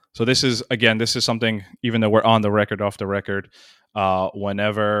So this is something, even though we're on the record, off the record,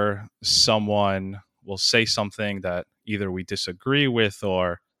 whenever someone will say something that either we disagree with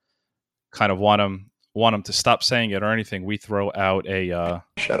or kind of want them to stop saying it or anything, we throw out a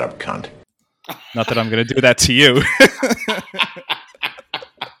shut up, cunt. Not that I'm going to do that to you.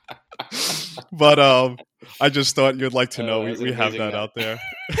 But I just thought you'd like to know we have that out there.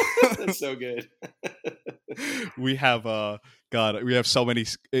 That's so good. We have God, we have so many.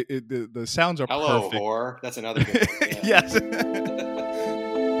 The sounds are Hello, perfect. whore. That's another good one. Yeah. Yes.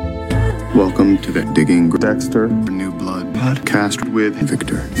 Welcome to the Digging Dexter New Blood podcast with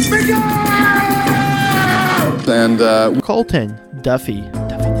Victor. And Colton Duffy.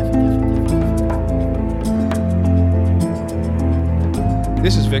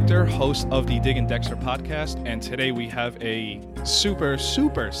 This is Victor, host of the Digging Dexter podcast, and today we have a super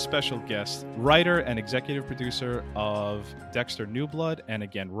special guest, writer and executive producer of Dexter New Blood, and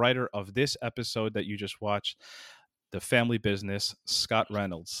again, writer of this episode that you just watched, The Family Business, Scott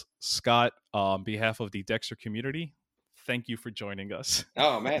Reynolds. Scott, on behalf of the Dexter community, thank you for joining us.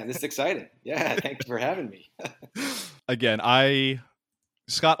 Oh man, this is exciting. Yeah, thank you for having me. Again,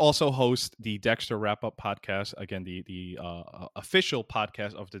 Scott also hosts the Dexter Wrap-Up podcast, again, the official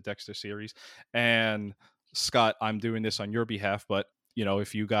podcast of the Dexter series. And Scott, I'm doing this on your behalf, but you know,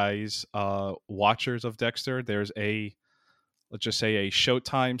 if you guys watchers of Dexter, there's let's just say a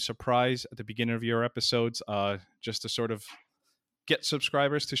Showtime surprise at the beginning of your episodes, just to sort of get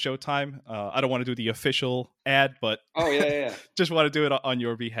subscribers to Showtime. I don't want to do the official ad, but just want to do it on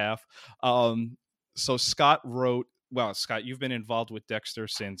your behalf. So Scott wrote. Well, Scott, you've been involved with Dexter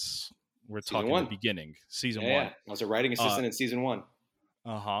since the beginning, season 1. Yeah. I was a writing assistant in season 1.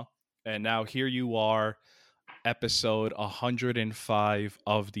 And now here you are, episode 105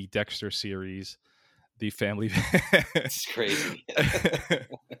 of the Dexter series, The Family. It's crazy.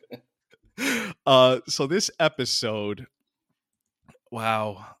 So this episode,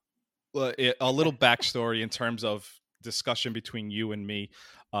 wow, a little backstory in terms of discussion between you and me.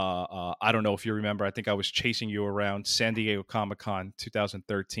 I don't know if you remember. I think I was chasing you around San Diego Comic-Con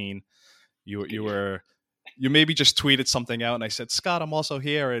 2013. You maybe just tweeted something out, and I said, "Scott, I'm also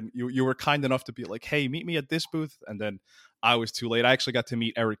here." And you were kind enough to be like, "Hey, meet me at this booth." And then I was too late. I actually got to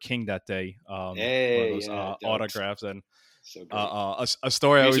meet Eric King that day. One of those autographs and so a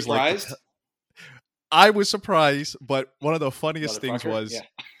story. I was surprised? Like, I was surprised, but one of the funniest things was.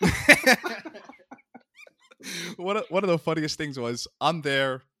 Yeah. One of the funniest things was I'm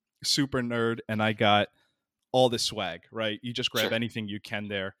there, super nerd, and I got all the swag, right? You just grab anything you can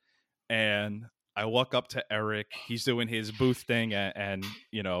there. And I walk up to Eric. He's doing his booth thing, and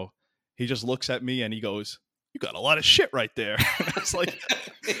you know, he just looks at me and he goes, "You got a lot of shit right there." I was like,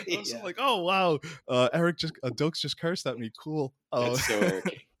 like, "Oh wow, Eric Dokes just cursed at me. Cool." That's so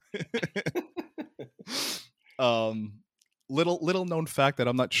Eric. Little known fact that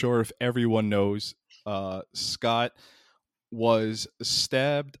I'm not sure if everyone knows. Scott was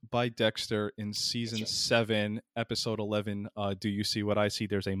stabbed by Dexter in season 7, episode 11. Do you see what I see?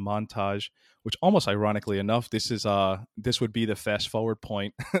 There's a montage, which almost ironically enough, this would be the fast forward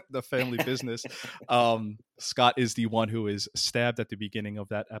point, The Family Business. Scott is the one who is stabbed at the beginning of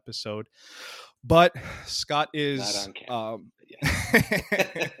that episode, but Scott is not on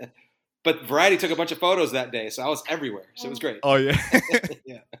camera. But Variety took a bunch of photos that day, so I was everywhere. So it was great. Oh, yeah.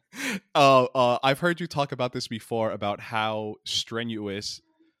 Yeah. I've heard you talk about this before, about how strenuous,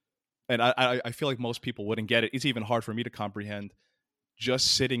 and I feel like most people wouldn't get it. It's even hard for me to comprehend,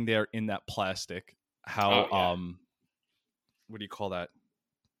 just sitting there in that plastic, how, what do you call that?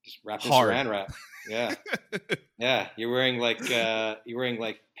 Just wrapped in saran wrap. Yeah. Yeah. You're wearing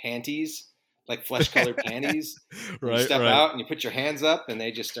like panties. Like flesh-colored panties. Right, you step out and you put your hands up, and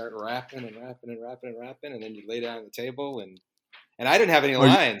they just start wrapping, and then you lay down on the table, and I didn't have any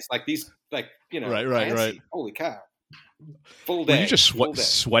lines like these, like, you know, right. Holy cow! Full day. Were you just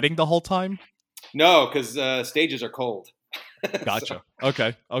sweating the whole time? No, because stages are cold. Gotcha. So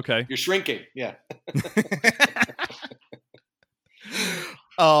okay. You're shrinking. Yeah.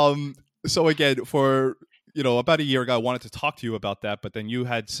 So again, for about a year ago, I wanted to talk to you about that, but then you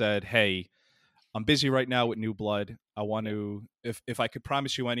had said, "Hey, I'm busy right now with New Blood. I want to, if I could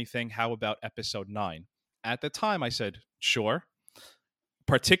promise you anything, how about episode 9? At the time, I said, sure.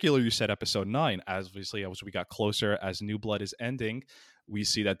 Particularly, you said episode 9. Obviously, as we got closer, as New Blood is ending, we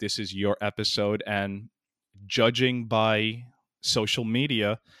see that this is your episode. And judging by social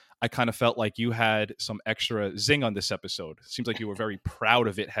media, I kind of felt like you had some extra zing on this episode. Seems like you were very proud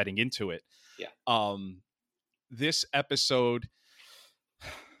of it heading into it. Yeah. This episode...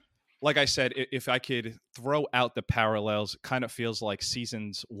 like I said, if I could throw out the parallels, it kind of feels like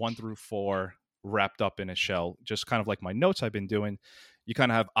seasons 1 through 4 wrapped up in a shell. Just kind of like my notes I've been doing. You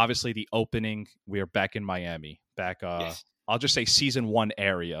kind of have obviously the opening. We are back in Miami. Back. Yes. I'll just say season 1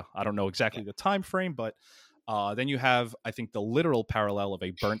 area. I don't know exactly the time frame, but then you have, I think, the literal parallel of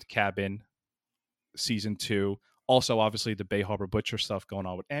a burnt cabin, season 2. Also, obviously, the Bay Harbor Butcher stuff going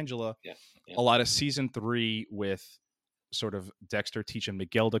on with Angela. Yeah. Yeah. A lot of season 3 with sort of Dexter teaching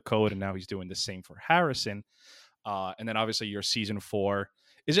Miguel the code, and now he's doing the same for Harrison. And then obviously your season 4.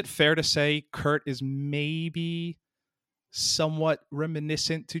 Is it fair to say Kurt is maybe somewhat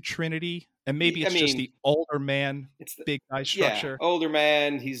reminiscent to Trinity? And maybe it's just the older man, it's the big guy structure. Yeah, older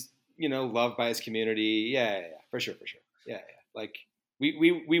man. He's, loved by his community. Yeah, for sure. Yeah. Like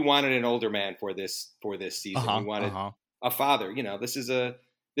we wanted an older man for this season. We wanted a father.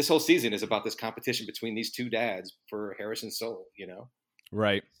 This whole season is about this competition between these two dads for Harrison's soul,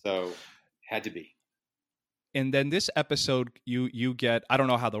 Right. So had to be. And then this episode, you get, I don't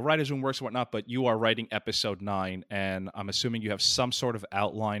know how the writers' room works or whatnot, but you are writing episode 9, and I'm assuming you have some sort of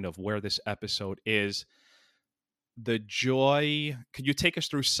outline of where this episode is. The joy, could you take us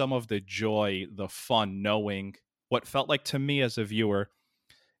through some of the joy, the fun, knowing what felt like to me as a viewer,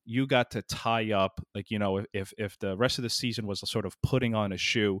 you got to tie up, like, if the rest of the season was sort of putting on a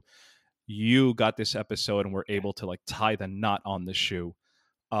shoe, you got this episode and were able to like tie the knot on the shoe.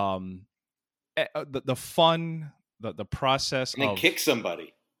 The fun, the process, and then kick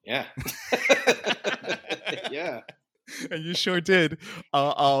somebody. Yeah. Yeah. And you sure did.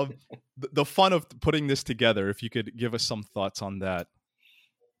 The fun of putting this together, if you could give us some thoughts on that.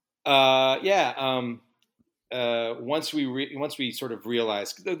 Once we sort of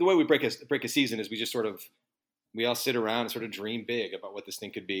realize the way we break a season is we all sit around and sort of dream big about what this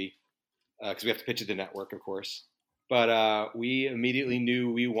thing could be, because we have to pitch it to the network, of course. But we immediately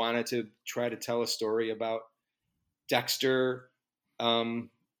knew we wanted to try to tell a story about Dexter,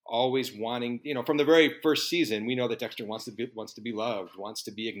 always wanting, from the very first season, we know that Dexter wants to be loved, wants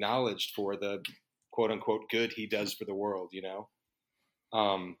to be acknowledged for the quote unquote good he does for the world,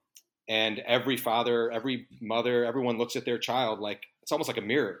 and every father, every mother, everyone looks at their child like it's almost like a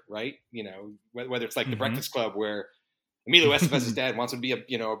mirror, right? Whether it's like the Breakfast Club where Emilio Estevez's dad wants him to be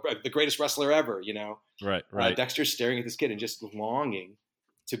the greatest wrestler ever, Right. Dexter's staring at this kid and just longing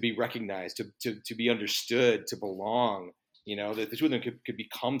to be recognized, to be understood, to belong. That the two of them could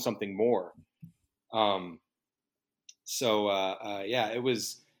become something more. It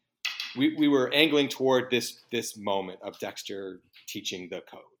was. We were angling toward this moment of Dexter teaching the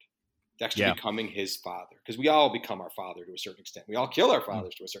code, Dexter becoming his father, because we all become our father to a certain extent. We all kill our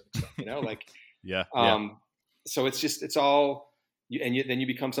fathers to a certain extent. So it's all, then you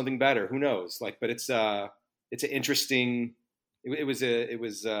become something better. Who knows? But it's an interesting. It was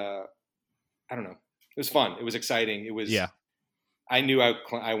I don't know. It was fun. It was exciting. It was. Yeah. I knew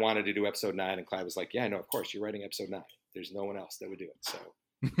I wanted to do episode 9, and Clyde was like, "Yeah, no, of course you're writing episode 9. There's no one else that would do it." So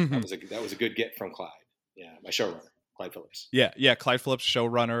that was a good get from Clyde. Yeah, my showrunner, Clyde Phillips. Yeah, Clyde Phillips,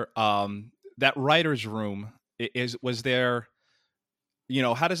 showrunner. That writer's room was there.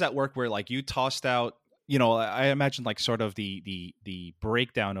 How does that work? Where like you tossed out. I imagine like sort of the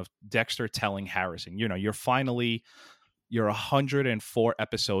breakdown of Dexter telling Harrison. You're 104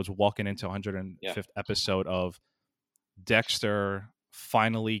 episodes walking into 105th episode of Dexter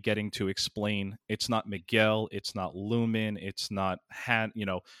finally getting to explain it's not Miguel, it's not Lumen, it's not Han.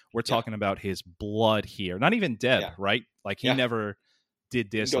 We're talking about his blood here. Not even Deb, right? Like he never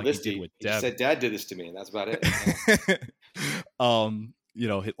did this like he did with Deb. He said, "Dad did this to me," and that's about it.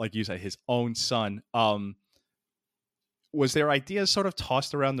 Like you said, his own son. Was there ideas sort of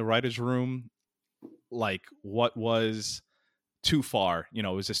tossed around the writer's room? Like what was too far?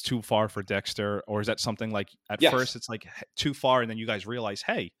 Is this too far for Dexter? Or is that something like at first it's like too far and then you guys realize,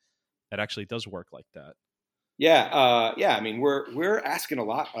 hey, that actually does work like that? Yeah. I mean, we're asking a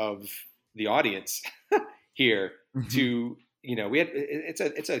lot of the audience here to,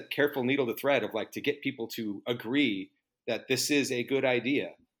 it's a careful needle to thread of like to get people to agree that this is a good idea.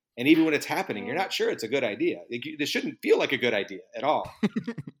 And even when it's happening, you're not sure it's a good idea. This shouldn't feel like a good idea at all.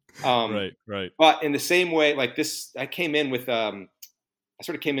 Right. But in the same way, like this, I came in with, with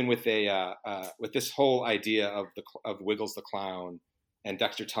this whole idea of Wiggles the Clown and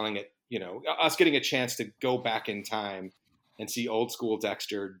Dexter telling it, us getting a chance to go back in time and see old school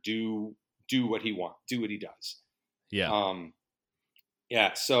Dexter do what he wants, do what he does. Yeah.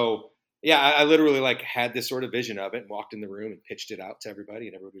 So I literally like had this sort of vision of it and walked in the room and pitched it out to everybody,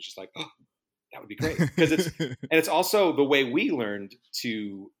 and everybody was just like, "Oh, that would be great." Because it's also the way we learned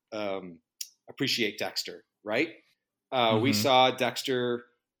to appreciate Dexter, right? We saw Dexter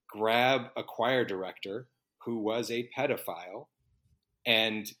grab a choir director who was a pedophile,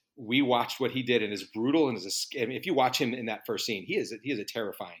 and we watched what he did, and as brutal and I mean, if you watch him in that first scene, he is a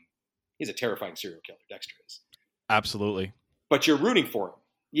terrifying serial killer. Dexter is. Absolutely. But you're rooting for him,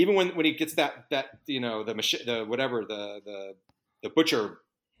 even when he gets that the butcher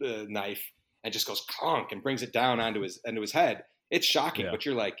knife and just goes clunk and brings it down onto his head. It's shocking, but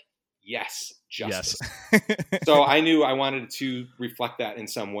you're like, yes, justice. Yes. So I knew I wanted to reflect that in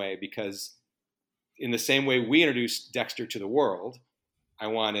some way, because in the same way we introduced Dexter to the world, I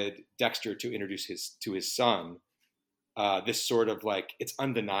wanted Dexter to introduce to his son this sort of like, it's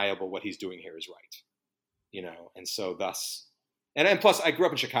undeniable what he's doing here is right, you know. And so thus, and plus I grew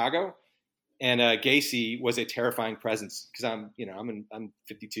up in Chicago, and Gacy was a terrifying presence, because I'm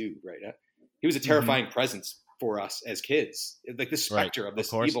 52 right now. He was a terrifying presence for us as kids, like the specter of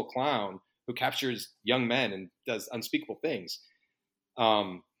this evil clown who captures young men and does unspeakable things.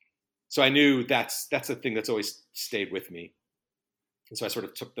 So I knew that's the thing that's always stayed with me. And so I sort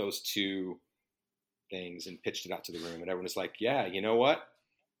of took those two things and pitched it out to the room, and everyone was like, yeah, you know what?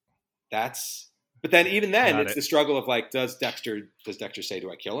 But then even then, it's the struggle of like, does Dexter say,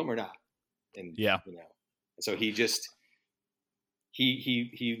 do I kill him or not? And so he just,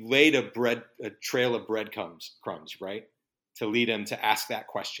 he laid a trail of breadcrumbs, right? To lead him to ask that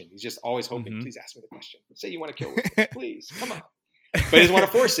question. He's just always hoping, please ask me the question. Say you want to kill me, please, come on. But he doesn't want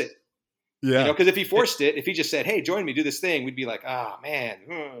to force it. Yeah. Because if he forced it, if he just said, hey, join me, do this thing, we'd be like, oh, man,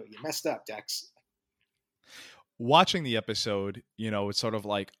 you messed up, Dex. Watching the episode, it's sort of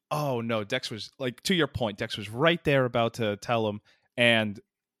like, oh, no, Dex was, like, to your point, Dex was right there about to tell him. And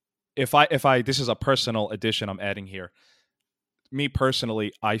if I this is a personal addition I'm adding here. Me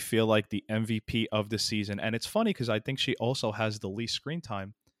personally, I feel like the MVP of the season, and it's funny because I think she also has the least screen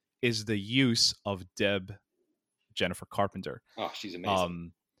time, is the use of Deb Jennifer Carpenter. Oh, she's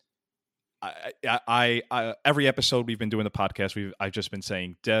amazing. I every episode we've been doing the podcast, I've just been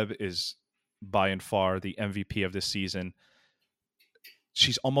saying Deb is by and far the MVP of this season.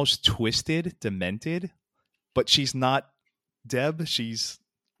 She's almost twisted, demented, but she's not Deb. She's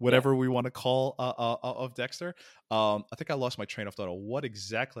whatever we want to call of Dexter. I think I lost my train of thought of what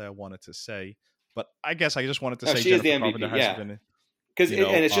exactly I wanted to say, but I guess I just wanted to say she is the MVP. Yeah, because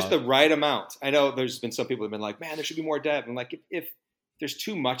and it's just the right amount. I know there's been some people who've been like, man, there should be more Deb. I'm like, if there's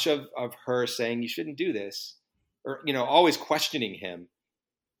too much of her saying you shouldn't do this, or always questioning him,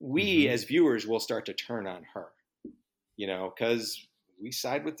 we as viewers will start to turn on her, because we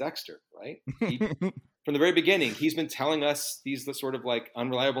side with Dexter, right? From the very beginning, he's been telling us these sort of like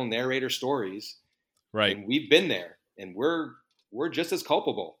unreliable narrator stories, right? And we've been there, and we're just as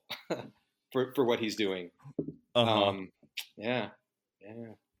culpable for what he's doing. Yeah.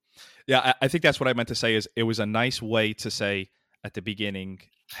 I think that's what I meant to say. Is it was a nice way to say at the beginning,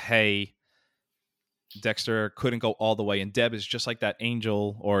 hey, Dexter couldn't go all the way, and Deb is just like that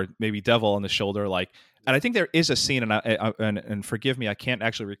angel or maybe devil on the shoulder. Like, and I think there is a scene, and forgive me, I can't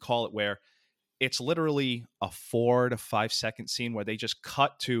actually recall it, where it's literally a 4 to 5 second scene where they just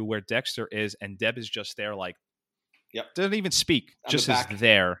cut to where Dexter is, and Deb is just there, like, doesn't even speak, just is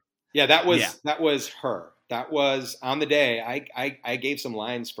there. Yeah, that was her. That was on the day. I gave some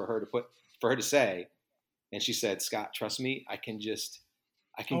lines for her to say, and she said, "Scott, trust me, I can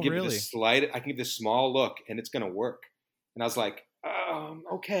give this small look, and it's going to work." And I was like,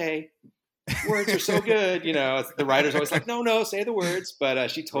 okay. Words are so good, The writer's always like, no, say the words. But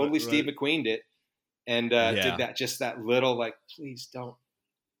she totally Steve McQueen'd it, and did that little like, please don't.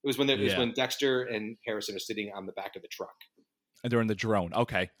 It was when Dexter and Harrison are sitting on the back of the truck, and they're in the drone.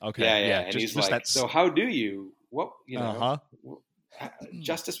 Okay. Yeah. And he's like, so how do you? What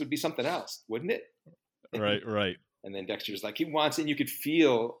justice would be something else, wouldn't it? Right. And then Dexter's like, he wants it. And you could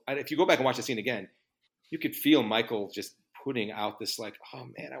feel, if you go back and watch the scene again, you could feel Michael just putting out this like, oh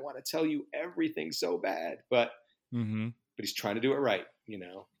man, I want to tell you everything so bad, but he's trying to do it right.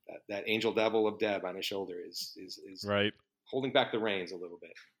 That angel devil of Deb on his shoulder is right, holding back the reins a little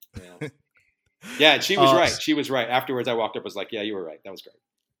bit. Yeah, yeah. And she was right. She was right. Afterwards, I walked up, was like, yeah, you were right. That was great.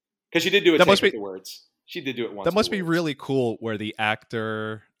 Because she did do it with the words. She did do it once. That must be really cool, where the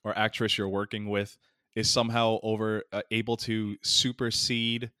actor or actress you're working with is somehow able to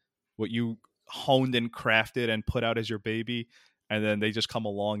supersede what you honed and crafted and put out as your baby, and then they just come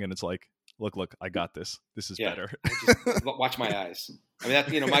along and it's like, look, I got this. This is better. Just watch my eyes. I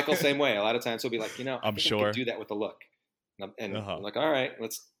mean, that, Michael, same way. A lot of times he'll be like, I'm sure I could do that with the look, and I'm like, all right,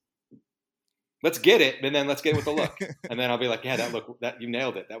 let's get it, and then let's get it with the look, and then I'll be like, yeah, that you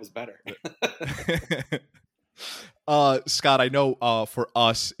nailed it. That was better. Scott, I know for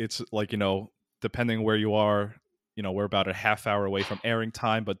us, it's like, depending where you are we're about a half hour away from airing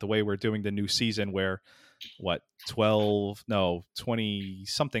time, but the way we're doing the new season, we're 20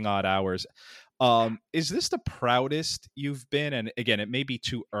 something odd hours. Is this the proudest you've been? And again, it may be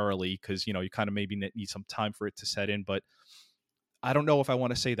too early because, you kind of maybe need some time for it to set in, but I don't know if I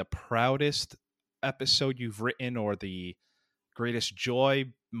want to say the proudest episode you've written or the greatest joy,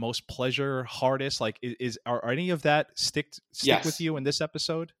 most pleasure, hardest. Like, are any of that stick Yes. with you in this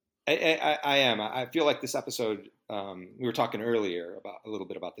episode? I am. I feel like this episode, we were talking earlier about a little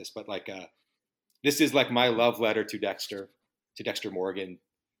bit about this, but like, this is like my love letter to Dexter Morgan,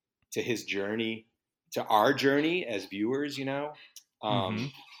 to his journey, to our journey as viewers,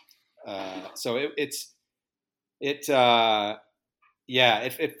 So it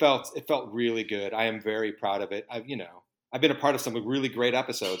felt really good. I am very proud of it. I've been a part of some really great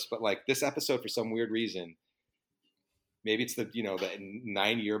episodes, but like this episode, for some weird reason, maybe it's the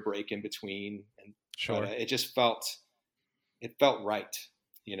 9-year break in between, and sure, it just felt right.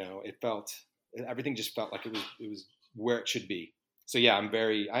 Everything just felt like it was where it should be. So yeah, I'm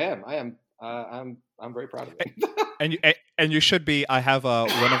very proud of it. and you should be. I have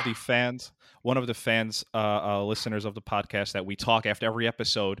one of the fans, listeners of the podcast, that we talk after every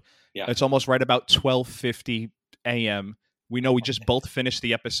episode. Yeah. It's almost right about 12:50 a.m. We know we just both finished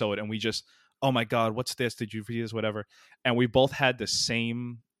the episode, and we just, oh my God, what's this? Did you read this? Whatever. And we both had the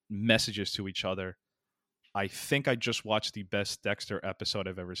same messages to each other. I think I just watched the best Dexter episode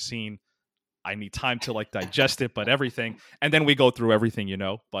I've ever seen. I need time to like digest it, but everything. And then we go through everything,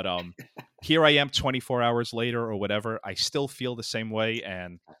 But here I am 24 hours later or whatever. I still feel the same way.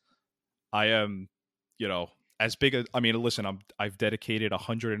 And I am, as big as, listen, I've dedicated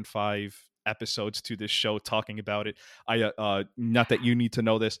 105 episodes to this show talking about it. Not that you need to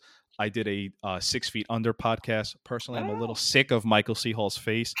know this. I did a 6 Feet Under podcast. Personally, I'm a little sick of Michael C. Hall's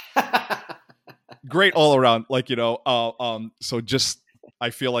face. Great all around. So just,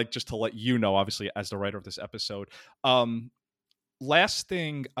 I feel like just to let you know, obviously, as the writer of this episode. Last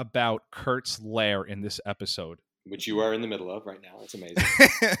thing about Kurt's lair in this episode. Which you are in the middle of right now. It's amazing.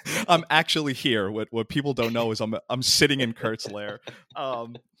 I'm actually here. What people don't know is I'm sitting in Kurt's lair.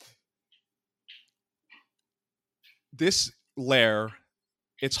 This lair,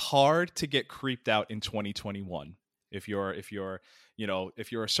 it's hard to get creeped out in 2021. If you're a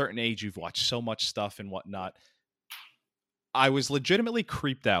certain age, you've watched so much stuff and whatnot. I was legitimately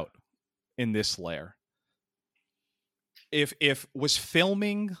creeped out in this lair. If was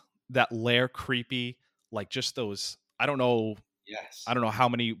filming that lair creepy, like just those, I don't know. Yes. I don't know how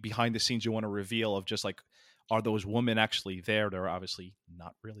many behind the scenes you want to reveal of just like, are those women actually there? They're obviously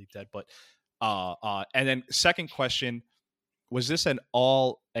not really dead, but and then second question, was this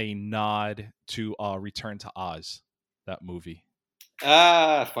all a nod to Return to Oz, that movie?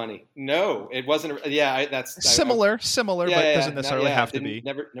 Funny. No, it wasn't. Yeah, that's similar, but it doesn't necessarily have to be.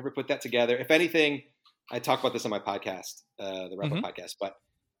 Never put that together. If anything, I talk about this on my podcast, the Wrap Up podcast, but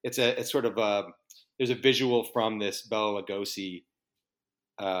it's sort of there's a visual from this Bela Lugosi,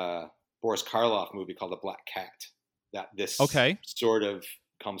 Boris Karloff movie called The Black Cat that this sort of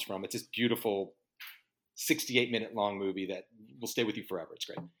comes from. It's this beautiful 68-minute long movie that will stay with you forever. It's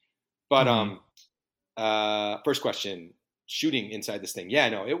great. But first question. Shooting inside this thing. Yeah,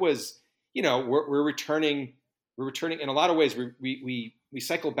 no, it was, we're returning in a lot of ways. We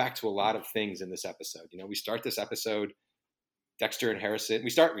cycle back to a lot of things in this episode. We start this episode, Dexter and Harrison. We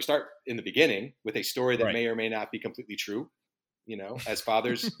start in the beginning with a story that may or may not be completely true. As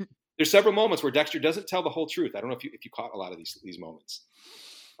fathers, there's several moments where Dexter doesn't tell the whole truth. I don't know if you caught a lot of these moments.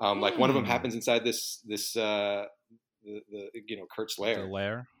 Like one of them happens inside this Kurt's lair. The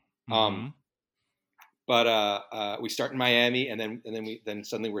lair. But we start in Miami, and then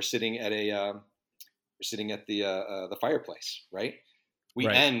suddenly we're sitting at the fireplace, right? We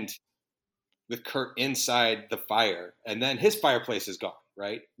end with Kurt inside the fire, and then his fireplace is gone,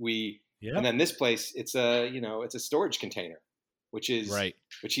 right? And then this place, it's a storage container, which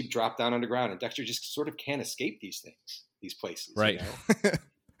he dropped down underground, and Dexter just sort of can't escape these places, right?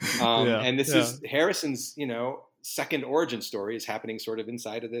 And this is Harrison's, second origin story is happening sort of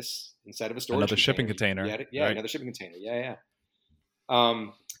inside of a storage another shipping container. Another shipping container.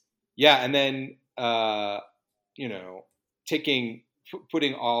 And then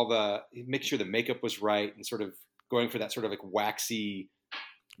putting make sure the makeup was right and sort of going for that sort of like waxy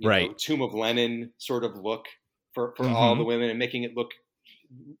Tomb of Lenin sort of look for all the women, and making it look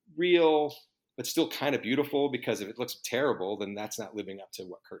real but still kind of beautiful, because if it looks terrible, then that's not living up to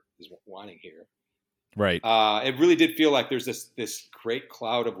what Kurt is wanting here. Right. It really did feel like there's this great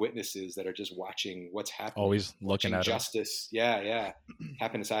cloud of witnesses that are just watching what's happening. Always looking at justice.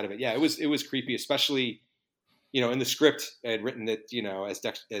 Happen inside of it. Yeah, it was creepy, especially in the script, I had written that,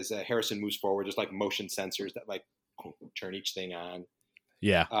 as Harrison moves forward, there's like motion sensors that like turn each thing on.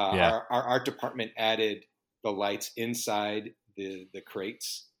 Yeah. Our art department added the lights inside the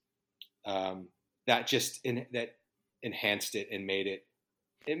crates. That enhanced it and made it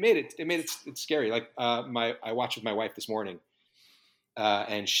scary. Like I watched with my wife this morning,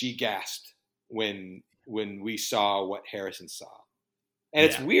 and she gasped when we saw what Harrison saw. And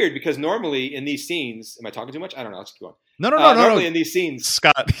it's weird because normally in these scenes, am I talking too much? I don't know. Let's keep going. No. Normally in these scenes,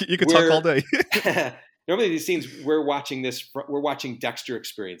 Scott, you could talk all day. Normally in these scenes, we're watching Dexter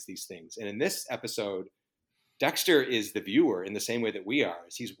experience these things. And in this episode, Dexter is the viewer in the same way that we are.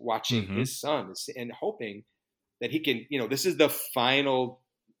 As he's watching his son and hoping that he can, this is the final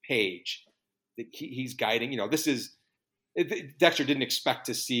page that he's guiding. Dexter didn't expect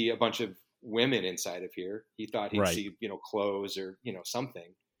to see a bunch of women inside of here. He thought he'd see, clothes or,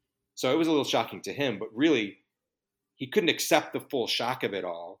 something. So it was a little shocking to him, but really he couldn't accept the full shock of it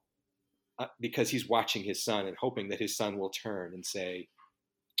all because he's watching his son and hoping that his son will turn and say,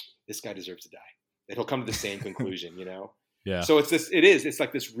 this guy deserves to die, that he'll come to the same conclusion, Yeah. So it's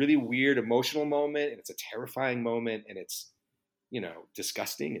like this really weird emotional moment, and it's a terrifying moment, and it's,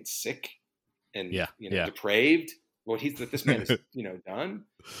 disgusting and sick and, depraved. What this man has, done.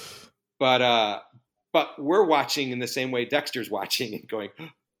 But we're watching in the same way Dexter's watching and going,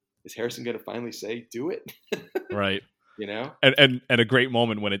 is Harrison going to finally say, do it? Right. And a great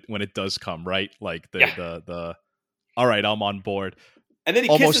moment when it does come, right? Like the all right, I'm on board. And then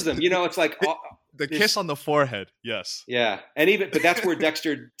he kisses him, it's like the kiss on the forehead. Yes. Yeah. But that's where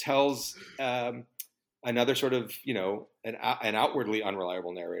Dexter tells another sort of, an outwardly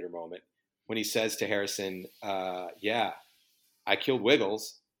unreliable narrator moment when he says to Harrison, I killed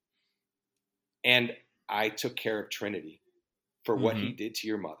Wiggles and I took care of Trinity for what he did to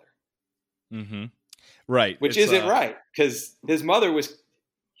your mother. Mm-hmm. Right. Which isn't right, because his mother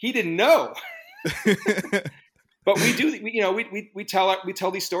he didn't know. But we do, we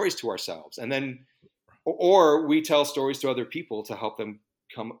tell these stories to ourselves, and then, or we tell stories to other people to help them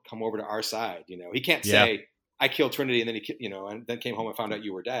come over to our side. He can't say, I killed Trinity and then and then came home and found out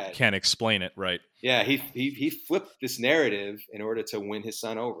you were dead. Can't explain it, right? Yeah, he flipped this narrative in order to win his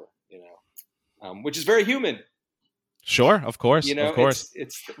son over, which is very human. Sure, of course, of course.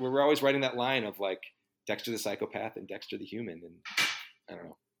 It's we're always writing that line of like Dexter the psychopath and Dexter the human, and I don't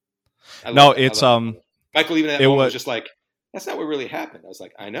know. Michael even at that moment was just like, that's not what really happened. I was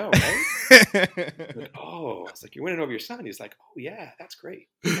like, I know, right? Like, I was like, you're winning over your son. He's like, oh yeah, that's great.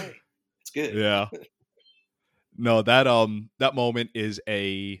 Okay, it's good. Yeah. No, that moment is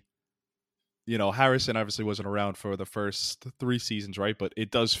Harrison obviously wasn't around for the first 3 seasons, right? But it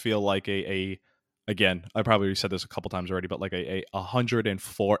does feel like again, I probably said this a couple times already, but like a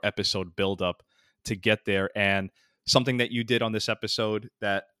 104 episode buildup to get there. And something that you did on this episode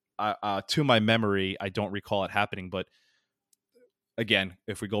that to my memory, I don't recall it happening, but again,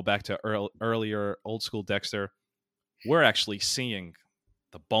 if we go back to earlier old school Dexter, we're actually seeing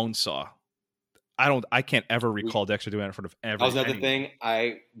the bone saw. I can't ever recall Dexter doing it in front of everyone. That was another thing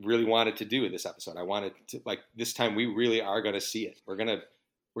I really wanted to do with this episode. I wanted to, like, this time we really are going to see it. We're going to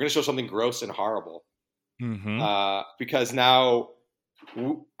show something gross and horrible. Mm-hmm. Because now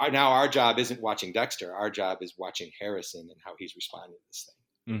our job isn't watching Dexter. Our job is watching Harrison and how he's responding to this thing.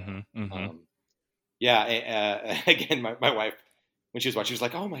 Mm-hmm. Mm-hmm. Again, my wife, when she was watching, she was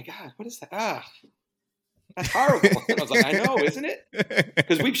like, "Oh my God, what is that? That's horrible." And I was like, "I know, isn't it?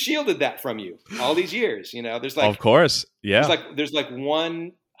 Because we've shielded that from you all these years. There's like, of course, yeah. There's like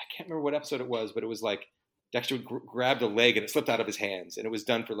one, I can't remember what episode it was, but it was like Dexter grabbed a leg and it slipped out of his hands, and it was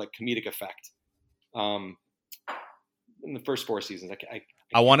done for like comedic effect. In the first 4 seasons,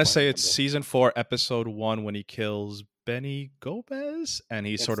 I want to say it's season 4, episode 1, when he kills Benny Gomez, and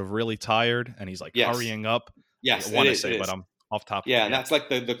he's sort of really tired, and he's like hurrying up. Yes, I want to say, but I'm off topic. Yeah, and that's like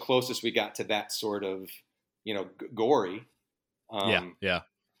the closest we got to that sort of, gory. Yeah.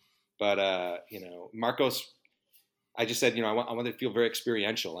 But Marcos, I just said, I want to feel very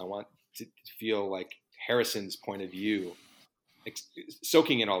experiential. I want to feel like Harrison's point of view,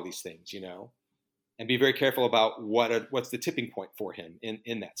 soaking in all these things, and be very careful about what's the tipping point for him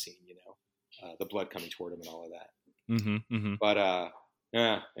in that scene, the blood coming toward him and all of that. Mm-hmm, mm-hmm. But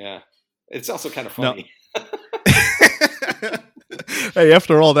yeah, it's also kind of funny. No. Hey,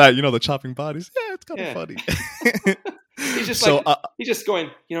 after all that, the chopping bodies. Yeah, it's kind of funny. He's just he's just going.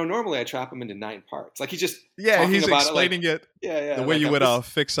 Normally I chop him into 9 parts. Like he's explaining it. Yeah, the way you would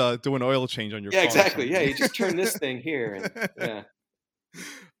fix do an oil change on your car. Yeah, exactly. Yeah, you just turn this thing here, and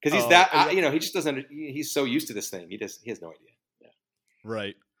because he's he just doesn't. He's so used to this thing. He has no idea. Yeah.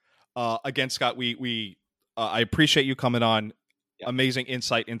 Right. Again, Scott, we I appreciate you coming on. Yeah. Amazing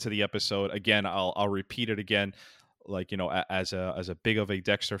insight into the episode. Again, I'll repeat it again. Like, as a big of a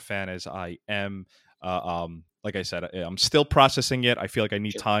Dexter fan as I am, like I said, I'm still processing it. I feel like I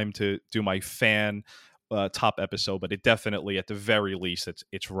need time to do my fan top episode, but it definitely, at the very least,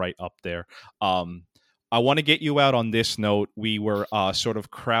 it's right up there. I want to get you out on this note. We were sort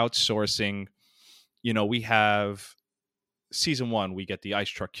of crowdsourcing. We have season 1. We get the Ice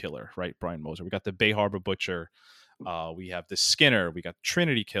Truck Killer, right? Brian Moser. We got the Bay Harbor Butcher. We have the Skinner. We got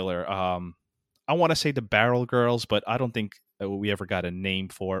Trinity Killer. I want to say the Barrel Girls, but I don't think we ever got a name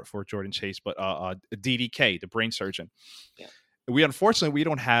for Jordan Chase. But DDK, the Brain Surgeon. Yeah. Unfortunately, we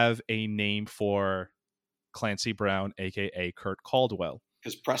don't have a name for Clancy Brown, aka Kurt Caldwell,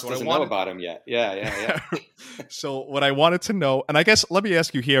 because Press doesn't know about him yet. Yeah. So what I wanted to know, and I guess let me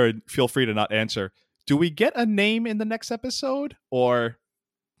ask you here, and feel free to not answer. Do we get a name in the next episode, or?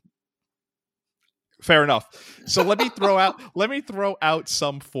 Fair enough. So let me throw out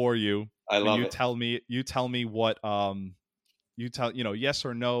some for you. I love it. You tell me what yes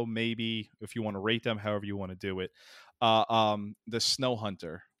or no, maybe, if you want to rate them, however you want to do it. The Snow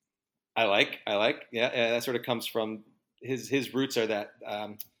Hunter. I like. Yeah, that sort of comes from his roots are that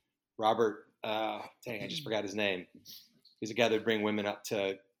Robert. Dang, I just forgot his name. He's a guy that would bring women up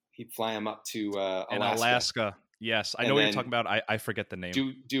to. He'd fly them up to Alaska. In Alaska. Yes, I know what you're talking about. I forget the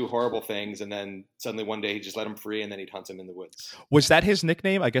name. Do horrible things, and then suddenly one day he'd just let him free, and then he'd hunt him in the woods. Was that his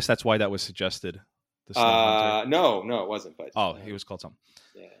nickname? I guess that's why that was suggested. The Snow Hunter. No, it wasn't. But he was called something.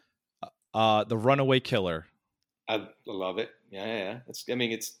 Yeah. The Runaway Killer. I love it. Yeah.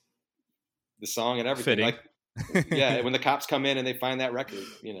 It's the song and everything. Fitting. Like, when the cops come in and they find that record,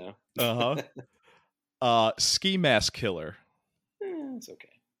 Ski Mask Killer. It's okay.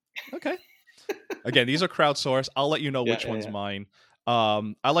 Okay. Again, these are crowdsourced. I'll let you know which one's mine.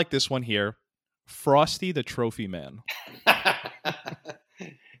 I like this one here. Frosty the Trophy Man.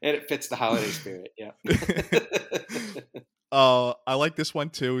 And it fits the holiday spirit. Yeah. I like this one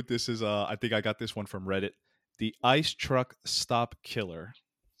too. This is I think I got this one from Reddit. The Ice Truck Stop Killer.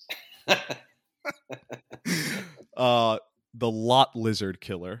 The Lot Lizard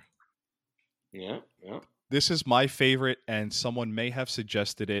Killer. Yeah. This is my favorite, and someone may have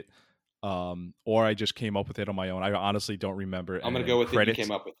suggested it, or I just came up with it on my own. I honestly don't remember. I'm going to go with it. You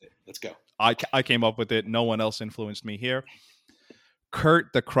came up with it. Let's go. I came up with it. No one else influenced me here.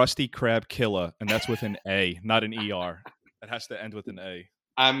 Kurt the Krusty Krab Killer, and that's with an A, not an ER. It has to end with an A.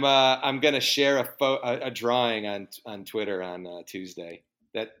 I'm going to share a drawing on Twitter on Tuesday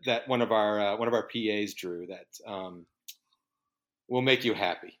that one of our PAs drew that will make you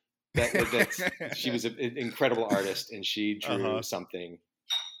happy. She was an incredible artist, and she drew something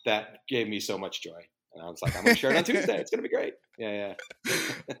that gave me so much joy. And I was like, I'm going to share it on Tuesday. It's going to be great. Yeah.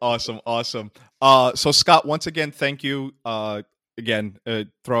 Awesome. So Scott, once again, thank you. Again,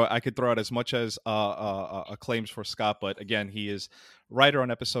 I could throw out as much as acclaims for Scott, but again, he is writer on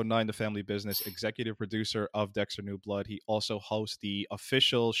episode 9, The Family Business, executive producer of Dexter New Blood. He also hosts the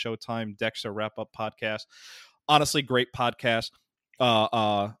official Showtime Dexter Wrap-Up podcast. Honestly, great podcast.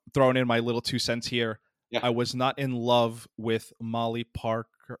 Throwing in my little 2 cents here. Yeah. I was not in love with Molly Park,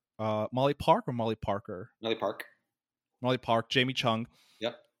 Jamie Chung.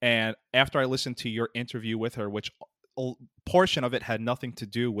 Yep. And after I listened to your interview with her, which a portion of it had nothing to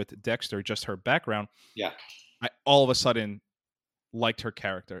do with Dexter, just her background. Yeah. I all of a sudden liked her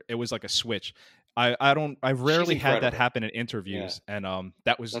character. It was like a switch. I've rarely had that happen in interviews, and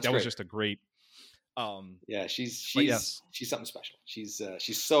that was just a great. She's something special. She's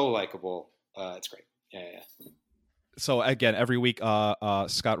so likable. It's great. Yeah. So again, every week,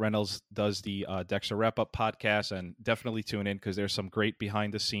 Scott Reynolds does the Dexter Wrap-Up podcast, and definitely tune in because there's some great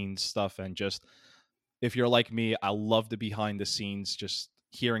behind-the-scenes stuff. And just if you're like me, I love the behind-the-scenes, just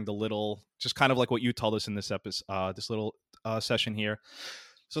hearing just kind of like what you told us in this episode, this little session here.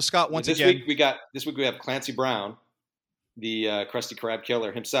 So Scott, this week we have Clancy Brown, the Krusty Krab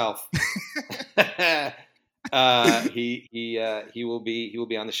Killer himself. He will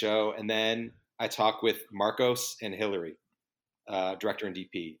be on the show, and then I talk with Marcos and Hillary, director and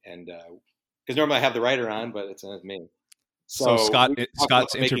DP, and because normally I have the writer on, but it's me. So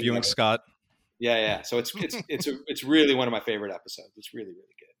Scott's interviewing Scott. Yeah. So it's really one of my favorite episodes. It's really,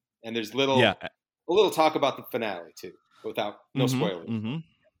 really good, and there's a little talk about the finale too, without no spoilers. Mm-hmm.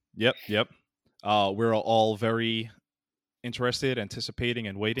 Yep. We're all very interested, anticipating,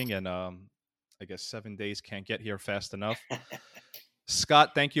 and waiting, and I guess 7 days can't get here fast enough.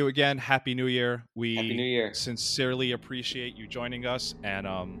 Scott, thank you again. Happy New Year. Happy New Year. Sincerely appreciate you joining us, and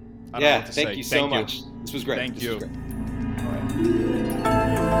thank you so much. This was great. Thank you. All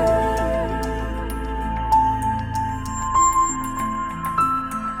right.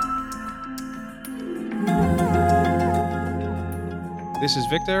 This is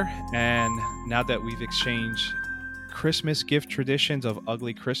Victor, and now that we've exchanged Christmas gift traditions of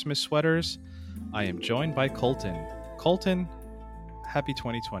ugly Christmas sweaters, I am joined by Colton. Colton, happy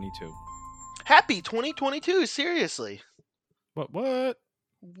 2022. Happy 2022, seriously. What?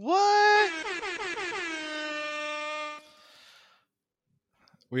 What?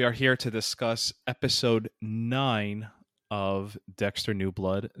 We are here to discuss episode 9 of Dexter New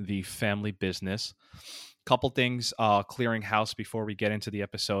Blood, the family business. Couple things clearing house before we get into the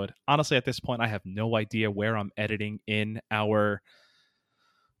episode. Honestly, at this point, I have no idea where I'm editing in our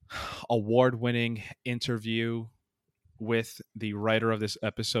award-winning interview with the writer of this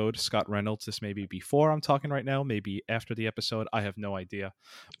episode, Scott Reynolds. This may be before I'm talking right now, maybe after the episode. I have no idea.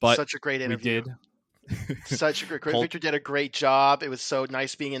 But such a great interview. We did. Such a great Victor did a great job. It was so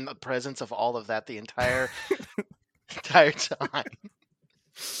nice being in the presence of all of that the entire time.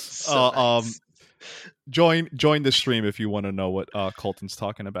 So nice. Join the stream if you want to know what Colton's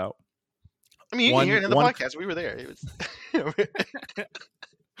talking about. I mean, you can hear it in the podcast. We were there. It was you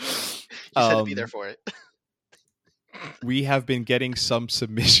just had to be there for it. We have been getting some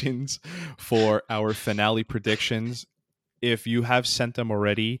submissions for our finale predictions. If you have sent them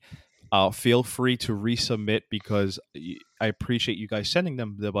already, feel free to resubmit, because I appreciate you guys sending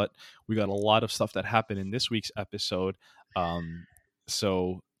them, but we got a lot of stuff that happened in this week's episode.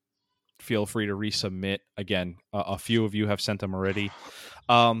 So feel free to resubmit. Again, a few of you have sent them already.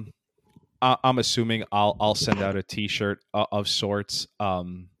 I'm assuming I'll send out a t-shirt of sorts.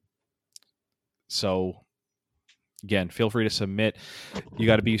 So again, feel free to submit. You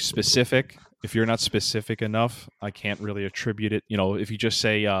got to be specific. If you're not specific enough, I can't really attribute it. You know, if you just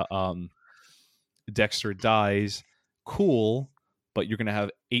say Dexter dies, cool, but you're going to have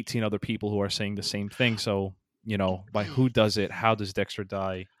 18 other people who are saying the same thing. So, you know, by who does it? How does Dexter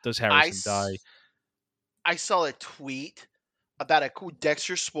die? Does Harrison die? I saw a tweet about a cool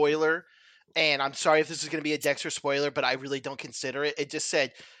Dexter spoiler, and I'm sorry if this is going to be a Dexter spoiler, but I really don't consider it. It just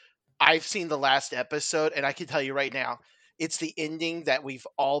said, I've seen the last episode, and I can tell you right now, it's the ending that we've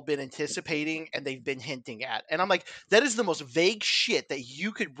all been anticipating and they've been hinting at. And I'm like, that is the most vague shit that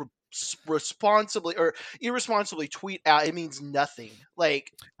you could responsibly or irresponsibly tweet out. It means nothing.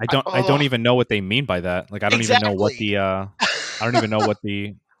 Like, I don't even know what they mean by that. Like, I don't even know what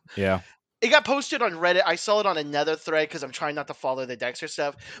the yeah. It got posted on Reddit. I saw it on another thread because I'm trying not to follow the Dexter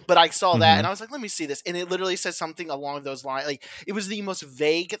stuff. But I saw that and I was like, let me see this. And it literally says something along those lines. Like, it was the most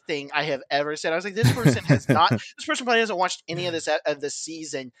vague thing I have ever said. I was like, this person this person probably hasn't watched any of this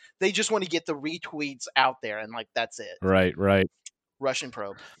season. They just want to get the retweets out there. And like, that's it. Right. Russian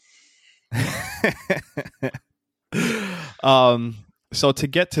probe. So to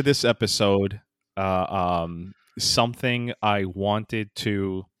get to this episode, something I wanted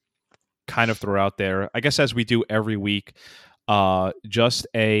to kind of throw out there, I guess, as we do every week, just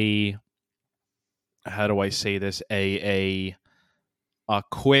a, how do I say this, a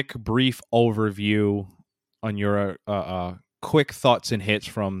quick brief overview on your quick thoughts and hits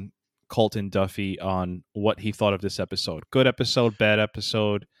from Colton Duffy on what he thought of this episode. Good episode, bad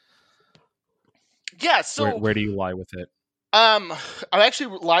episode. Yeah, so where do you lie with it? I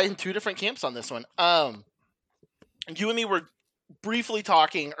actually lie in two different camps on this one. You and me were briefly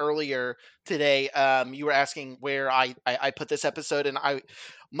talking earlier today. You were asking where I put this episode, and I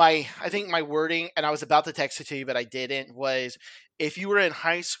think my wording, and I was about to text it to you, but I didn't, was if you were in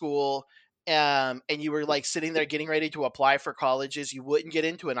high school and you were like sitting there getting ready to apply for colleges, you wouldn't get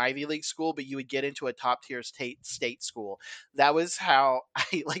into an Ivy League school, but you would get into a top tier state school. That was how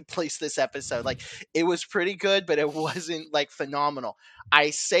I like placed this episode. Like, it was pretty good, but it wasn't like phenomenal.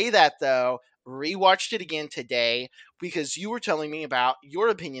 I say that though, rewatched it again today because you were telling me about your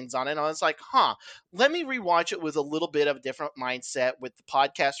opinions on it. And I was like, let me rewatch it with a little bit of a different mindset, with the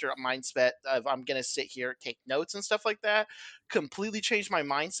podcaster mindset of I'm going to sit here, take notes and stuff like that. Completely changed my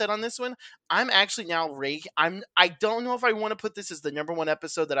mindset on this one. I'm actually now I don't know if I want to put this as the number one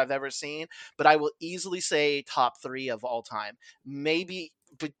episode that I've ever seen, but I will easily say top 3 of all time. Maybe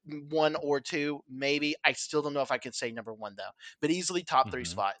 1 or 2, maybe. I still don't know if I could say number 1 though, but easily top 3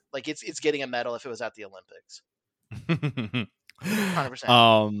 spot. Like, it's getting a medal if it was at the Olympics. 100%.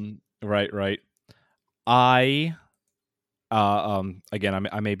 Right. I again,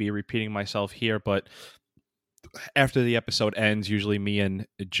 I may be repeating myself here, but after the episode ends, usually me and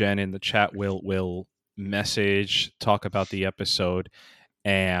Jen in the chat will message, talk about the episode,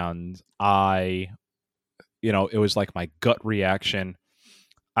 and it was like my gut reaction.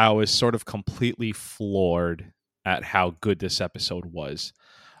 I was sort of completely floored at how good this episode was.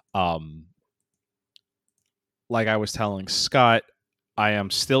 Like I was telling Scott, I am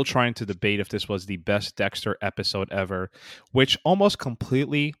still trying to debate if this was the best Dexter episode ever, which almost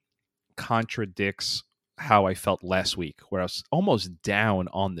completely contradicts how I felt last week, where I was almost down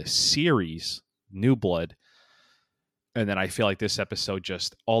on the series, New Blood. And then I feel like this episode,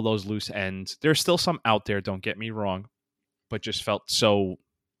 just all those loose ends. There's still some out there, don't get me wrong, but just felt so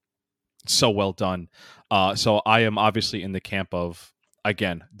well done. So I am obviously in the camp of,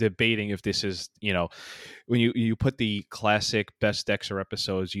 again, debating if this is, when you put the classic best Dexter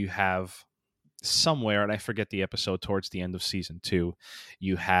episodes, you have somewhere, and I forget the episode towards the end of season 2,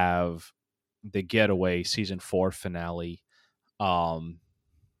 you have the Getaway season 4 finale,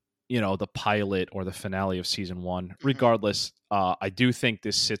 the pilot or the finale of season 1. Regardless, I do think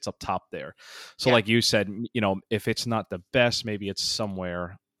this sits up top there. So like you said, if it's not the best, maybe it's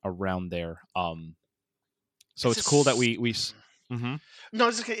somewhere around there. So it's cool that we mm-hmm. No,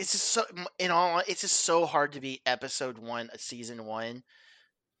 it's just so, in all, it's just so hard to beat episode 1 of season 1.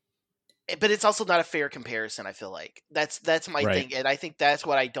 But it's also not a fair comparison. I feel like that's my thing, and I think that's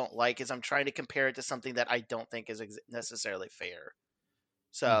what I don't like, is I'm trying to compare it to something that I don't think is necessarily fair.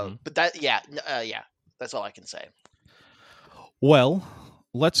 So, but that, that's all I can say. Well,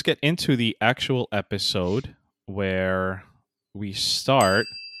 let's get into the actual episode where we start.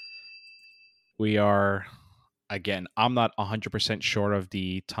 We are, again, I'm not 100% sure of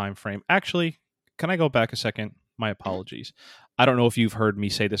the time frame. Actually, can I go back a second? My apologies. I don't know if you've heard me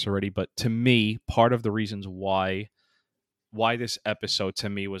say this already, but to me, part of the reasons why this episode to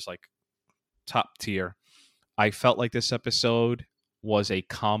me was like top tier, I felt like this episode was a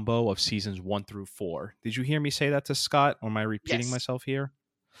combo of seasons 1 through 4. Did you hear me say that to Scott, or am I repeating myself here?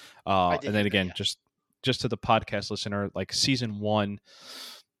 And then again, just to the podcast listener, like season 1,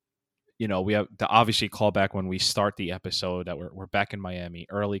 we have to obviously call back when we start the episode that we're back in Miami,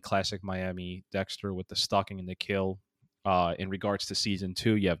 early classic Miami Dexter with the stalking and the kill. In regards to season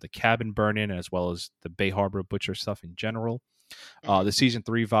 2, you have the cabin burn-in as well as the Bay Harbor butcher stuff in general. The season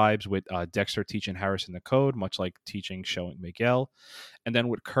 3 vibes with Dexter teaching Harrison the code, much like teaching showing Miguel. And then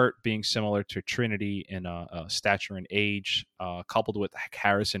with Kurt being similar to Trinity in stature and age, coupled with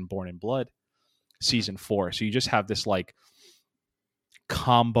Harrison born in blood, season 4. So you just have this like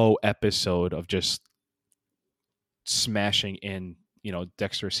combo episode of just smashing in,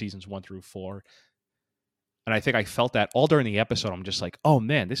 Dexter seasons 1 through 4. And I think I felt that all during the episode. I'm just like, oh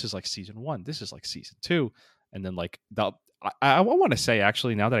man, this is like season 1. This is like season 2. And then like I want to say,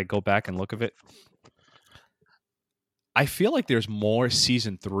 actually, now that I go back and look at it, I feel like there's more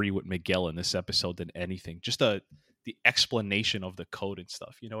season 3 with Miguel in this episode than anything. Just the explanation of the code and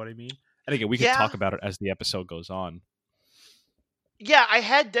stuff. You know what I mean? And again, we can talk about it as the episode goes on. Yeah,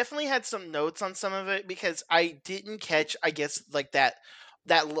 I definitely had some notes on some of it, because I didn't catch, I guess, like that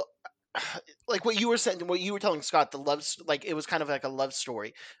like what you were saying, what you were telling Scott, the love, like it was kind of like a love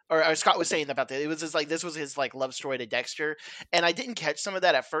story, or Scott was saying about that. It was just like, this was his like love story to Dexter, and I didn't catch some of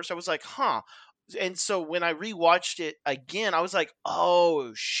that at first. I was like, huh. And so when I rewatched it again, I was like,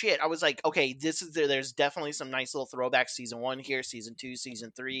 oh shit. I was like, okay, there's definitely some nice little throwbacks. Season 1 here, season 2,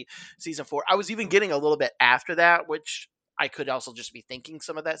 season 3, season 4. I was even getting a little bit after that, which I could also just be thinking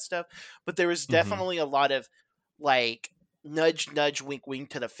some of that stuff. But there was definitely a lot of like nudge, wink, wink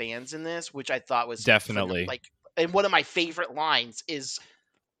to the fans in this, which I thought was definitely like. And one of my favorite lines is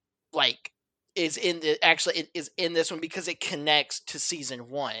in this one, because it connects to season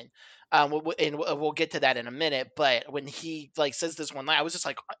 1. And we'll get to that in a minute. But when he like says this one line, I was just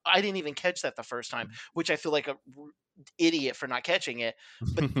like, I didn't even catch that the first time, which I feel like a idiot for not catching it.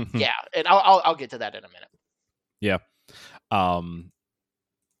 But yeah, and I'll get to that in a minute. Yeah.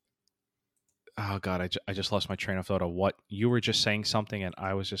 Oh God, I just lost my train of thought of what you were just saying something, and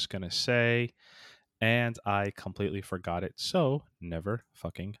I was just gonna say, and I completely forgot it. So never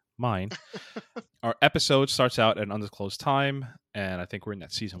fucking mind. Our episode starts out at an undisclosed time, and I think we're in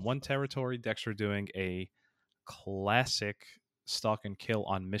that season 1 territory. Dexter doing a classic stalk and kill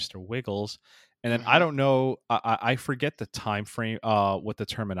on Mr. Wiggles. And then I don't know, I forget the time frame, what the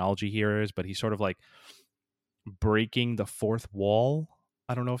terminology here is, but he's sort of like breaking the fourth wall.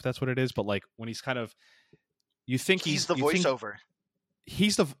 I don't know if that's what it is, but like when he's kind of, you think he's the voiceover.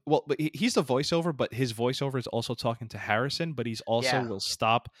 He's the voiceover, but his voiceover is also talking to Harrison, but he's also will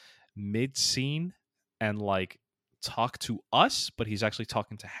stop mid scene and like talk to us, but he's actually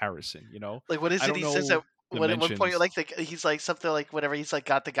talking to Harrison, Like what is it he says at one point, like he's like something like whatever, he's like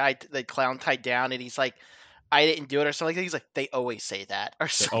got the clown tied down, and he's like, I didn't do it or something like that. He's like, they always say that or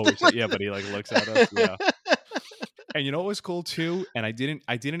something. But he like looks at us. Yeah. And you know what was cool too? And I didn't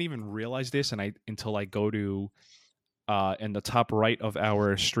even realize this, and until I go to in the top right of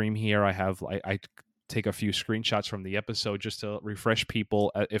our stream here, I have I take a few screenshots from the episode just to refresh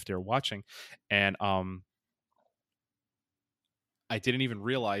people if they're watching, and I didn't even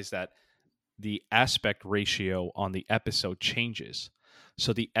realize that the aspect ratio on the episode changes.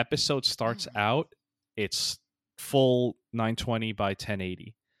 So the episode starts out, it's full 920 by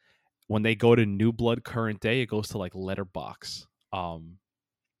 1080. When they go to New Blood current day, it goes to like letterbox.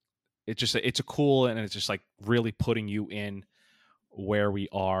 It's a cool, and it's just like really putting you in where we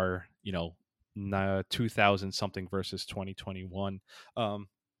are, 2000 something versus 2021. Kind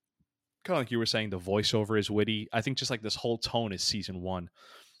of like you were saying, the voiceover is witty. I think just like this whole tone is season 1.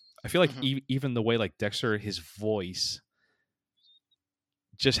 I feel like even the way like Dexter, his voice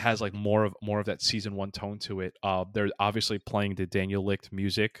just has like more of that season 1 tone to it. They're obviously playing the Daniel Licht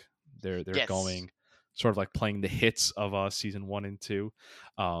music. They're Yes. going sort of like playing the hits of season 1 and 2.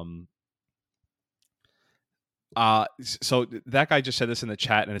 So that guy just said this in the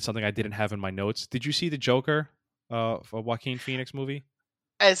chat, and it's something I didn't have in my notes. Did you see the Joker, for Joaquin Phoenix movie?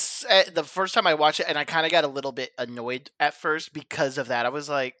 As the first time I watched it, and I kind of got a little bit annoyed at first because of that. I was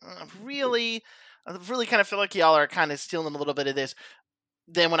like, really? I really kind of feel like y'all are kind of stealing a little bit of this.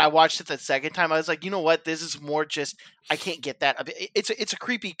 Then when I watched it the second time, I was like, you know what? This is more just I can't get that. It's a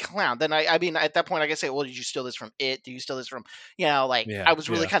creepy clown. Then I mean, at that point, I can say, well, did you steal this from It? Do you steal this from, like I was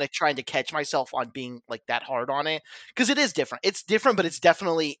really kind of trying to catch myself on being like that hard on it, because it is different. It's different, but it's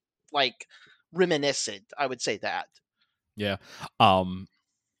definitely like reminiscent. I would say that. Yeah.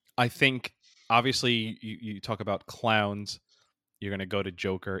 I think obviously you talk about clowns. You're gonna go to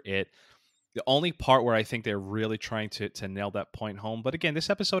Joker. The only part where I think they're really trying to nail that point home, but again, this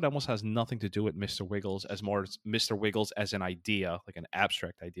episode almost has nothing to do with Mr. Wiggles, as more Mr. Wiggles as an idea, like an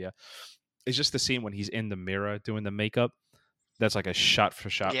abstract idea. It's just the scene when he's in the mirror doing the makeup. That's like a shot for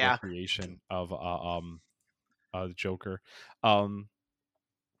shot recreation of the Joker. And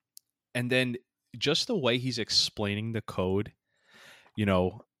then just the way he's explaining the code,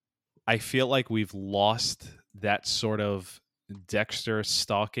 I feel like we've lost that sort of Dexter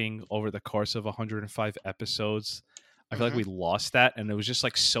stalking over the course of 105 episodes. I feel like we lost that, and it was just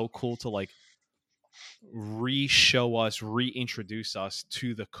like so cool to like re-show us, reintroduce us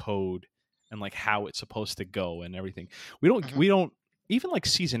to the code and like how it's supposed to go and everything. We don't even like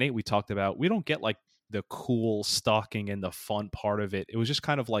season 8 we talked about, we don't get like the cool stalking and the fun part of it. It was just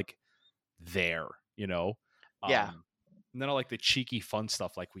kind of like there, none of like the cheeky fun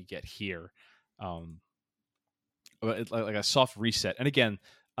stuff like we get here. Like a soft reset, and again,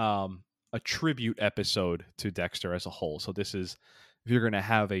 a tribute episode to Dexter as a whole. So this is, if you're going to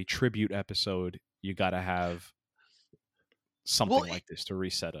have a tribute episode, you got to have something like this to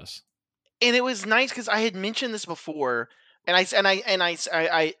reset us. And it was nice because I had mentioned this before, and I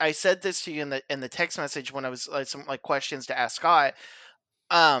said this to you in the text message when I was some like questions to ask Scott.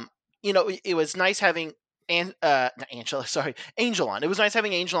 It was nice having not Angela, sorry, Angel on. It was nice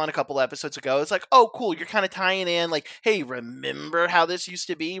having Angel on a couple episodes ago. It's like, oh, cool, you're kind of tying in, like, hey, remember how this used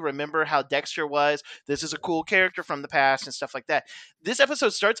to be? Remember how Dexter was? This is a cool character from the past and stuff like that. This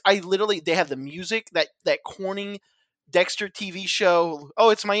episode starts. They have the music, that Corning Dexter TV show. Oh,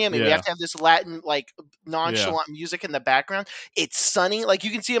 it's Miami. We have to have this Latin, like, nonchalant music in the background. It's sunny. Like,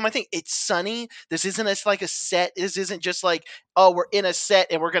 you can see in my thing, it's sunny. This isn't like a set. This isn't just like, oh, we're in a set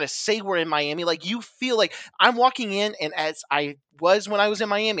and we're going to say we're in Miami. Like, you feel like I'm walking in, and as I was when I was in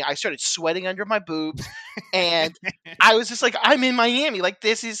Miami, I started sweating under my boobs, and I was just like, I'm in Miami. Like,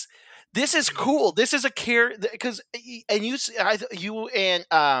 this is cool. This is a because, and you and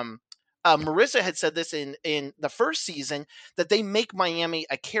Marissa had said this in the first season, that they make Miami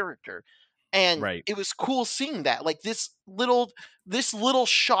a character, and it was cool seeing that. Like, this little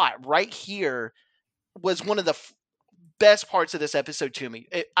shot right here was one of the best parts of this episode to me.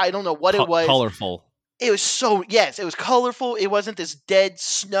 I don't know what it was. Colorful. It was it was colorful. It wasn't this dead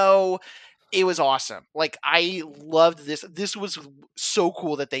snow. It was awesome. Like, I loved this. This was so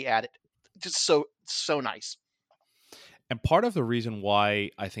cool that they added. Just so nice. And part of the reason why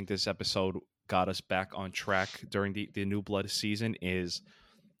I think this episode got us back on track during the New Blood season is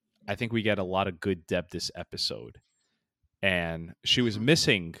I think we get a lot of good depth this episode. And she was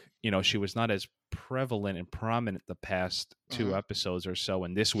missing, she was not as prevalent and prominent the past 2 episodes or so.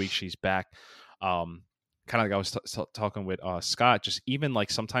 And this week she's back. Kind of like I was talking with Scott, just even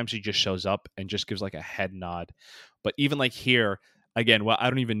like sometimes she just shows up and just gives like a head nod. But even like here, again, I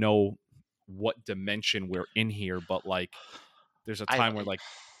don't even know what dimension we're in here, but like there's a time where like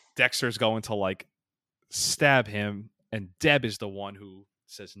Dexter's going to like stab him, and Deb is the one who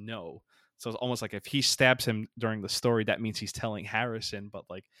says no. So it's almost like if he stabs him during the story, that means he's telling Harrison. But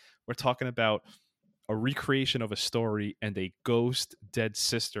like we're talking about a recreation of a story, and a ghost dead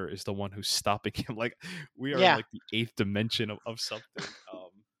sister is the one who's stopping him. Like, we are in Yeah. like the 8th dimension of something.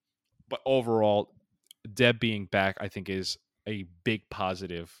 But overall, Deb being back, I think, is a big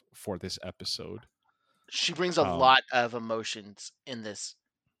positive for this episode. She brings a lot of emotions in this.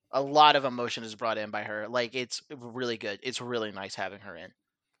 A lot of emotion is brought in by her. Like, it's really good. It's really nice having her in.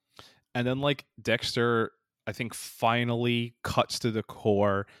 And then, like, Dexter, I think, finally cuts to the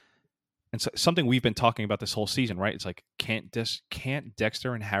core. And so, something we've been talking about this whole season, right? It's like, can't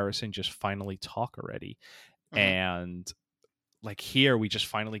Dexter and Harrison just finally talk already? Mhm. And like here, we just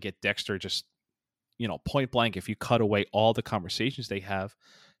finally get Dexter just, point blank. If you cut away all the conversations they have,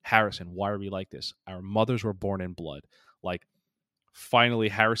 Harrison, why are we like this? Our mothers were born in blood. Like, finally,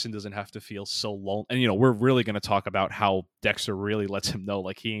 Harrison doesn't have to feel so lonely. And we're really going to talk about how Dexter really lets him know,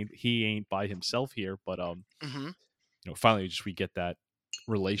 like, he ain't by himself here. But Mhm. finally, we get that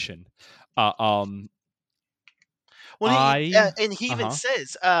relation. Well, and he even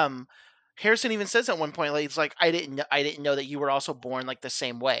says, Harrison even says at one point, like, it's like, I didn't know that you were also born like the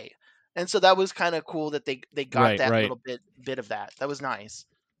same way. And so that was kind of cool that they got Right, that right. little bit of that. That was nice.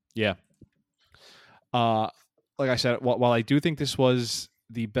 Yeah. Like I said, while I do think this was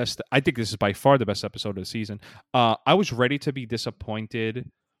the best, I think this is by far the best episode of the season. I was ready to be disappointed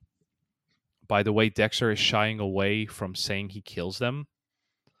by the way Dexter is shying away from saying he kills them.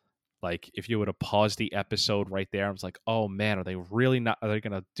 Like, if you would have paused the episode right there, I was like, oh man, are they really not? Are they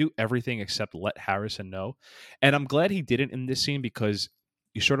going to do everything except let Harrison know? And I'm glad he didn't in this scene, because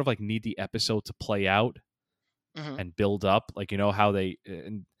you sort of like need the episode to play out and build up. Like, how they,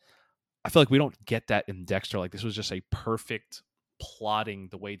 and I feel like we don't get that in Dexter. Like, this was just a perfect plotting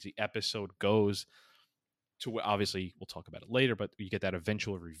the way the episode goes to where, obviously we'll talk about it later, but you get that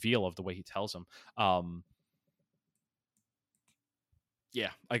eventual reveal of the way he tells him.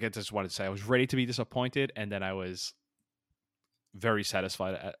 Yeah, I just wanted to say I was ready to be disappointed, and then I was very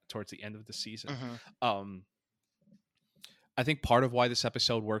satisfied towards the end of the season. I think part of why this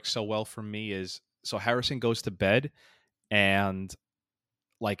episode works so well for me is, so Harrison goes to bed, and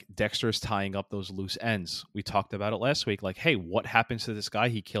like Dexter's tying up those loose ends. We talked about it last week. Like, hey, what happens to this guy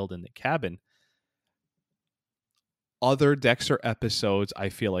he killed in the cabin? Other Dexter episodes, I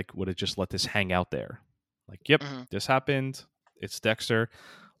feel like, would have just let this hang out there. Like, yep, this happened. It's Dexter.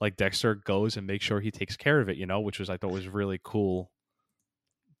 Like, Dexter goes and makes sure he takes care of it, which was, I thought, was really cool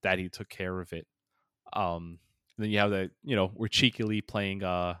that he took care of it. Then you have the, we're cheekily playing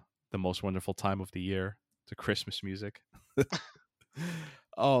the Most Wonderful Time of the Year, the Christmas music.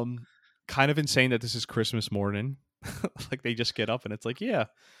 Kind of insane that this is Christmas morning. Like, they just get up and it's like, yeah,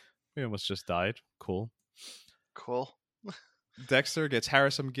 we almost just died. Cool. Dexter gets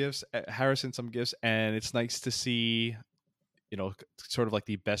Harrison some gifts, and it's nice to see, sort of like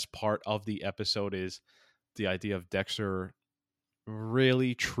the best part of the episode is the idea of Dexter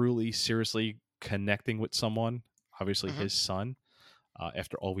really, truly, seriously connecting with someone, obviously his son,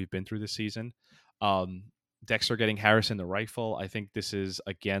 after all we've been through this season. Dexter getting Harrison the rifle. I think this is,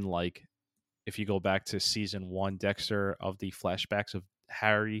 again, like, if you go back to season 1, Dexter, of the flashbacks of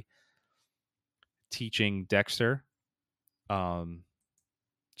Harry teaching Dexter,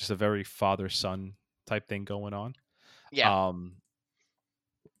 just a very father-son type thing going on. Yeah.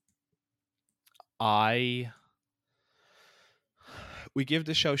 We give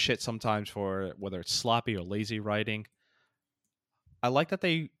the show shit sometimes for whether it's sloppy or lazy writing. I like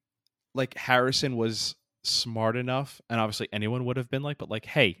that Harrison was smart enough, and obviously anyone would have been like, but like,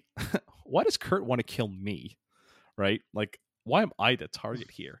 hey, why does Kurt want to kill me? Right? Like, why am I the target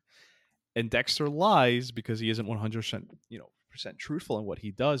here? And Dexter lies because he isn't 100%, truthful in what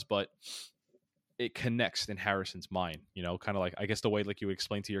he does, but it connects in Harrison's mind, kind of like, I guess, the way, like, you would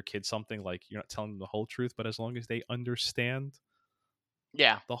explain to your kids something, like, you're not telling them the whole truth, but as long as they understand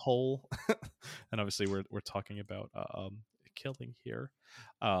the whole. And obviously we're talking about killing here.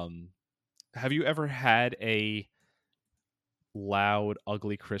 Have you ever had a loud,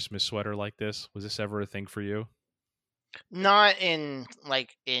 ugly Christmas sweater like this? Was this ever a thing for you? Not in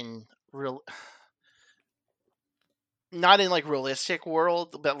realistic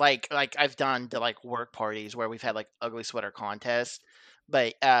world, but like I've done the like work parties where we've had like ugly sweater contests,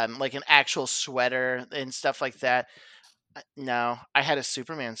 but like an actual sweater and stuff like that. No, I had a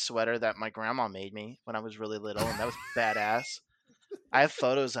Superman sweater that my grandma made me when I was really little, and that was badass. I have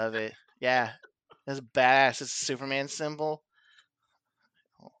photos of it. Yeah, it's badass. It's a Superman symbol.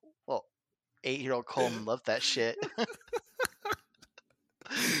 Well, 8-year-old Colton loved that shit. That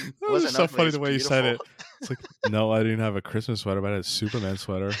was so funny the way you said it. It's like, no, I didn't have a Christmas sweater, but I had a Superman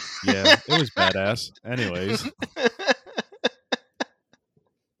sweater. Yeah, it was badass. Anyways.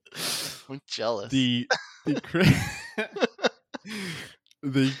 I'm jealous. the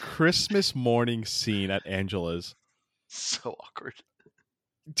the Christmas morning scene at Angela's, So awkward.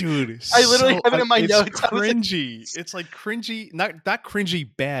 dude. I literally have it in my it's notes. I was like, cringy. It's like cringy, not cringy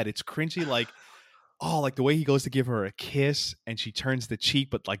bad. It's cringy like, oh, like the way he goes to give her a kiss and she turns the cheek,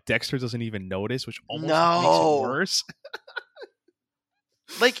 but like Dexter doesn't even notice, which almost makes No. it worse.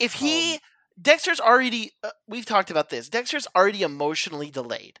 Like if Dexter's already, we've talked about this. Dexter's already emotionally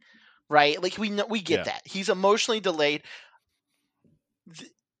delayed, right? Like we get Yeah. that he's emotionally delayed.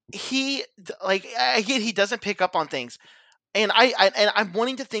 He doesn't pick up on things, and I'm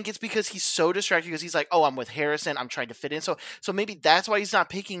wanting to think it's because he's so distracted because he's like, oh, I'm with Harrison, I'm trying to fit in, so maybe that's why he's not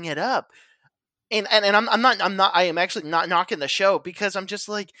picking it up. And I am actually not knocking the show because I'm just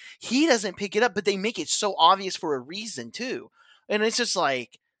like, he doesn't pick it up, but they make it so obvious for a reason too, and it's just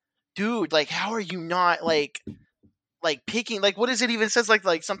like, dude, like how are you not like picking, like what is it even says,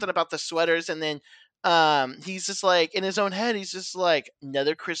 like something about the sweaters, and then he's just like in his own head he's just like,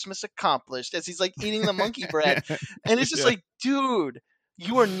 another Christmas accomplished, as he's like eating the monkey bread, and it's just Yeah. like, dude,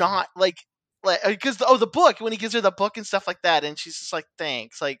 you are not like because the book, when he gives her the book and stuff like that, and she's just like,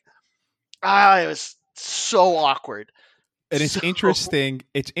 thanks, like it was so awkward. And it's So- interesting.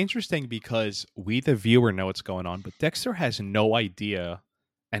 It's interesting because we, the viewer, know what's going on, but Dexter has no idea,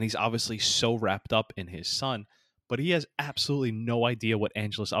 and he's obviously so wrapped up in his son, but he has absolutely no idea what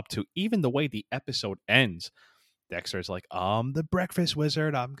Angela's up to. Even the way the episode ends, Dexter's like, the breakfast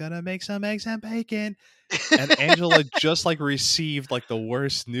wizard. I'm gonna make some eggs and bacon." And Angela just like received like the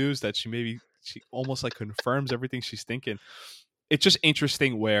worst news that she almost like confirms everything she's thinking. It's just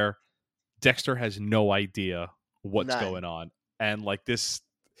interesting where Dexter has no idea what's None. going on. And like this,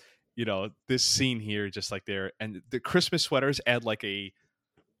 this scene here, just like there, and the Christmas sweaters add like a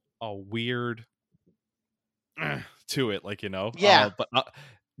weird to it, like, Yeah. but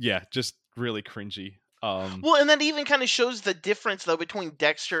yeah, just really cringy. Well, and that even kind of shows the difference though between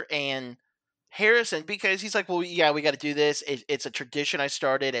Dexter and Harrison, because he's like, well, yeah, we got to do this. It's a tradition I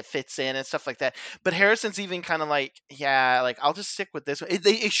started. It fits in and stuff like that. But Harrison's even kind of like, yeah, like I'll just stick with this.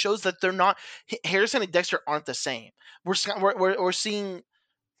 It shows that they're not, Harrison and Dexter aren't the same. We're seeing,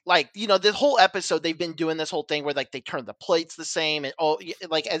 like, this whole episode they've been doing this whole thing where like they turn the plates the same, and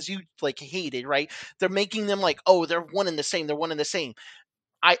like as you like hated, right? They're making them like, oh, they're one and the same. They're one and the same.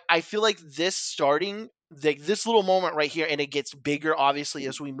 I feel like this little moment right here, and it gets bigger obviously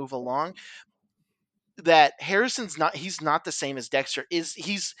as we move along, that he's not the same as Dexter is.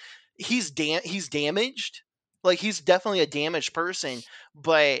 He's damaged. Like he's definitely a damaged person,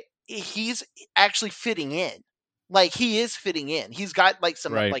 but he's actually fitting in. Like he is fitting in. He's got like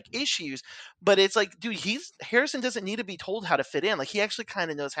some Right. like issues, but it's like, dude, Harrison doesn't need to be told how to fit in. Like he actually kind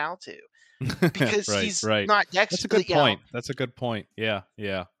of knows how to, because he's not Dexter. That's a good point. That's a good point. Yeah.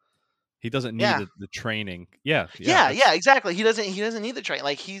 He doesn't need the training. Yeah, exactly. He doesn't need the train.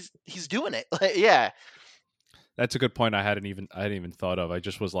 Like he's doing it. Like, yeah. That's a good point. I hadn't even thought of. I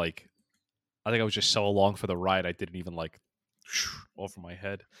just was like, I think I was just so along for the ride, I didn't even like over my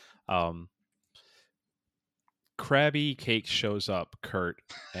head. Krabby Cake shows up, Kurt,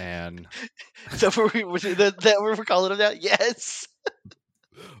 and So we're calling him that. Yes.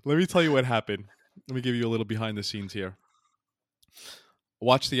 let me tell you what happened. Let me give you a little behind the scenes here.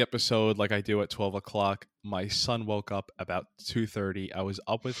 Watch the episode like I do at 12 o'clock. My son woke up about 2:30. I was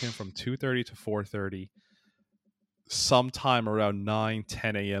up with him from 2:30 to 4:30. Sometime around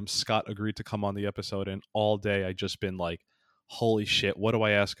 9-10 a.m., Scott agreed to come on the episode, and all day I just been like, holy shit, what do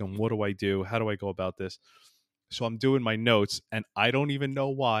I ask him? What do I do? How do I go about this? So I'm doing my notes, and I don't even know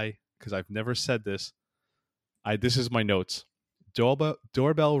why, because I've never said this. This is my notes.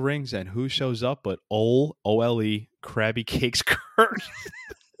 Doorbell rings, and who shows up but OLE Krabby Cakes Kurt.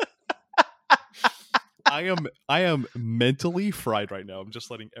 I am mentally fried right now. I'm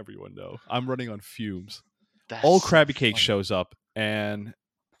just letting everyone know. I'm running on fumes. Old Krabby Cake shows up, and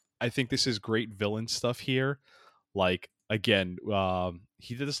I think this is great villain stuff here. Like, again,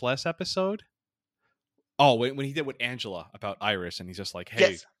 he did this last episode. Oh, when he did with Angela about Iris, and he's just like,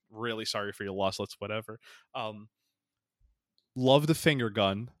 hey, really sorry for your loss. Let's whatever. Love the finger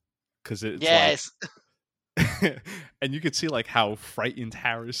gun, because it's like, and you could see like how frightened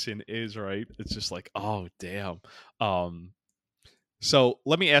Harrison is, right? It's just like, oh damn. So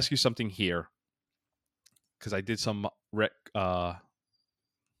let me ask you something here, because I did some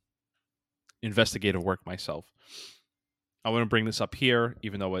investigative work myself. I want to bring this up here,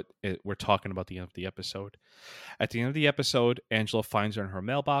 even though we're talking about the end of the episode. At the end of the episode, Angela finds in her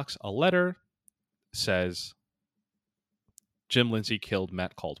mailbox a letter, says, Jim Lindsay killed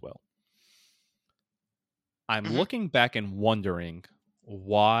Matt Caldwell. I'm looking back and wondering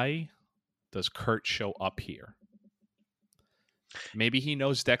why does Kurt show up here? Maybe he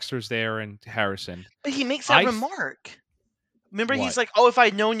knows Dexter's there and Harrison. But he makes that I th- remark. Remember, What? he's like, "Oh, if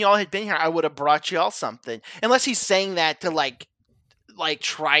I'd known y'all had been here, I would have brought y'all something." Unless he's saying that to like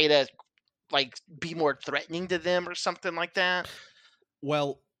try to like be more threatening to them or something like that.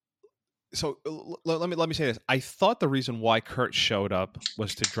 Well, so let me say this. I thought the reason why Kurt showed up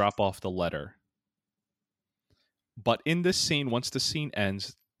was to drop off the letter. But in this scene, once the scene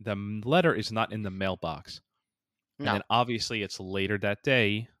ends, the letter is not in the mailbox. No. And then obviously it's later that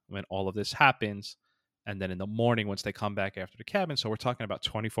day when all of this happens. And then in the morning, once they come back after the cabin. So we're talking about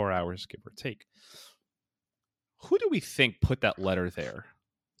 24 hours, give or take. Who do we think put that letter there?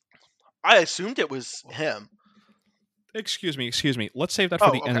 I assumed it was him. Excuse me. Let's save that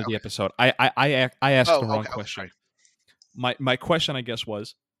for the end of the episode. I asked the wrong question. My question, I guess,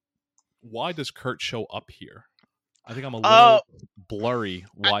 was, why does Kurt show up here? I think I'm a little blurry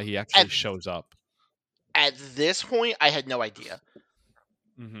why he actually shows up. At this point, I had no idea.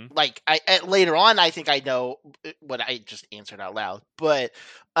 Mm-hmm. Like, later on, I think I know what I just answered out loud. But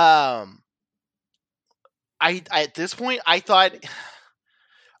at this point, I thought,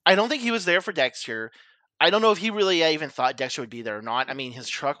 I don't think he was there for Dexter. I don't know if he really even thought Dexter would be there or not. I mean, his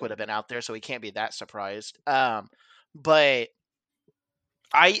truck would have been out there, so he can't be that surprised. But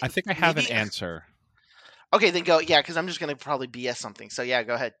I think I have an answer. Okay, then go. Yeah, because I'm just gonna probably BS something. So yeah,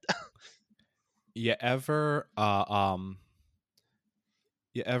 go ahead. You ever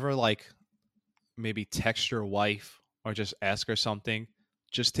like maybe text your wife or just ask her something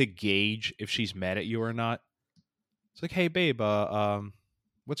just to gauge if she's mad at you or not? It's like, hey babe,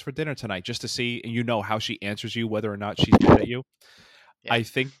 what's for dinner tonight? Just to see, and how she answers you, whether or not she's mad at you. Yeah. I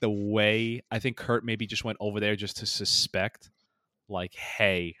think Kurt maybe just went over there just to suspect, like,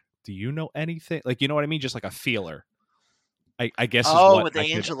 hey, do you know anything? Like, you know what I mean? Just like a feeler. I guess. With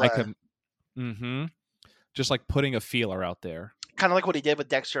Angela. Just like putting a feeler out there. Kind of like what he did with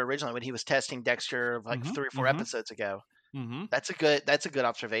Dexter originally when he was testing Dexter like 3 or 4 episodes ago. Mm-hmm. That's a good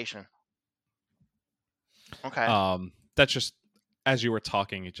observation. Okay. That's just, as you were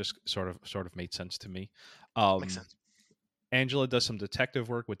talking, it just sort of made sense to me. Makes sense. Angela does some detective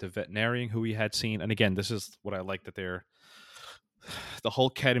work with the veterinarian who we had seen, and again, this is what I like, that the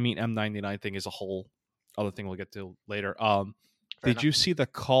whole ketamine M99 thing is a whole other thing we'll get to later. Did you see the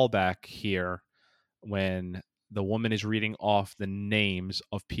callback here when the woman is reading off the names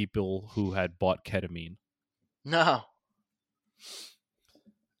of people who had bought ketamine? No.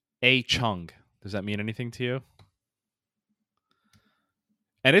 A. Chung. Does that mean anything to you?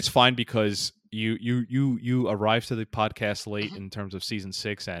 And it's fine because you arrived to the podcast late in terms of season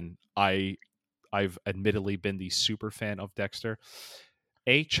 6, and I've admittedly been the super fan of Dexter.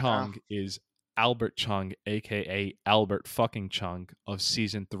 A. Chung is Albert Chung, aka Albert fucking Chung of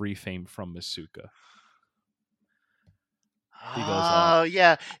season 3 fame from Masuka. He goes,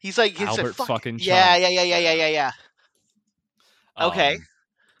 yeah. He's like, Albert fucking Chung. Yeah. Okay.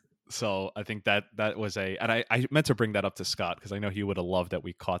 So I think that was and I meant to bring that up to Scott because I know he would have loved that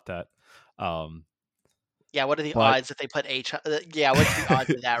we caught that. Yeah, what are the odds that they put H? Yeah, what's the odds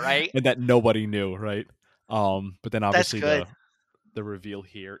of that, right? And that nobody knew, right? But then obviously the reveal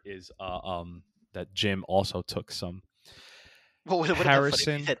here is that Jim also took some. What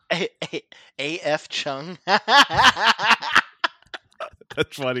Harrison. He said A.F. Chung.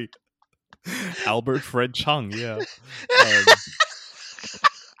 That's funny. Albert Fred Chung, yeah.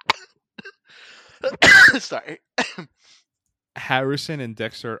 Sorry. Harrison and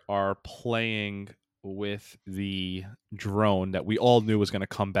Dexter are playing with the drone that we all knew was going to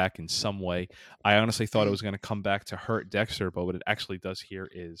come back in some way. I honestly thought it was going to come back to hurt Dexter, but what it actually does here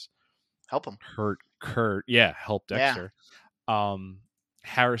is help him. Hurt Kurt. Yeah, help Dexter. Yeah.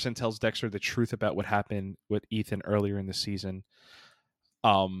 Harrison tells Dexter the truth about what happened with Ethan earlier in the season.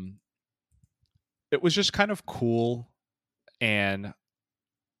 It was just kind of cool, and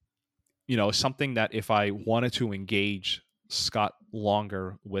something that if I wanted to engage Scott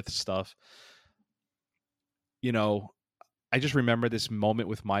longer with stuff, I just remember this moment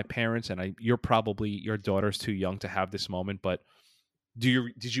with my parents, and your daughter's too young to have this moment, but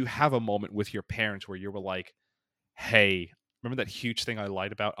did you have a moment with your parents where you were like, hey, remember that huge thing I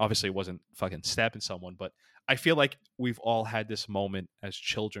lied about? Obviously it wasn't fucking stabbing someone, but I feel like we've all had this moment as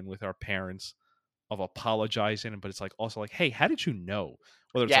children with our parents of apologizing, but it's like also like, hey, how did you know?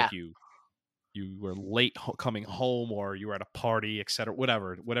 Whether it's like you were late coming home, or you were at a party, etc.,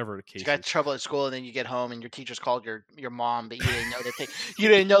 whatever the case. You got trouble at school, and then you get home, and your teachers called your mom, but you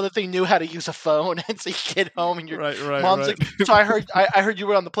didn't know that they knew how to use a phone, and so you get home, and your mom's like, "So I heard you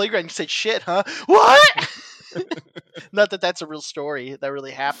were on the playground. You said shit, huh? What?" Not that that's a real story that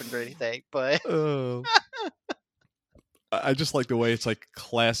really happened or anything, but I just like the way it's like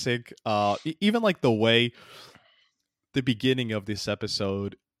classic. Even like the way the beginning of this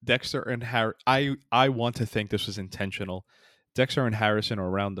episode, Dexter and Harry. I want to think this was intentional. Dexter and Harrison are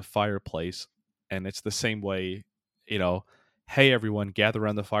around the fireplace, and it's the same way, hey everyone, gather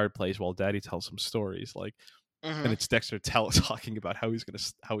around the fireplace while Daddy tells some stories. Like, and it's Dexter talking about how he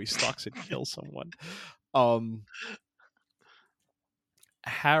stalks and kills someone.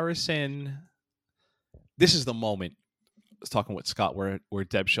 Harrison. This is the moment. I was talking with Scott where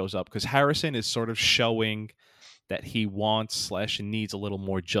Deb shows up, because Harrison is sort of showing that he wants / needs a little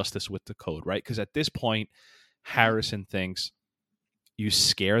more justice with the code, right? Because at this point, Harrison thinks, you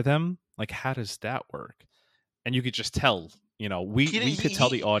scare them? Like, how does that work? And you could just tell, we could tell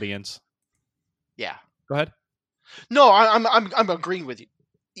the audience. Yeah. Go ahead. No, I'm agreeing with you.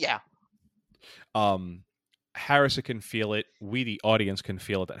 Yeah. Harrison can feel it. We, the audience, can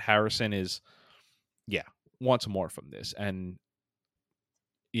feel it, that Harrison is, wants more from this. And,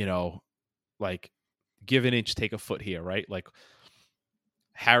 like, give an inch, take a foot here, right? Like,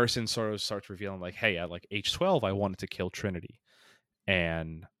 Harrison sort of starts revealing, like, hey, at like age 12, I wanted to kill Trinity.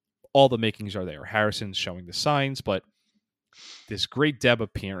 And all the makings are there. Harrison's showing the signs, but this great Deb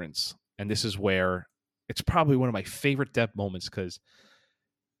appearance, and this is where it's probably one of my favorite Deb moments, because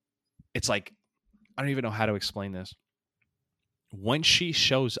it's like, I don't even know how to explain this. When she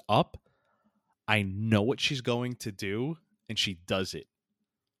shows up, I know what she's going to do, and she does it.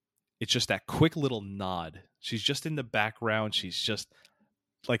 It's just that quick little nod. She's just in the background. She's just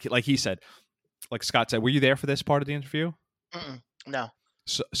like he said, like Scott said, were you there for this part of the interview? No.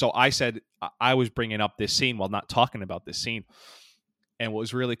 So I said I was bringing up this scene while not talking about this scene. And what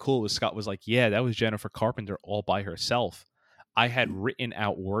was really cool was Scott was like, yeah, that was Jennifer Carpenter all by herself. I had written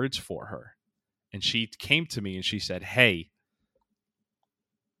out words for her. And she came to me and she said, hey,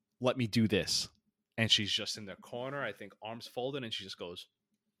 let me do this. And she's just in the corner, I think, arms folded, and she just goes,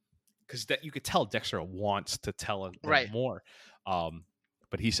 because that you could tell Dexter wants to tell her more.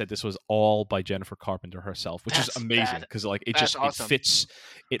 But he said this was all by Jennifer Carpenter herself, which is amazing, because like it just awesome.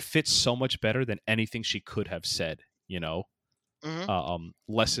 It fits so much better than anything she could have said.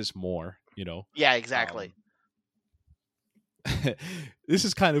 Less is more. Yeah, exactly. This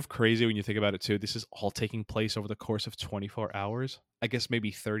is kind of crazy when you think about it too. This is all taking place over the course of 24 hours. I guess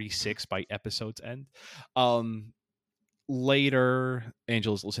maybe 36 by episode's end. Later,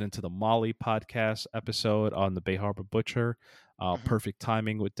 Angela's listening to the Molly podcast episode on the Bay Harbor Butcher. Perfect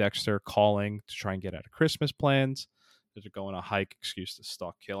timing with Dexter calling to try and get out of Christmas plans. They're going on a hike, excuse to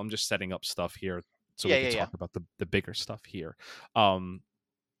stalk kill. I'm just setting up stuff here so we can talk about the bigger stuff here.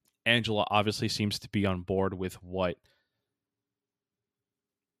 Angela obviously seems to be on board with what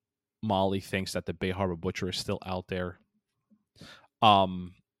Molly thinks, that the Bay Harbor Butcher is still out there.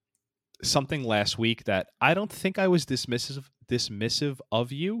 Something last week that I don't think I was dismissive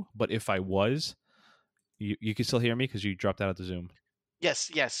of you, but if I was, you can still hear me because you dropped out of the Zoom.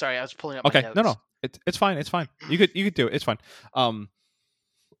 Yes. Sorry, I was pulling up. Okay, my notes. No, it's fine. It's fine. You could do it. It's fine.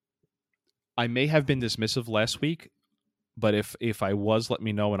 I may have been dismissive last week, but if I was, let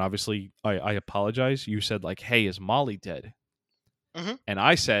me know. And obviously, I apologize. You said like, "Hey, is Molly dead?" And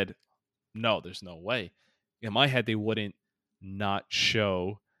I said, "No, there's no way." In my head, they wouldn't not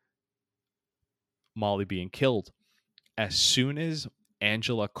show Molly being killed. As soon as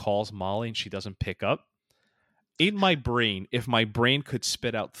Angela calls Molly and she doesn't pick up, in my brain, if my brain could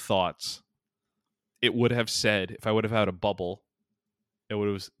spit out thoughts, it would have said, if I would have had a bubble, it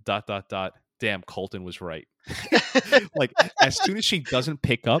would have ... Damn, Colton was right. Like, as soon as she doesn't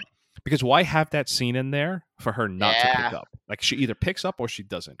pick up, because why have that scene in there for her not to pick up? Like, she either picks up or she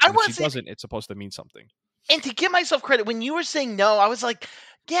doesn't. And if she doesn't, it's supposed to mean something. And to give myself credit, when you were saying no, I was like,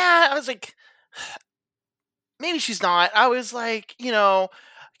 maybe she's not. I was like,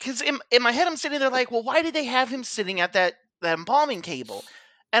 because in my head I'm sitting there like, well, why did they have him sitting at that embalming table?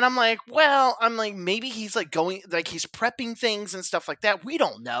 And I'm like, maybe he's like going, like he's prepping things and stuff like that. We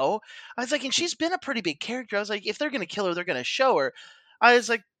don't know. I was like, and she's been a pretty big character. I was like, if they're going to kill her, they're going to show her. I was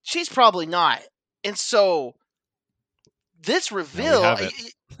like, she's probably not. And so this reveal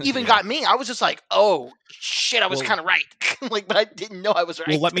even got me. I was just like, oh shit, I was kind of right. Like, but I didn't know I was right.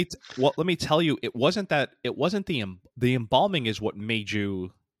 Well, let me tell you, it wasn't the embalming is what made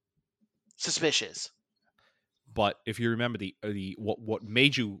you suspicious. But if you remember what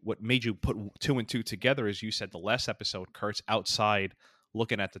made you put two and two together, is you said the last episode, Kurt's outside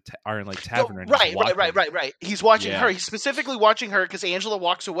looking at the Iron Lake Tavern. Right. He's watching her. He's specifically watching her because Angela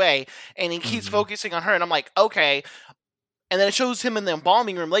walks away and he keeps focusing on her. And I'm like, okay. and then it shows him in the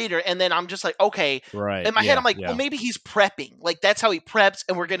embalming room later, and then I'm just like, okay. Right. In my head, Yeah. I'm like, Yeah. well, maybe he's prepping. Like, that's how he preps,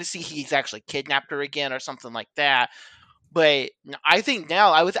 and we're going to see he's actually kidnapped her again or something like that. But I think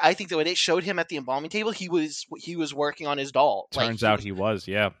now, I think that when it showed him at the embalming table, he was working on his doll. Turns out he was.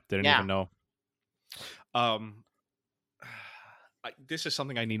 Yeah. Didn't Yeah. even know. This is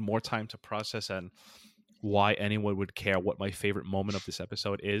something I need more time to process, and why anyone would care what my favorite moment of this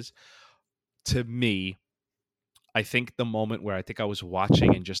episode is. To me, I think the moment where I think I was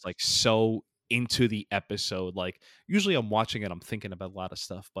watching and just like so into the episode, like usually I'm watching it, I'm thinking about a lot of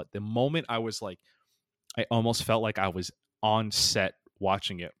stuff, but the moment I was like, I almost felt like I was on set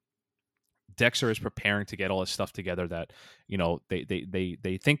watching it. Dexter is preparing to get all his stuff together that, you know,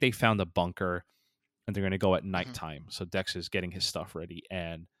 they think they found a bunker and they're going to go at nighttime. So Dexter's getting his stuff ready,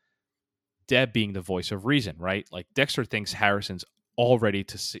 and Deb being the voice of reason, right? Like Dexter thinks Harrison's all ready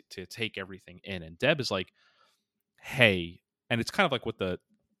to take everything in, and Deb is like, "Hey," and it's kind of like what the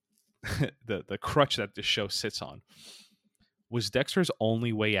the crutch that this show sits on. Was Dexter's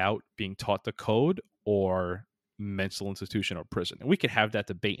only way out being taught the code or mental institution or prison? And we could have that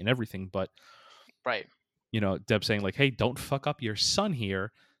debate and everything, but Right. you know, Deb saying like, "Hey, don't fuck up your son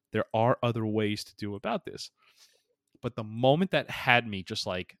here. There are other ways to do about this." But the moment that had me just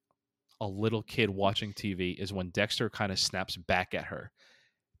like a little kid watching TV is when Dexter kind of snaps back at her.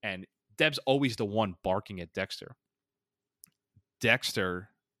 And Deb's always the one barking at Dexter. Dexter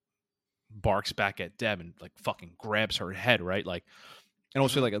barks back at Deb and like fucking grabs her head, right? Like, and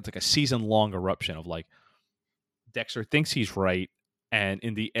also like it's like a season-long eruption of like Dexter thinks he's right, and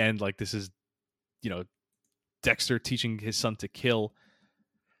in the end, like this is, you know, Dexter teaching his son to kill.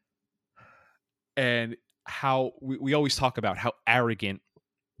 And how we always talk about how arrogant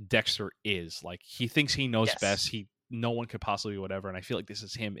Dexter is. Like he thinks he knows best. No one could possibly whatever. And I feel like this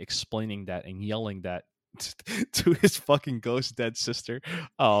is him explaining that and yelling that to his fucking ghost dead sister.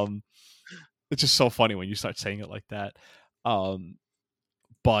 It's just so funny when you start saying it like that.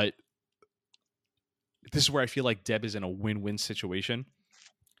 But this is where I feel like Deb is in a win-win situation.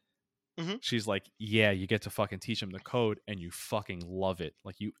 Mm-hmm. She's like, yeah, you get to fucking teach him the code and you fucking love it.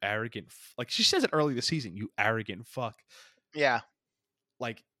 Like, you arrogant, like she says it early this season, you arrogant fuck. Yeah.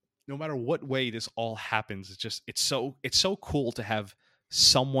 Like, no matter what way this all happens, it's so cool to have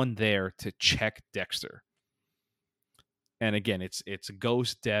someone there to check Dexter. And again, it's a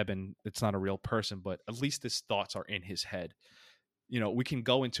ghost Deb and it's not a real person, but at least his thoughts are in his head. You know, we can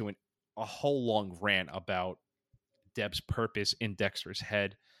go into a whole long rant about Deb's purpose in Dexter's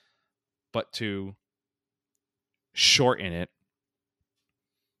head, but to shorten it,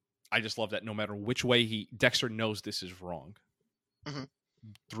 I just love that no matter which way Dexter knows this is wrong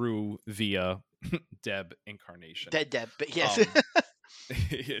through via Deb incarnation. Dead Deb, but yes.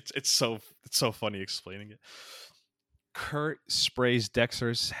 It's so funny explaining it. Kurt sprays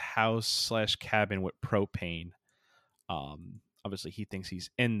Dexter's house / cabin with propane. Obviously he thinks he's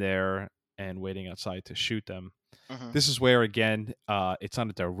in there and waiting outside to shoot them. This is where, again, it's not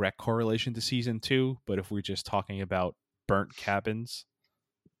a direct correlation to season 2, but if we're just talking about burnt cabins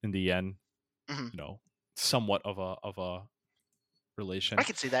in the end, you know, somewhat of a relation. I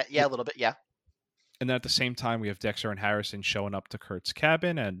could see that. Yeah, a little bit. Yeah. And then at the same time, we have Dexter and Harrison showing up to Kurt's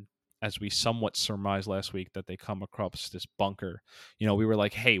cabin, and as we somewhat surmised last week, that they come across this bunker. You know, we were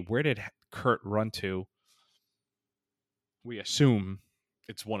like, hey, where did Kurt run to? We assume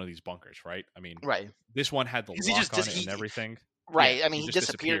it's one of these bunkers, right? I mean, right. This one had the lock on it and everything. Right. Yeah, I mean, he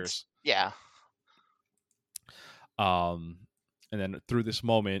disappears. Yeah. And then through this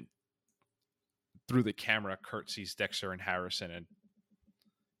moment, through the camera, Kurt sees Dexter and Harrison, and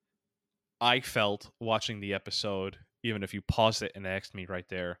I felt watching the episode, even if you paused it and asked me right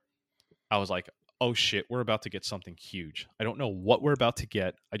there, I was like, oh shit, we're about to get something huge. I don't know what we're about to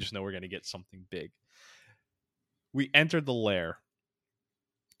get. I just know we're going to get something big. We entered the lair.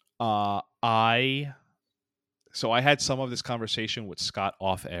 I had some of this conversation with Scott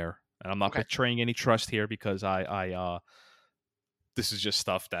off air, and I'm not betraying any trust here because I this is just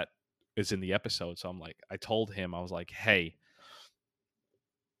stuff that is in the episode. So I told him, I was like, hey,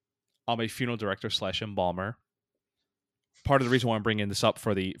 I'm a funeral director / embalmer. Part of the reason why I'm bringing this up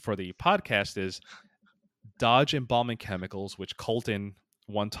for the podcast is Dodge Embalming Chemicals, which Colton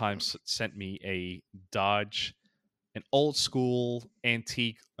one time sent me a Dodge, an old school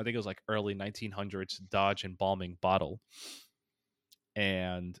antique, I think it was like early 1900s Dodge embalming bottle.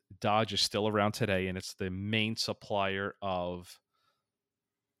 And Dodge is still around today, and it's the main supplier of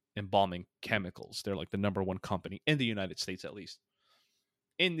embalming chemicals. They're like the number one company in the United States, at least.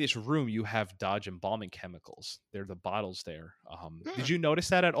 in this room you have Dodge embalming chemicals. They're the bottles there. Hmm. Did you notice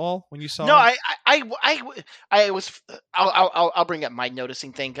that at all when you saw No, it? I was. I'll bring up my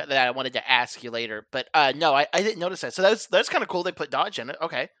noticing thing that I wanted to ask you later, but no, I didn't notice that. So that's kind of cool. They put Dodge in it.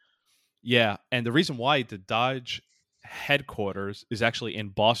 Okay. Yeah, and the reason why the Dodge headquarters is actually in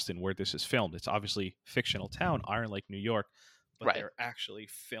Boston, where this is filmed. It's obviously fictional town, Iron Lake, New York, but Right. they're actually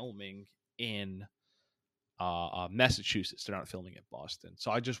filming in Massachusetts. They're not filming in Boston. So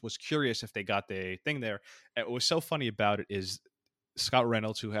I just was curious if they got the thing there. And what was so funny about it is Scott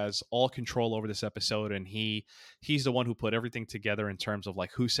Reynolds, who has all control over this episode, and he's the one who put everything together in terms of like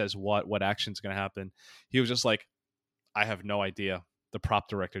who says what action's going to happen. He was just like, I have no idea. The prop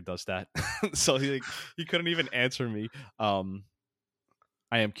director does that. So he couldn't even answer me.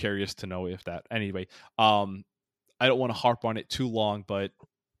 I am curious to know if that anyway. I don't want to harp on it too long, but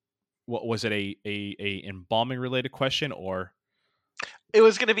what was it, a embalming related question, or It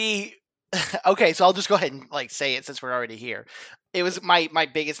was gonna be okay. So I'll just go ahead and like say it since we're already here. It was my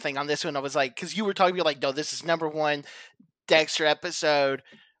biggest thing on this one. I was like, because you were talking, you're like, no, this is #1 Dexter episode.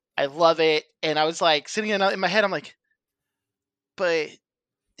 I love it, and I was like sitting in my head. I'm like, but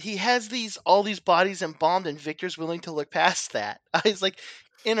he has all these bodies embalmed, and Victor's willing to look past that. I was like,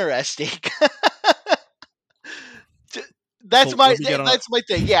 interesting. That's so my let me get on. that's my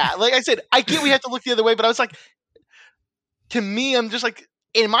thing. Yeah, like I said, I get we have to look the other way, but I was like, to me, I'm just like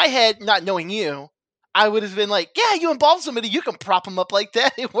in my head, not knowing you, I would have been like, yeah, you embalm somebody, you can prop them up like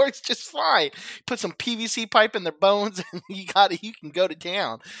that. It works just fine. Put some PVC pipe in their bones, and you can go to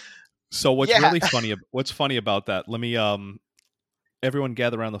town. So what's Yeah. really funny? What's funny about that? Let me everyone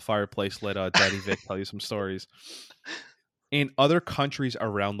gather around the fireplace. Let Daddy Vic tell you some stories. In other countries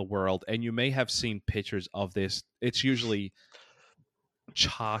around the world, and you may have seen pictures of this, it's usually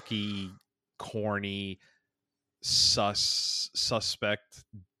chalky, corny, suspect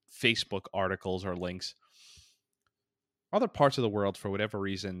Facebook articles or links. Other parts of the world, for whatever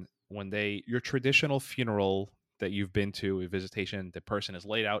reason, when your traditional funeral that you've been to, a visitation, the person is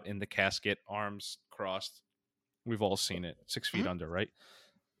laid out in the casket, arms crossed. We've all seen it, 6 feet under, right?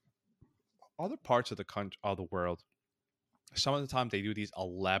 Other parts of the world, some of the time they do these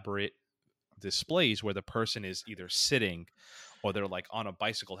elaborate displays where the person is either sitting or they're like on a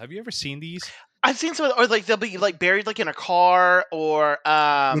bicycle. Have you ever seen these? I've seen some, or like they'll be like buried like in a car, or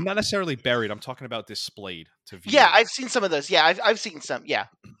Well, not necessarily buried. I'm talking about displayed to view. yeah, I've seen some of those. Yeah, I've seen some. Yeah.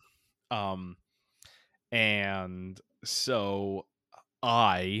 And so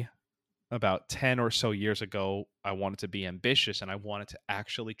about 10 or so years ago, I wanted to be ambitious and I wanted to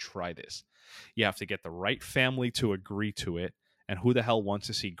actually try this. You have to get the right family to agree to it. And who the hell wants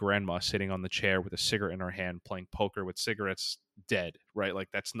to see grandma sitting on the chair with a cigarette in her hand playing poker with cigarettes dead, right? Like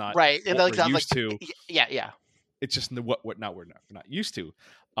that's not Right. And what like, we're I'm used like, to. yeah. It's just we're not used to.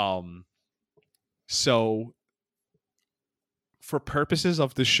 So for purposes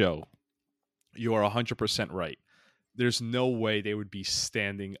of the show, you are 100% right. There's no way they would be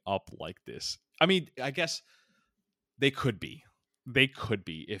standing up like this. I mean, I guess they could be. They could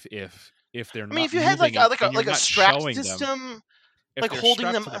be if they're not. I mean, if you had like moving a strap system, if like they're holding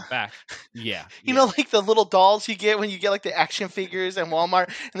strapped them, to the back, yeah. you know, like the little dolls you get when you get like the action figures in Walmart,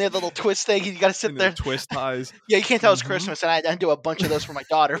 and they have the little twist thing, and you got to sit and there. twist ties. Yeah, you can't tell it's Mhm. Christmas, and I do a bunch of those for my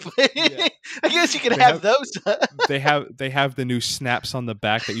daughter. But Yeah. I guess you can They have have- those. They have the new snaps on the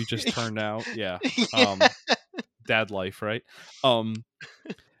back that you just turned out. Yeah. Yeah. Dad life, right?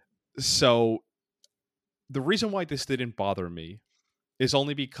 So the reason why this didn't bother me is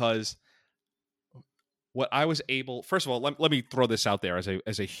only because what I was able. First of all, let me throw this out there as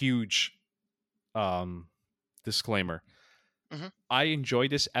a huge disclaimer. Mm-hmm. I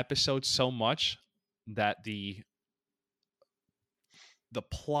enjoyed this episode so much that the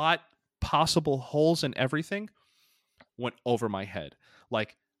plot, possible holes and everything went over my head.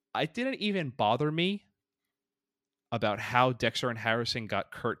 Like, it didn't even bother me about how Dexter and Harrison got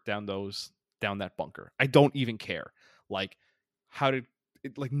Kurt down that bunker. I don't even care. Like,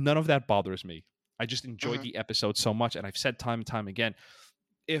 none of that bothers me. I just enjoyed the episode so much, and I've said time and time again,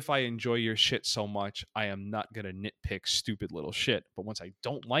 if I enjoy your shit so much, I am not going to nitpick stupid little shit. But once I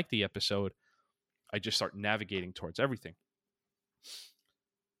don't like the episode, I just start navigating towards everything.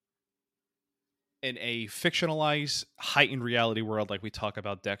 In a fictionalized, heightened reality world like we talk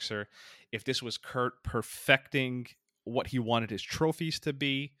about Dexter, if this was Kurt perfecting what he wanted his trophies to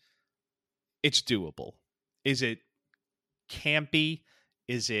be, it's doable. Is it campy?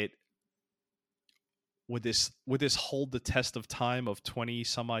 Is it would this hold the test of time of 20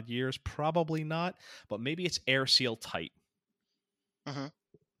 some odd years? Probably not, but maybe it's air seal tight.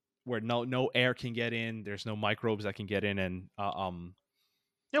 Where no air can get in, there's no microbes that can get in and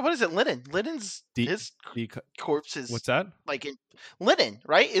Yeah, what is it? Linen. Linen's The his the corpse is what's that? like in Linen,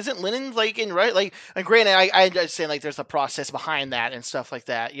 right? Isn't Linen like in right? Like, and granted, I understand like there's a process behind that and stuff like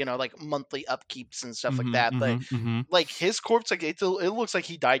that. You know, like monthly upkeeps and stuff like that. But like his corpse, like it looks like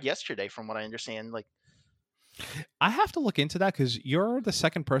he died yesterday, from what I understand. Like, I have to look into that because you're the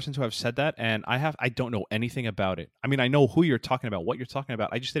second person to have said that, and I don't know anything about it. I mean, I know who you're talking about, what you're talking about.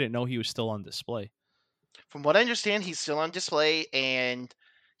 I just didn't know he was still on display. from what I understand, he's still on display, and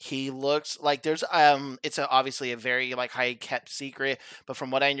he looks like there's it's obviously a very like high kept secret, but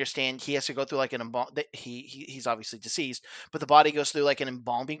from what I understand, he has to go through like an he's obviously deceased, but the body goes through like an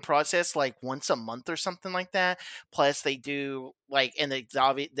embalming process like once a month or something like that. Plus they do like, and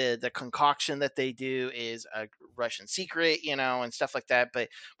the concoction that they do is a Russian secret, you know, and stuff like that. But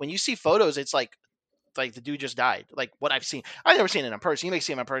when you see photos, it's like the dude just died. Like what I've seen, I've never seen it in person. You may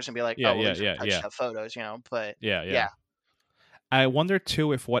see him in person and be like, Yeah, oh, well, yeah, these are yeah, touched yeah, up photos, you know. But yeah, yeah, yeah. I wonder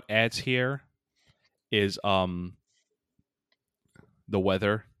too if what adds here is the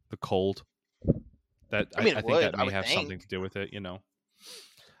weather, the cold. That I mean, I it think would. that I may would have think something to do with it.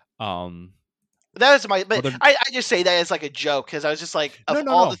 Um, that is my. But other I just say that as like a joke because I was just like, of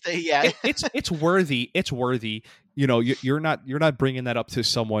all the no. things, yeah. It's worthy. It's worthy. You know, you're not bringing that up to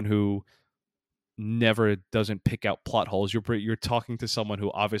someone who never doesn't pick out plot holes. You're talking to someone who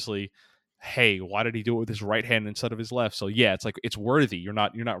obviously, hey, why did he do it with his right hand instead of his left? So yeah, it's like it's worthy. You're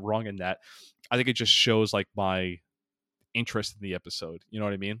not wrong in that. I think it just shows like my interest in the episode. You know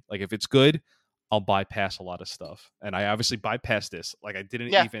what I mean? Like if it's good, I'll bypass a lot of stuff, and I obviously bypassed this. Like I didn't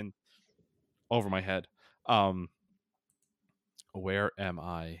Yeah. even over my head. Where am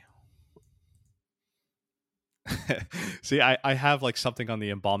I? See, I have like something on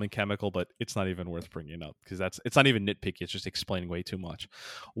the embalming chemical, but it's not even worth bringing up because it's not even nitpicky. It's just explaining way too much.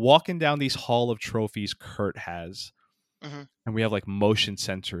 Walking down these hall of trophies Kurt has, and we have like motion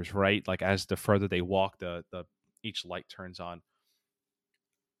sensors, right? Like as the further they walk, the each light turns on.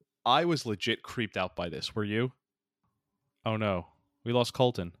 I was legit creeped out by this. Were you? Oh no, we lost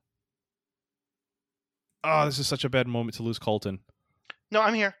Colton. Oh, this is such a bad moment to lose Colton. No,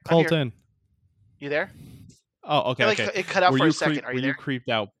 I'm here. Colton. I'm here. You there? Oh, okay. Like, Okay. it cut out for a second. Are Were you you there? creeped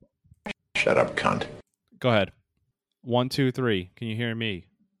out? Shut up, cunt. Go ahead. 1, 2, 3. Can you hear me?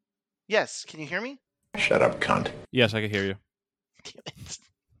 Yes. Can you hear me? Shut up, cunt. Yes, I can hear you.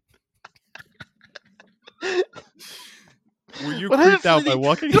 Were you creeped out by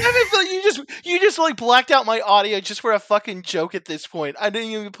walking? Do I have a feeling you just like blacked out my audio just for a fucking joke at this point? I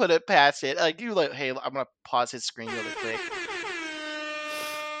didn't even put it past it. Like you like, hey, I'm gonna pause his screen really quick.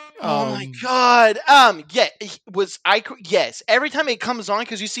 Oh my god. Yeah, yes. Every time it comes on,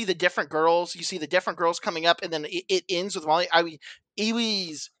 because you see the different girls coming up, and then it ends with Molly. I mean, it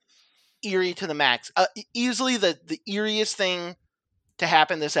was eerie to the max. Easily the eeriest thing to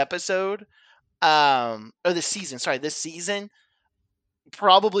happen this episode. Or this season. Sorry, this season.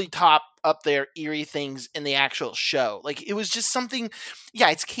 Probably top up there eerie things in the actual show. Like it was just something. Yeah,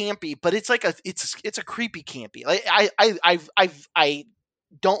 it's campy, but it's like it's a creepy campy. Like I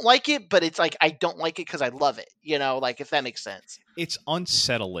don't like it, but it's like I don't like it because I love it. You know, like if that makes sense. It's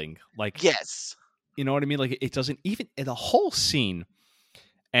unsettling. Like Yes, you know what I mean. Like it doesn't even in the whole scene.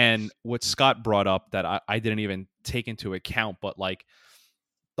 And what Scott brought up that I didn't even take into account, but like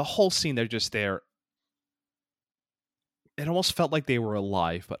the whole scene, they're just there. It almost felt like they were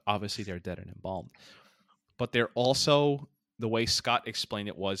alive, but obviously they're dead and embalmed. But they're also, the way Scott explained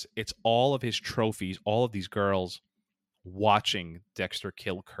it was, it's all of his trophies, all of these girls watching Dexter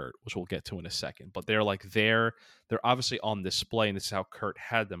kill Kurt, which we'll get to in a second. But they're like they're obviously on display, and this is how Kurt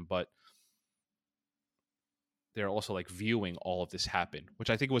had them, but they're also like viewing all of this happen, which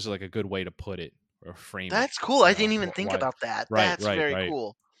I think was like a good way to put it or frame it. that's cool. I didn't even think about that. That's very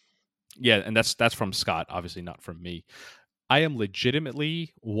cool. Yeah, and that's from Scott, obviously not from me. I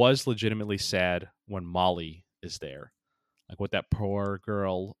was legitimately sad when Molly is there. Like what that poor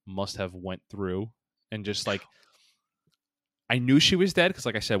girl must have went through. And just like, I knew she was dead because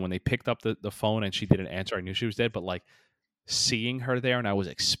like I said, when they picked up the phone and she didn't answer, I knew she was dead. But like seeing her there and I was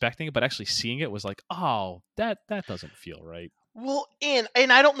expecting it, but actually seeing it was like, oh, that doesn't feel right. Well, and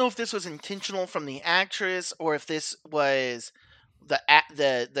I don't know if this was intentional from the actress or if this was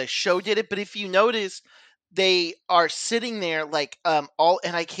the show did it, but if you notice, they are sitting there like all,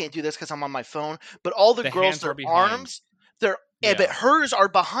 and I can't do this because I'm on my phone, but all the girls, their arms, but hers are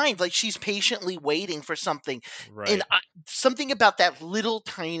behind, like she's patiently waiting for something. Right. And something about that little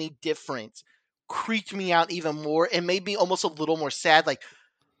tiny difference creeped me out even more and made me almost a little more sad. Like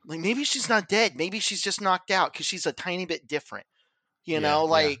maybe she's not dead, maybe she's just knocked out because she's a tiny bit different. You Yeah, know, yeah.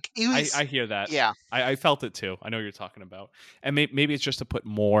 like it was. I hear that. Yeah, I felt it too. I know what you're talking about, and maybe it's just to put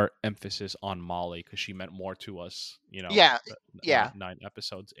more emphasis on Molly because she meant more to us. yeah, yeah. 9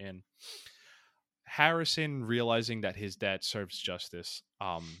 episodes in. Harrison realizing that his dad serves justice,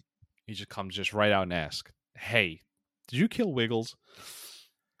 he just comes just right out and asks, "Hey, did you kill Wiggles?"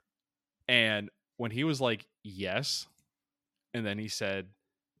 And when he was like, "Yes," and then he said,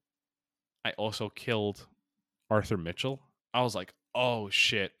 "I also killed Arthur Mitchell," I was like, "Oh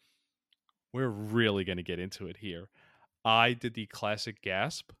shit, we're really gonna get into it here." I did the classic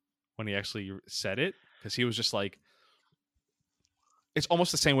gasp when he actually said it because he was just like, it's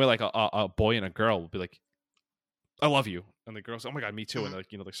almost the same way like a boy and a girl would be like, "I love you," and the girls, "Oh my god, me too," and Mhm. like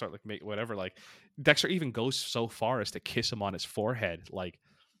they start like make whatever. Like Dexter even goes so far as to kiss him on his forehead. Like,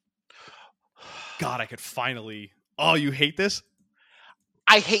 God, I could finally. Oh, you hate this?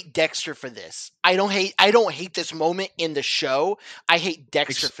 I hate Dexter for this. I don't hate this moment in the show. I hate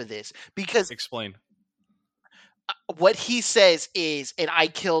Dexter for this because Explain. what he says is, and I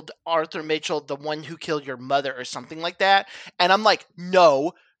killed Arthur Mitchell, the one who killed your mother, or something like that. And I'm like,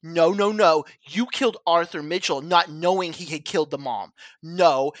 no, no, no, no. You killed Arthur Mitchell not knowing he had killed the mom.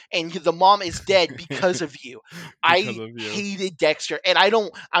 No, and the mom is dead because of you. Because I of you. hated Dexter. And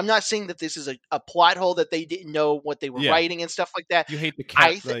I'm not saying that this is a plot hole that they didn't know what they were Yeah. writing and stuff like that. You hate the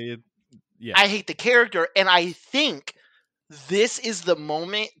I cat. Yeah. I hate the character, and I think this is the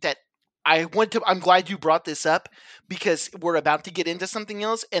moment that I'm glad you brought this up because we're about to get into something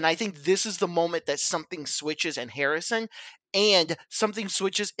else, and I think this is the moment that something switches in Harrison, and something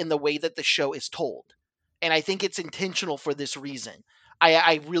switches in the way that the show is told, and I think it's intentional for this reason.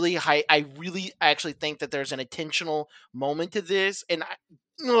 I really actually think that there's an intentional moment to this, and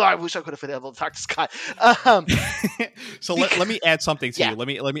I wish I could have been able to talk to Scott. So let me add something to Yeah. you.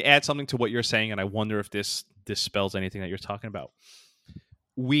 Let me add something to what you're saying, and I wonder if this dispels anything that you're talking about.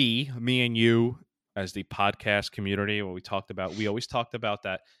 Me and you, as the podcast community, what we always talked about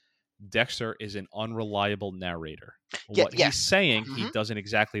that Dexter is an unreliable narrator. Yeah, What he's yes. saying, he Mhm. doesn't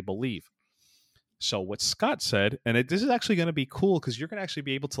exactly believe. So what Scott said, and this is actually going to be cool because you're going to actually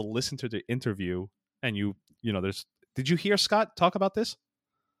be able to listen to the interview, and there's. Did you hear Scott talk about this?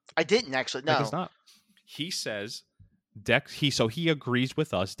 I didn't actually. I guess No. not. He says he agrees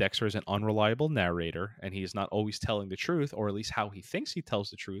with us. Dexter is an unreliable narrator, and he is not always telling the truth, or at least how he thinks he tells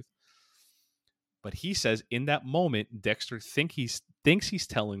the truth. But he says in that moment, Dexter thinks he's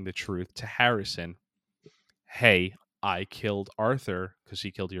telling the truth to Harrison. Hey, I killed Arthur because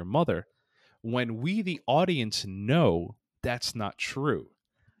he killed your mother. When we, the audience, know that's not true.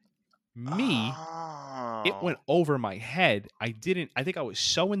 Me, it Oh. went over my head. I think I was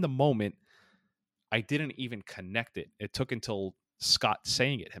so in the moment, I didn't even connect it. It took until Scott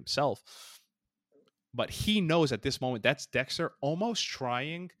saying it himself. But he knows at this moment that's Dexter almost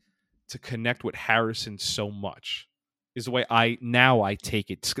trying to connect with Harrison so much. Is the way I take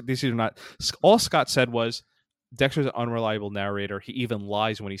it. This is not all Scott said was Dexter's an unreliable narrator. He even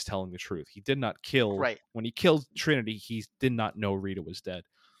lies when he's telling the truth. He did not kill Right. when he killed Trinity. He did not know Rita was dead.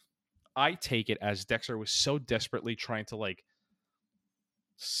 I take it as Dexter was so desperately trying to like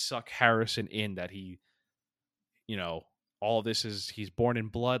suck Harrison in that he, all this is he's born in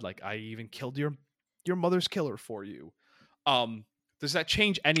blood. Like I even killed your mother's killer for you. Does that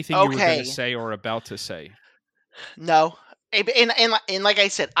change anything you were going to Okay. say or about to say? No. And like I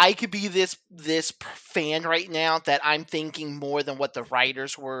said, I could be this fan right now that I'm thinking more than what the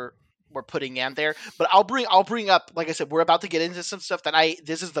writers were putting in there. But I'll bring up, like I said, we're about to get into some stuff that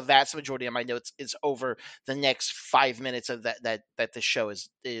this is the vast majority of my notes is over the next 5 minutes of that the show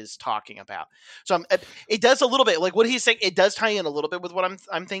is talking about. So it does a little bit like what he's saying. It does tie in a little bit with what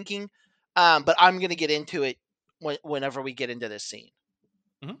I'm thinking. But I'm gonna get into it whenever we get into this scene.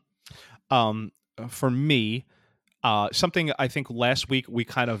 For me, something I think last week we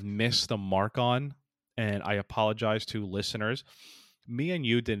kind of missed the mark on, and I apologize to listeners. Me and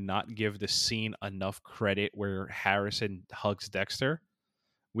you did not give the scene enough credit where Harrison hugs Dexter.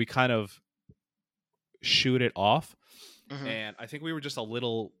 We kind of shoot it off, Mhm. and I think we were just a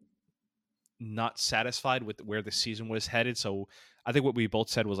little not satisfied with where the season was headed. So I think what we both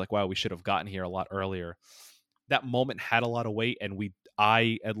said was like, wow, we should have gotten here a lot earlier. That moment had a lot of weight, and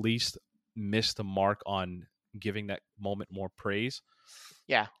I at least missed the mark on giving that moment more praise.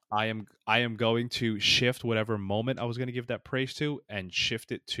 Yeah. I am going to shift whatever moment I was going to give that praise to and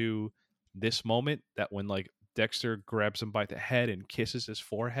shift it to this moment that when like Dexter grabs him by the head and kisses his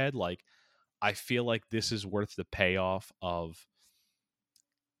forehead, like I feel like this is worth the payoff of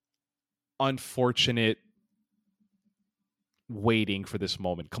unfortunate waiting for this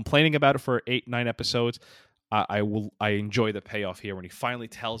moment. Complaining about it for 8-9 episodes, I enjoy the payoff here when he finally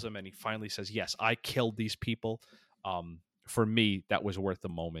tells him and he finally says, yes, I killed these people. For me, that was worth the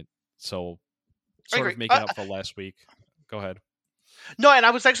moment. So I sort agree. of making up for last week. Go ahead. No, and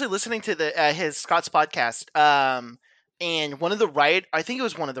I was actually listening to the his Scott's podcast. And I think it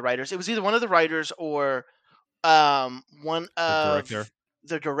was one of the writers. It was either one of the writers or one The director. of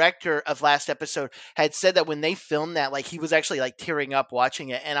the director of last episode had said that when they filmed that, like he was actually like tearing up watching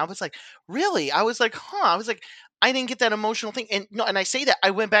it, and I was like, really? I was like, huh? I was like, I didn't get that emotional thing, and no, and I say that I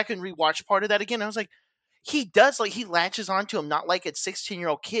went back and rewatched part of that again. I was like, he does, like he latches onto him, not like a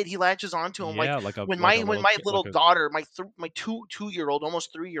 16-year-old kid. He latches onto him like Yeah, like a when like my a when little my kid, little daughter, my 2-year old,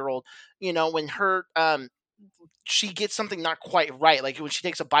 almost 3-year-old, when her she gets something not quite right, like when she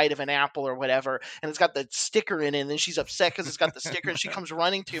takes a bite of an apple or whatever, and it's got the sticker in it, and then she's upset because it's got the sticker, and she comes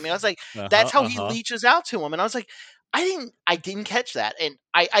running to me. I was like, that's how he leeches out to him, and I was like, I didn't catch that, and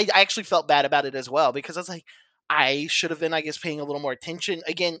I actually felt bad about it as well because I was like, I should have been, I guess, paying a little more attention.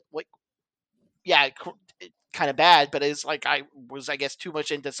 Again, like, yeah, kind of bad, but it's like I was, I guess, too much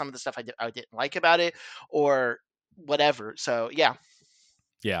into some of the stuff I didn't like about it or whatever. So yeah.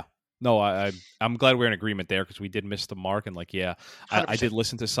 Yeah. No, I'm glad we're in agreement there because we did miss the mark, and like, yeah, I 100%. did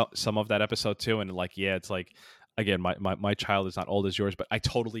listen to some of that episode too, and like, yeah, it's like, again, my child is not old as yours, but I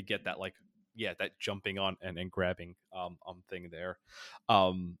totally get that, like, yeah, that jumping on and grabbing thing there.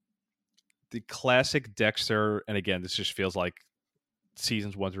 The classic Dexter, and again, this just feels like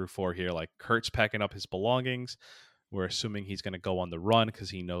seasons 1 through 4 here. Like Kurt's packing up his belongings. We're assuming he's going to go on the run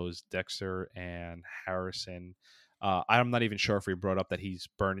because he knows Dexter and Harrison. I'm not even sure if we brought up that he's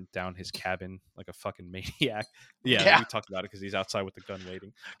burning down his cabin like a fucking maniac. Yeah, we talked about it because he's outside with the gun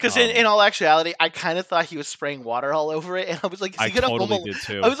waiting. Because in all actuality, I kind of thought he was spraying water all over it, and I was like, "Is he gonna totally home did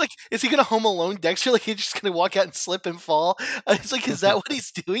too. I was like, "Is he gonna Home Alone Dexter? Like he's just gonna walk out and slip and fall?" I was like, "Is that what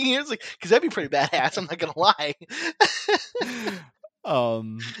he's doing here?" It's like, because that'd be pretty badass. I'm not gonna lie.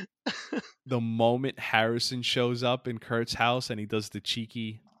 The moment Harrison shows up in Kurt's house and he does the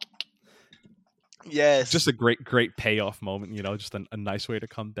cheeky, Yes, just a great payoff moment. Just a nice way to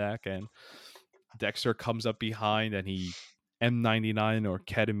come back. And Dexter comes up behind and he M99 or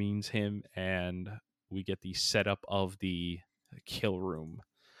ketamines him, and we get the setup of the kill room.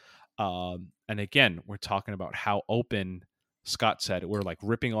 And again, we're talking about how open Scott said it. We're like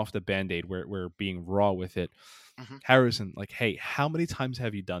ripping off the Band-Aid. We're being raw with it. Mhm. Harrison, like, hey, how many times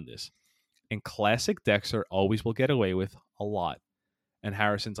have you done this? And classic Dexter always will get away with a lot. And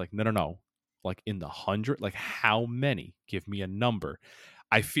Harrison's like, no. Like in the 100, like how many? Give me a number.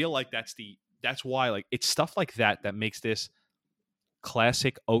 I feel like that's why, like, it's stuff like that makes this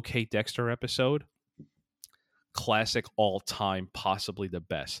classic OK Dexter episode classic all time, possibly the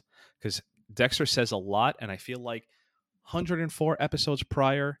best, because Dexter says a lot, and I feel like 104 episodes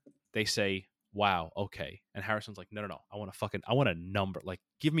prior they say, wow, okay, and Harrison's like, no, I want a number, like,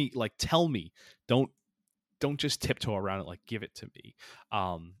 give me, like, tell me, don't just tiptoe around it, like, give it to me.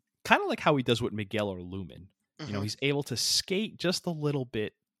 Kind of like how he does with Miguel or Lumen. Mhm. He's able to skate just a little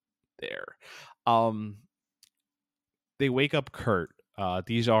bit there. They wake up Kurt.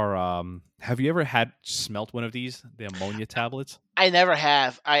 These are have you ever smelt one of these, the ammonia tablets? I never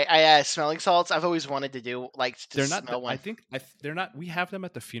have. I smelling salts. I've always wanted to do, like, to They're not, smell one. I think they're not, we have them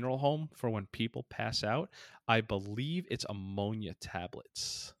at the funeral home for when people pass out. I believe it's ammonia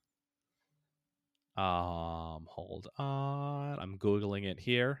tablets. Hold on, I'm Googling it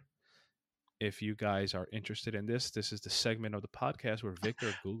here. If you guys are interested in this is the segment of the podcast where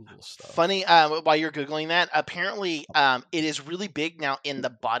Victor Googles stuff. Funny, while you're Googling that, apparently it is really big now in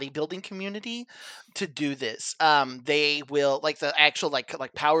the bodybuilding community to do this. They will, like, the actual, like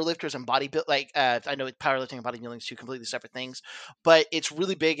powerlifters and bodybuild, like, I know powerlifting and bodybuilding is two completely separate things, but it's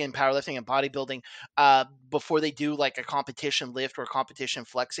really big in powerlifting and bodybuilding. Before they do like a competition lift or competition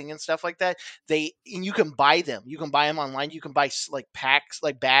flexing and stuff like that, and you can buy them. You can buy them online. You can buy like packs,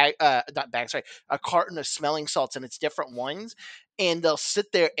 like not bags, sorry, a carton of smelling salts, and it's different ones. And they'll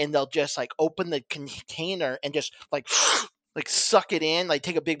sit there and they'll just like open the container and just like like suck it in, like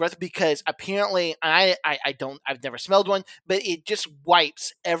take a big breath, because apparently I've never smelled one, but it just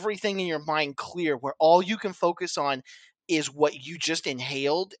wipes everything in your mind clear, where all you can focus on is what you just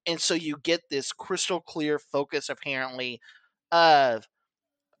inhaled, and so you get this crystal clear focus apparently of,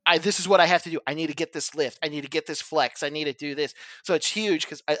 this is what I have to do. I need to get this lift. I need to get this flex. I need to do this. So it's huge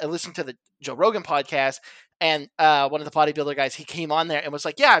because I listened to the Joe Rogan podcast, And one of the bodybuilder guys, he came on there and was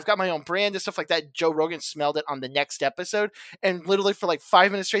like, yeah, I've got my own brand and stuff like that. Joe Rogan smelled it on the next episode. And literally for like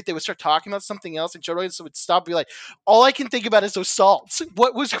 5 minutes straight, they would start talking about something else. And Joe Rogan would stop and be like, all I can think about is those salts.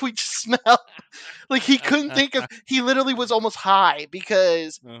 What was we just smell? Like he couldn't think of, he literally was almost high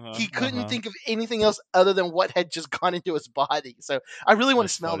because he couldn't think of anything else other than what had just gone into his body. So I really want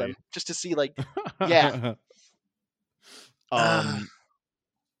to smell them just to see like, yeah.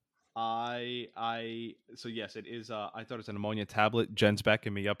 So yes, it is. I thought it's an ammonia tablet. Jen's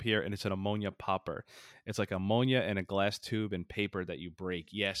backing me up here, and it's an ammonia popper. It's like ammonia in a glass tube and paper that you break.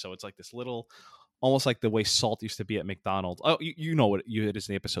 Yeah, so it's like this little, almost like the way salt used to be at McDonald's. Oh, you know what it is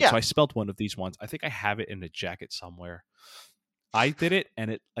in the episode. Yeah. So I spelt one of these ones. I think I have it in a jacket somewhere. I did it,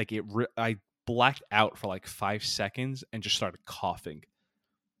 and I blacked out for like 5 seconds and just started coughing.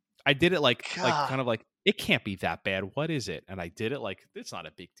 I did it like kind of like, it can't be that bad. What is it? And I did it like, it's not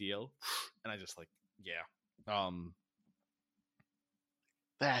a big deal. And I just like, yeah.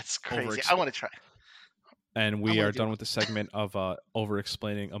 That's crazy. I want to try. And we are done with the segment of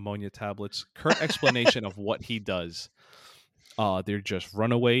over-explaining ammonia tablets. Kurt explanation of what he does. They're just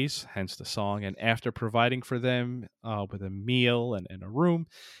runaways, hence the song. And after providing for them with a meal and a room,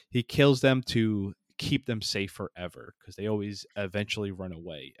 he kills them to keep them safe forever because they always eventually run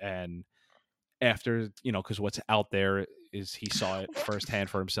away. And after, because what's out there is he saw it firsthand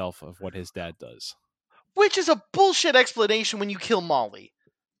for himself of what his dad does. Which is a bullshit explanation when you kill Molly.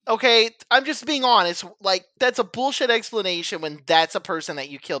 Okay, I'm just being honest. Like, that's a bullshit explanation when that's a person that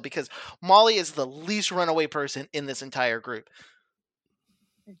you kill because Molly is the least runaway person in this entire group.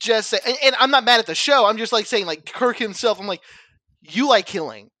 Just say, and I'm not mad at the show. I'm just like saying, like, Kirk himself. I'm like, you like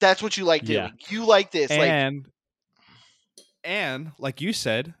killing. That's what you like doing. Yeah. You like this. And like you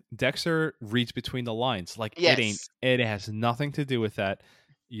said, Dexter reads between the lines. Like it has nothing to do with that.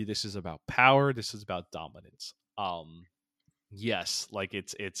 This is about power. This is about dominance. Yes, like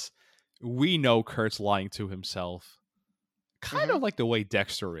it's we know Kurt's lying to himself. Kind of like the way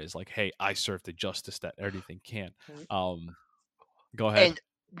Dexter is. Like, hey, I serve the justice that everything can. Go ahead. And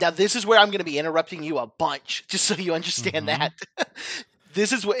now this is where I'm going to be interrupting you a bunch, just so you understand that.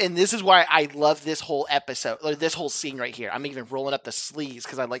 This is why I love this whole episode, or this whole scene right here. I'm even rolling up the sleeves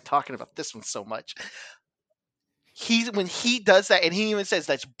because I like talking about this one so much. When he does that, and he even says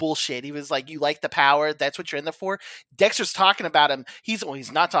that's bullshit. He was like, "You like the power? That's what you're in there for." Dexter's talking about him. He's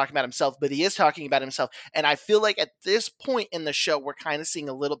not talking about himself, but he is talking about himself. And I feel like at this point in the show, we're kind of seeing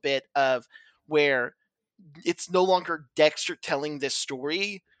a little bit of where it's no longer Dexter telling this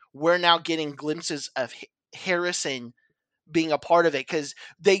story. We're now getting glimpses of Harrison being a part of it because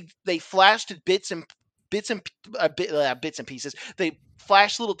they flashed bits and pieces. They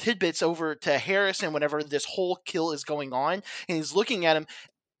flash little tidbits over to Harrison whenever this whole kill is going on, and he's looking at him,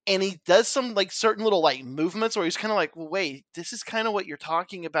 and he does some like certain little like movements where he's kind of like, well, wait, this is kind of what you're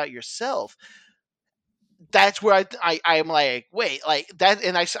talking about yourself. That's where I'm like, wait, like that,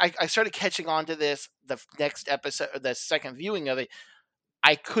 and I started catching on to this the next episode, the second viewing of it.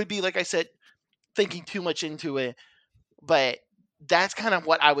 I could be, like I said, thinking too much into it, but that's kind of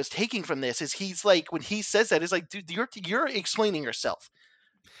what I was taking from this. Is he's like, when he says that, it's like, dude, you're explaining yourself.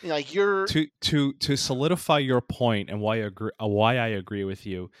 Like you're to solidify your point and why I agree with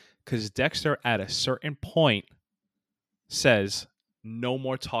you, because Dexter at a certain point says no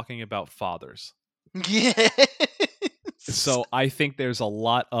more talking about fathers. Yes. So I think there's a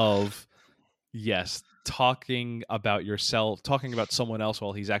lot of talking about yourself, talking about someone else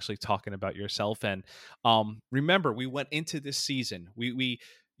while he's actually talking about yourself. And remember, we went into this season. We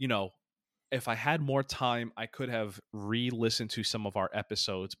if I had more time, I could have re-listened to some of our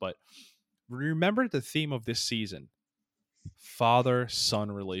episodes, but remember the theme of this season: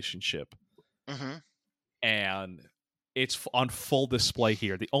 father-son relationship. And it's on full display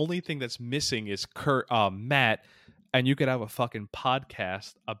here. The only thing that's missing is Matt, and you could have a fucking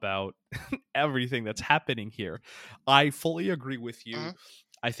podcast about everything that's happening here. I fully agree with you.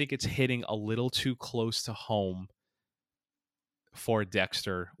 I think it's hitting a little too close to home for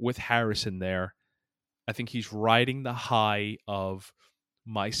Dexter with Harrison there. I think he's riding the high of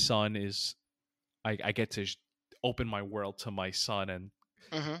my son is, I get to open my world to my son, and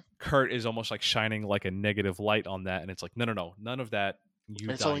Kurt is almost like shining like a negative light on that, and it's like, no, none of that.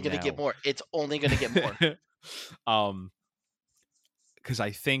 It's only going to get more. It's only going to get more. Because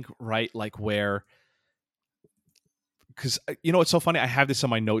I think like where, because it's so funny. I have this in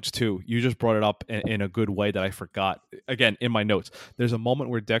my notes too. You just brought it up in a good way that I forgot. Again, in my notes, there's a moment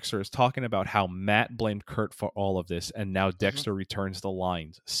where Dexter is talking about how Matt blamed Kurt for all of this, and now Dexter returns the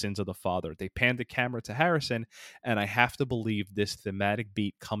lines, sins of the father. They pan the camera to Harrison, and I have to believe this thematic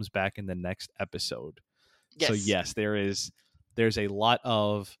beat comes back in the next episode, So Yes. yes, there's a lot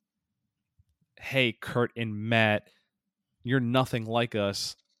of, hey, Kurt and Matt, you're nothing like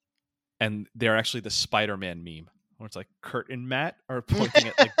us, and they're actually the Spider-Man meme, where it's like Kurt and Matt are pointing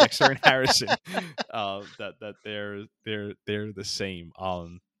at like Dexter and Harrison, that they're the same. A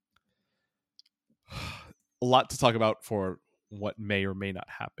lot to talk about for what may or may not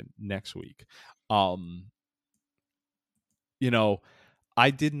happen next week. You know,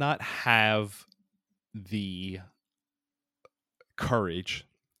 I did not have the courage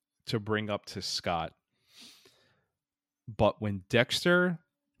to bring up to Scott, but when Dexter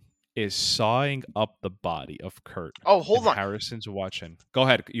is sawing up the body of Kurt Oh, hold and on. Harrison's watching. Go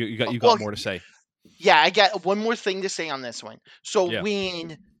ahead. You got Well, more to say. Yeah, I got one more thing to say on this one. So Yeah.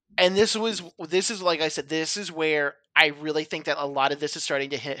 and this is like I said, this is where I really think that a lot of this is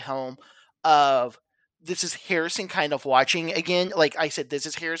starting to hit home. Of This is Harrison kind of watching again. Like I said, this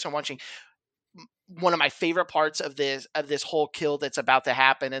is Harrison watching. One of my favorite parts of this whole kill that's about to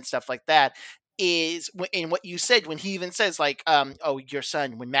happen and stuff like that is in what you said when he even says like, oh, your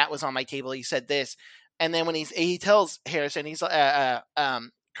son, when Matt was on my table, he said this, and then when he tells Harrison, he's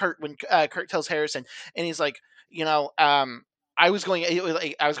Kurt, when Kurt tells Harrison, and he's like, you know, I was going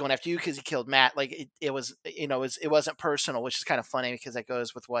after you because he killed Matt. Like it was, it wasn't personal, which is kind of funny because that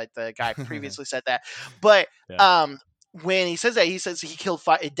goes with what the guy previously said that. But Yeah. when he says that, he says he killed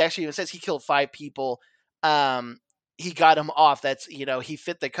five. Dexter even says he killed 5 people. He got him off. That's, he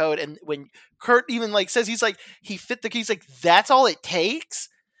fit the code. And when Kurt even like says he's like, that's all it takes.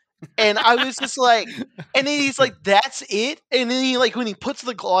 And I was just like, and then he's like, that's it. And then he like when he puts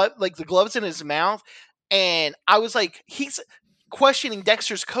the gloves in his mouth, and I was like, he's questioning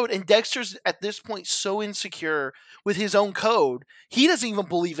Dexter's code, and Dexter's at this point so insecure with his own code, he doesn't even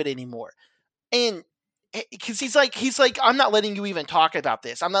believe it anymore. And because he's like, I'm not letting you even talk about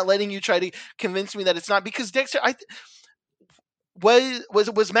this. I'm not letting you try to convince me that it's not, because Dexter,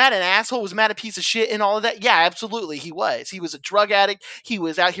 was Matt an asshole? Was Matt a piece of shit and all of that? Yeah, absolutely, he was. He was a drug addict. He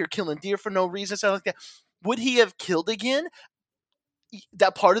was out here killing deer for no reason, stuff like that. Would he have killed again?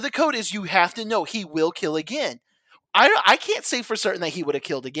 That part of the code is you have to know he will kill again. I can't say for certain that he would have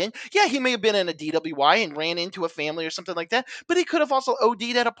killed again. Yeah, he may have been in a DWI and ran into a family or something like that, but he could have also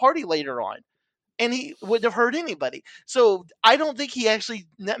OD'd at a party later on, and he wouldn't have hurt anybody. So I don't think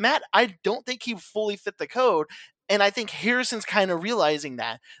Matt, I don't think he fully fit the code. And I think Harrison's kind of realizing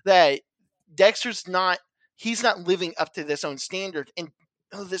that Dexter's he's not living up to this own standard. And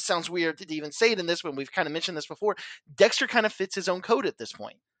this sounds weird to even say it in this one. We've kind of mentioned this before. Dexter kind of fits his own code at this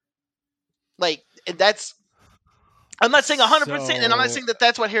point. Like, I'm not saying 100%, and I'm not saying that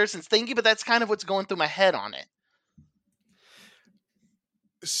that's what Harrison's thinking, but that's kind of what's going through my head on it.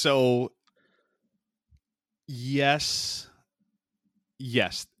 So yes,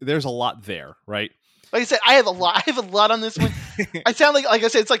 there's a lot there, right? Like I said, I have a lot on this one. I sound like I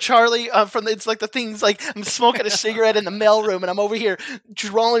said, it's like Charlie it's like the things like I'm smoking a cigarette in the mailroom and I'm over here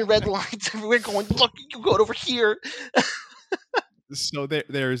drawing red lines everywhere going, look, you go over here. So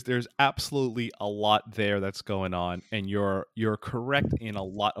there's absolutely a lot there that's going on, and you're correct in a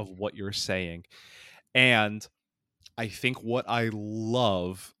lot of what you're saying. And I think what I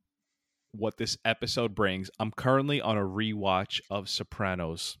love what this episode brings, I'm currently on a rewatch of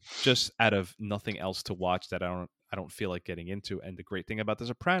Sopranos, just out of nothing else to watch that I don't feel like getting into. And the great thing about the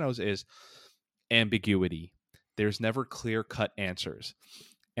Sopranos is ambiguity. There's never clear-cut answers,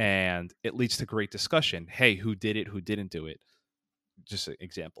 and it leads to great discussion. Hey, who did it? Who didn't do it? Just an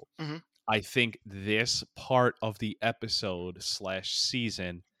example. Mm-hmm. I think this part of the episode /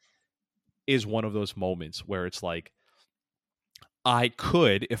 season is one of those moments where it's like, I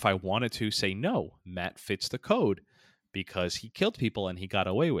could, if I wanted to, say no, Matt fits the code because he killed people and he got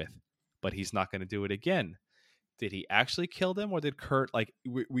away with, but he's not going to do it again. Did he actually kill them, or did Kurt, like,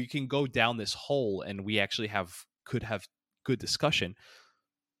 we can go down this hole and we actually could have good discussion.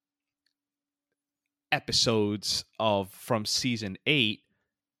 Episodes from season 8,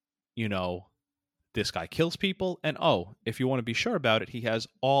 this guy kills people, and if you want to be sure about it, he has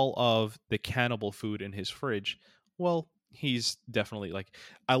all of the cannibal food in his fridge. Well, he's definitely, like,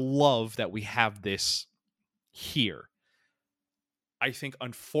 I love that we have this here. I think,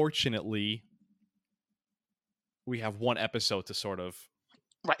 unfortunately, we have one episode to sort of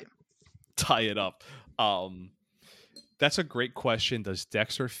tie it up. That's a great question. Does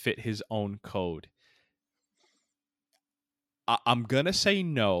Dexter fit his own code? I'm gonna say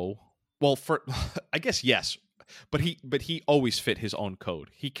no. Well, I guess yes, but he always fit his own code.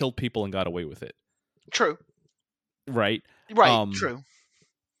 He killed people and got away with it. True. Right. True.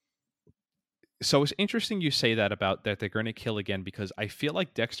 So it's interesting you say that about that they're going to kill again, because I feel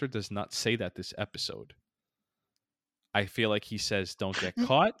like Dexter does not say that this episode. I feel like he says, don't get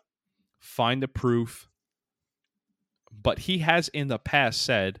caught, find the proof. But he has in the past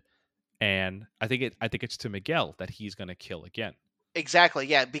said, and I think it's to Miguel that he's going to kill again. Exactly,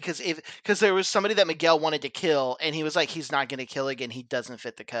 yeah, because there was somebody that Miguel wanted to kill, and he was like, he's not going to kill again. He doesn't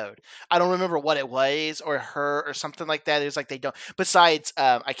fit the code. I don't remember what it was, or her, or something like that. It was like they don't. Besides,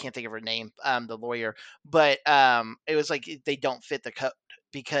 I can't think of her name, the lawyer, but it was like they don't fit the code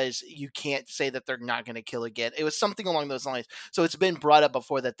because you can't say that they're not going to kill again. It was something along those lines. So it's been brought up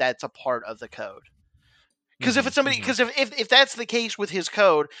before that that's a part of the code. Because if it's somebody, because if that's the case with his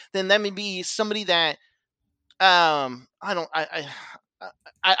code, then that may be somebody that. I don't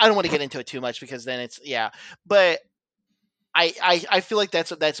want to get into it too much because then it's but I feel like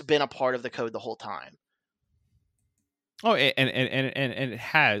that's been a part of the code the whole time. Oh, and it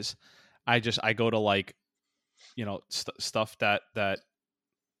has. I go to like, stuff that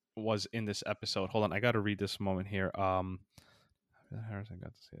was in this episode. Hold on, I got to read this moment here. Harrison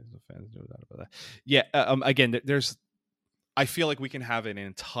got to say the fans do that about that. Yeah. Again, there's. I feel like we can have an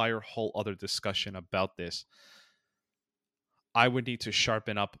entire whole other discussion about this. I would need to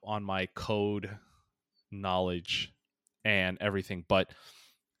sharpen up on my code knowledge and everything. But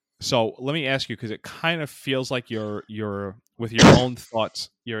so let me ask you, because it kind of feels like you're with your own thoughts,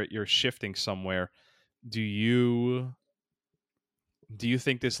 you're shifting somewhere. Do you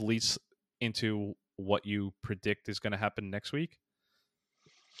think this leads into what you predict is going to happen next week?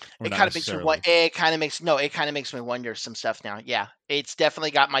 It kind of makes me wonder some stuff now. Yeah, it's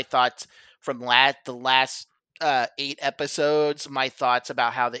definitely got my thoughts from the last 8 episodes. My thoughts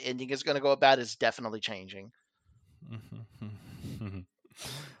about how the ending is going to go about is definitely changing.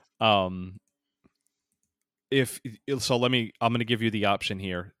 I'm going to give you the option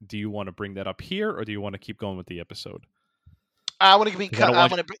here. Do you want to bring that up here, or do you want to keep going with the episode? I want to bring it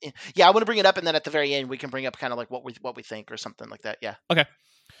up, and then at the very end we can bring up kind of like what we think or something like that. Yeah. Okay.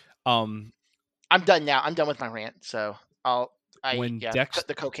 I'm done now. I'm done with my rant. So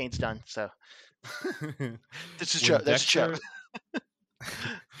the cocaine's done. So this is that's a joke.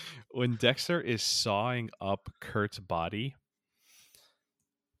 When Dexter is sawing up Kurt's body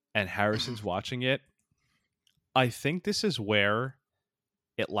and Harrison's watching it, I think this is where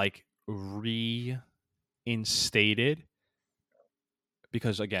it like reinstated,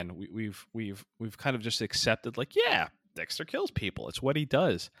 because again we've kind of just accepted like, yeah, Dexter kills people, it's what he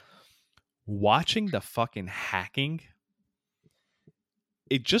does. Watching the fucking hacking,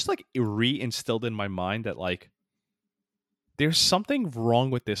 it just like reinstilled in my mind that like there's something wrong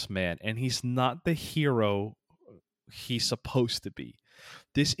with this man, and he's not the hero he's supposed to be.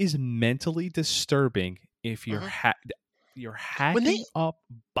 This is mentally disturbing if you're you're hacking up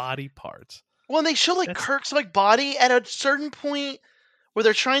body parts. Well, they show like Kirk's like body at a certain point where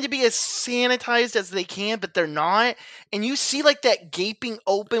they're trying to be as sanitized as they can, but they're not. And you see like that gaping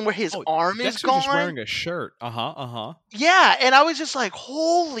open where his arm is gone. Just wearing a shirt. Yeah, and I was just like,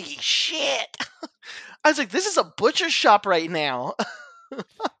 holy shit. I was like, this is a butcher shop right now.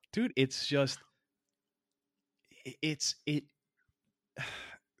 Dude, it's just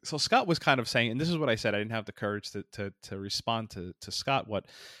so Scott was kind of saying, and this is what I said, I didn't have the courage to respond to Scott. What,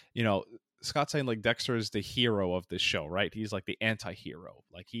 Scott's saying like Dexter is the hero of this show, right? He's like the anti-hero.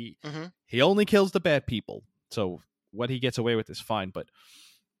 Like he only kills the bad people. So what he gets away with is fine. But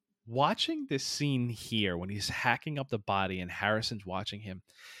watching this scene here when he's hacking up the body and Harrison's watching him,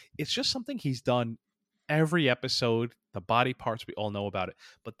 it's just something he's done every episode. The body parts, we all know about it.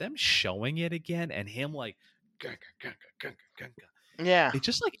 But them showing it again and him like, yeah, it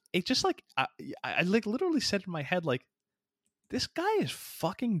just like I like literally said in my head like, this guy is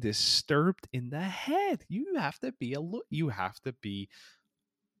fucking disturbed in the head. You have to be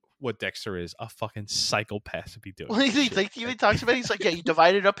what Dexter is, a fucking psychopath to be doing. Well, he talks about, he's like, yeah, you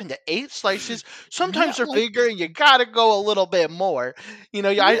divide it up into 8 slices. Sometimes they're bigger and you gotta go a little bit more.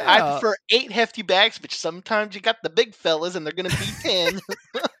 I prefer 8 hefty bags, but sometimes you got the big fellas and they're gonna be 10.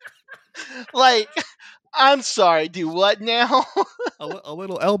 Like, I'm sorry, do what now? a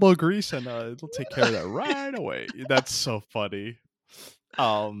little elbow grease and it'll take care of that right away. That's so funny.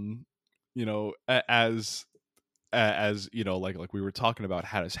 As like we were talking about,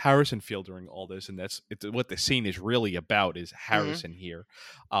 how does Harrison feel during all this, and it's what the scene is really about is Harrison here.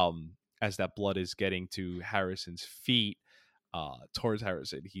 As that blood is getting to Harrison's feet, towards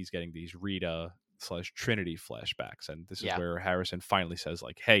Harrison, he's getting these Rita/Trinity flashbacks, and this is where Harrison finally says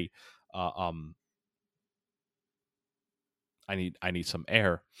like, hey, I need some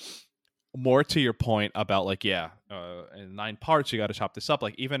air. More to your point about like, in 9 parts you got to chop this up.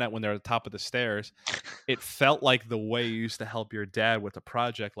 Like even when they're at the top of the stairs, it felt like the way you used to help your dad with a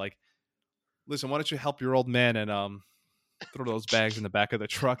project. Like, listen, why don't you help your old man and throw those bags in the back of the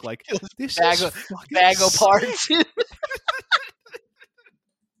truck. Like, this bag is of fucking bag of sick. parts.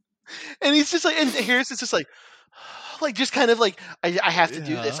 And he's just like, and Harrison's just like just kind of like, I have to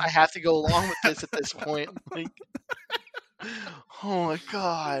do this. Yeah. I have to go along with this at this point. Like, oh my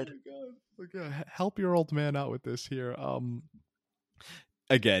god. Help your old man out with this here.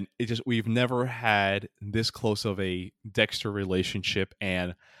 Again, we've never had this close of a Dexter relationship,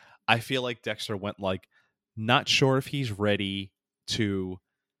 and I feel like Dexter went like, not sure if he's ready to.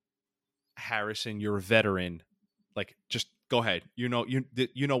 Harrison, you're a veteran. Like, just go ahead. You know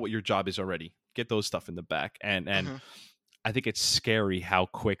what your job is already. Get those stuff in the back, and I think it's scary how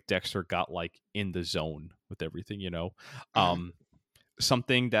quick Dexter got like in the zone with everything.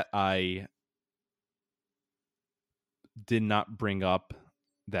 Something that I did not bring up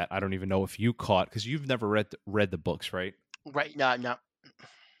that I don't even know if you caught, because you've never read the books, right? Right. No.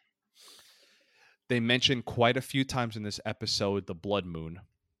 They mentioned quite a few times in this episode the blood moon.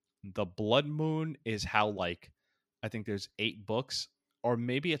 The blood moon is how, like, I think there's 8 books, or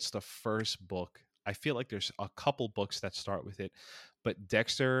maybe it's the first book. I feel like there's a couple books that start with it, but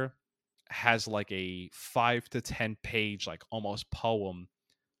Dexter has like a 5 to 10 page, like almost poem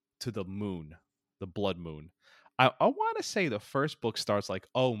to the moon, the blood moon. I want to say the first book starts like,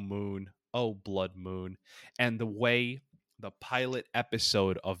 oh moon, oh blood moon. And the way the pilot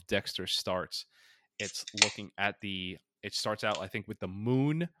episode of Dexter starts, it's looking at it starts out, I think, with the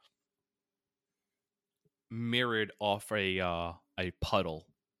moon mirrored off a puddle,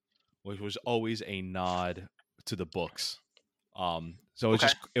 which was always a nod to the books. So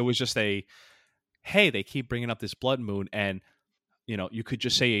it was just a, hey, they keep bringing up this blood moon, and you could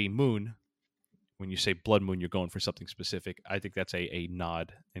just say a moon. When you say blood moon, you're going for something specific. I think that's a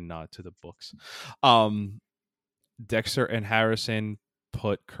nod to the books. Dexter and Harrison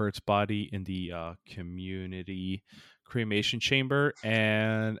put Kurt's body in the community cremation chamber,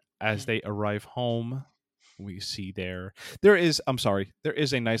 and as they arrive home, we see there is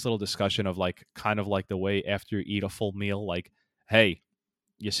a nice little discussion of like, kind of like the way after you eat a full meal, like, hey,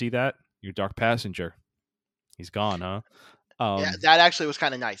 you see that? Your dark passenger, he's gone, huh? Yeah, that actually was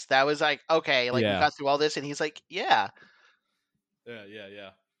kind of nice. That was like, okay, like, Yeah. we got through all this, and he's like, yeah.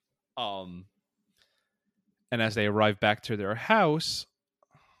 And as they arrive back to their house,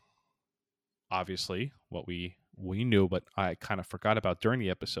 obviously what we knew, but I kind of forgot about during the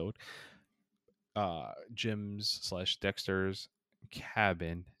episode, Jim's / Dexter's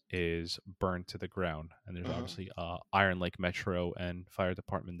cabin is burned to the ground, and there's obviously Iron Lake Metro and fire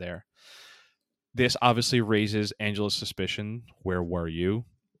department there. This obviously raises Angela's suspicion. Where were you?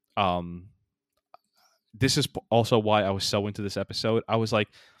 This is also why I was so into this episode. I was like,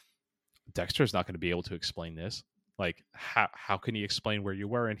 Dexter's not going to be able to explain this. Like, how can he explain where you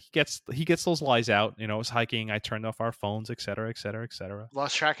were? And he gets those lies out. I was hiking. I turned off our phones, etc., etc., etc.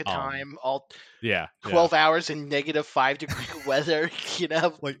 Lost track of time. 12 hours in -5-degree weather.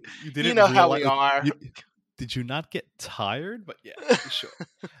 Like, you didn't. How we are. Did you not get tired? But yeah, sure.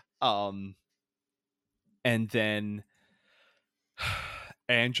 And then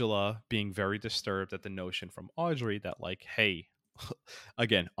Angela being very disturbed at the notion from Audrey that, like, hey,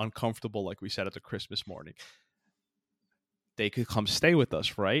 again, uncomfortable, like we said at the Christmas morning, they could come stay with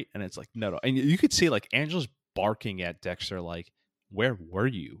us, right? And it's like, no. And you could see, like, Angela's barking at Dexter, like, where were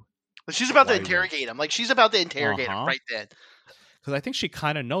you? She's about to interrogate him. Like, she's about to interrogate him right then. Because I think she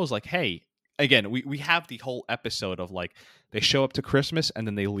kind of knows, like, hey, again, we have the whole episode of, like, they show up to Christmas and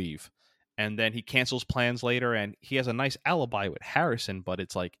then they leave. And then he cancels plans later, and he has a nice alibi with Harrison, but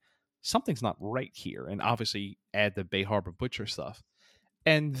it's like, something's not right here. And obviously add the Bay Harbor Butcher stuff.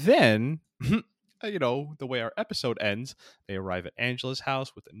 And then, the way our episode ends, they arrive at Angela's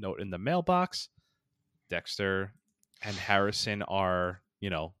house with a note in the mailbox. Dexter and Harrison are,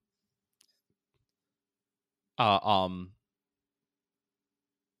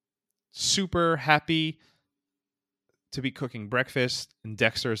 super happy to be cooking breakfast. And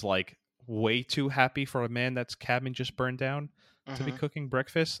Dexter's like, way too happy for a man that's cabin just burned down to be cooking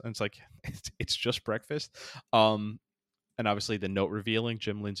breakfast, and it's like, it's just breakfast. And obviously the note revealing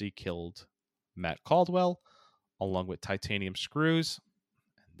Jim Lindsay killed Matt Caldwell along with titanium screws,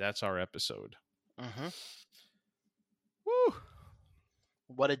 and that's our episode. Woo!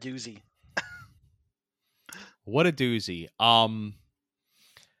 What a doozy.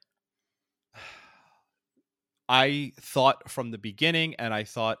 I thought from the beginning, and I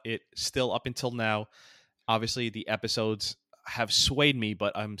thought it still up until now, obviously the episodes have swayed me,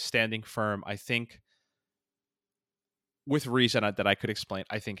 but I'm standing firm. I think, with reason that I could explain,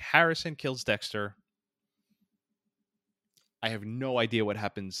 I think Harrison kills Dexter. I have no idea what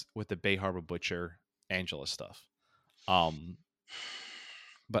happens with the Bay Harbor Butcher Angela stuff. Um,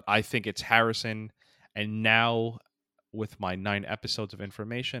 but I think it's Harrison. And now, with my 9 episodes of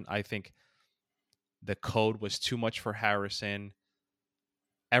information, I think the code was too much for Harrison.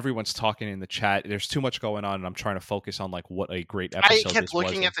 Everyone's talking in the chat. There's too much going on, and I'm trying to focus on like what a great I episode kept this was.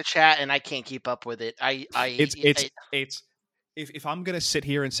 looking at the chat and I can't keep up with it. It's if I'm gonna sit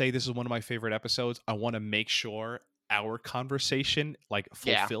here and say this is one of my favorite episodes, I want to make sure our conversation like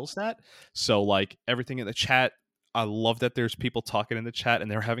fulfills that. So like everything in the chat, I love that there's people talking in the chat and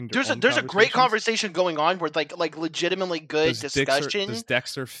they're having their own there's a great conversations. conversation going on where like legitimately good discussion. Does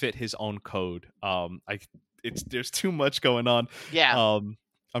Dexter fit his own code? There's too much going on. Yeah.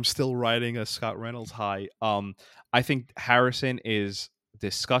 I'm still riding a Scott Reynolds high. I think Harrison is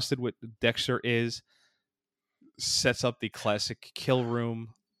disgusted with Dexter is, sets up the classic kill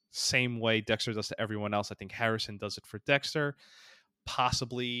room, same way Dexter does to everyone else. I think Harrison does it for Dexter.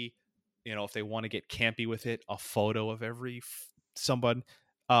 Possibly, if they want to get campy with it, a photo of every someone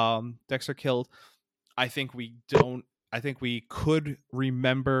Dexter killed. I think we could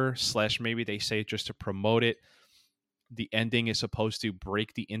remember / maybe they say it just to promote it. The ending is supposed to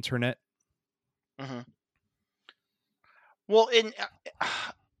break the internet. Mm-hmm. Well,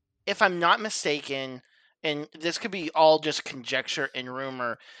 if I'm not mistaken, and this could be all just conjecture and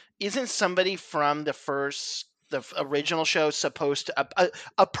rumor, isn't somebody from the original show supposed to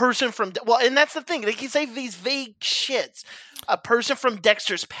a person from and that's the thing, they can say these vague shits. A person from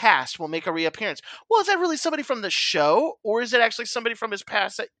Dexter's past will make a reappearance. Well, is that really somebody from the show, or is it actually somebody from his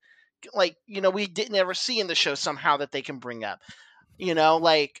past that we didn't ever see in the show somehow that they can bring up?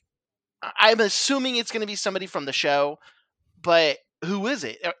 I'm assuming it's going to be somebody from the show, but who is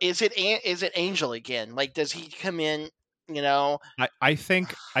it? Is it Angel again? Like, does he come in? I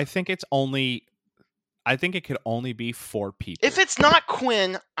think it's only. I think it could only be 4 people. If it's not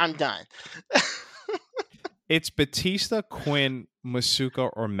Quinn, I'm done. It's Batista, Quinn,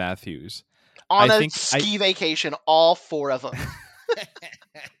 Masuka, or Matthews. On a ski vacation, all 4 of them.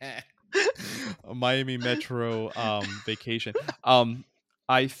 A Miami Metro vacation.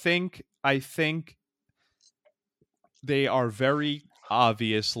 I think they are very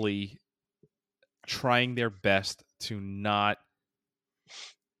obviously trying their best to not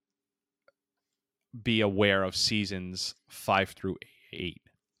be aware of seasons 5 through 8.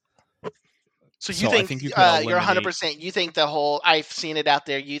 So you think you're 100%. You think the whole I've seen it out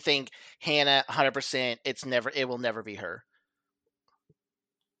there. You think Hannah 100%. It will never be her.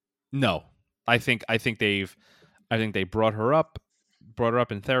 No, I think they brought her up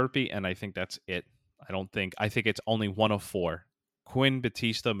in therapy, and I think that's it. I think it's only one of 4: Quinn,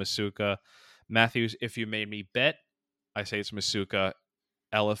 Batista, Masuka, Matthews. If you made me bet, I say it's Masuka.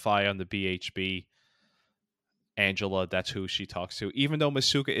 LFI on the BHB. Angela, that's who she talks to. Even though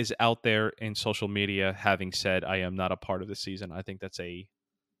Masuka is out there in social media having said, I am not a part of the season, I think that's a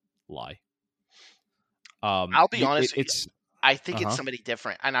lie. I'll be honest with you. I think it's somebody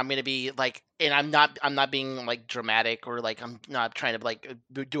different, and I'm gonna be like, and I'm not being like dramatic or like I'm not trying to like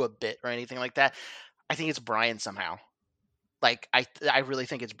do a bit or anything like that. I think it's Brian somehow. Like I really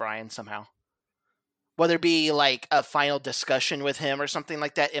think it's Brian somehow. Whether it be like a final discussion with him or something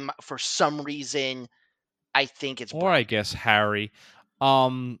like that, for some reason, I think it's Brian. Or I guess Harry.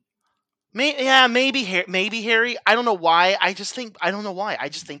 Maybe Harry. I don't know why. I don't know why. I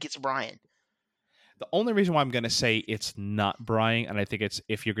just think it's Brian. The only reason why I'm going to say it's not Brian, and I think it's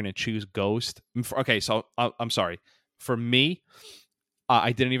if you're going to choose Ghost. Okay, so I'm sorry. For me,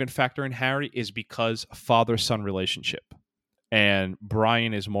 I didn't even factor in Harry is because father-son relationship. And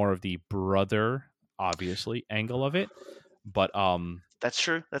Brian is more of the brother, obviously, angle of it. But that's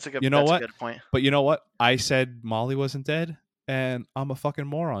true. That's a good point. But you know what? I said Molly wasn't dead, and I'm a fucking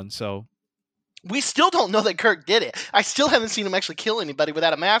moron, so we still don't know that Kirk did it. I still haven't seen him actually kill anybody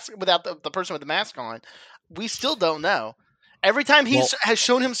without a mask, without the person with the mask on. We still don't know. Every time has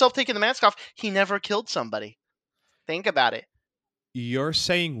shown himself taking the mask off, he never killed somebody. Think about it. You're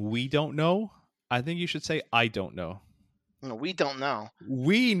saying we don't know? I think you should say I don't know. No, we don't know.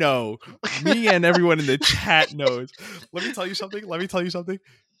 We know. Me and everyone in the chat knows. Let me tell you something.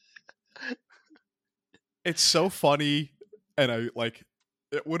 It's so funny, and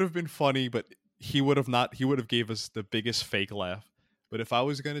it would have been funny, but he would have gave us the biggest fake laugh. But if I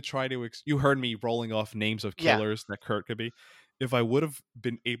was going to try to you heard me rolling off names of killers that Kurt could be. If I would have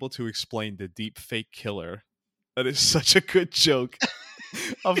been able to explain the deep fake killer, that is such a good joke.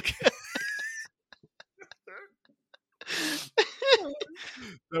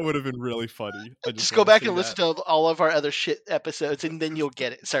 That would have been really funny. Just go back and listen to all of our other shit episodes, and then you'll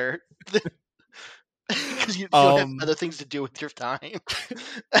get it, sir. Because you don't have other things to do with your time.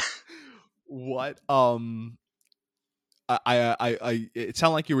 What? It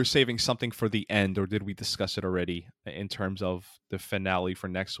sounded like you were saving something for the end, or did we discuss it already in terms of the finale for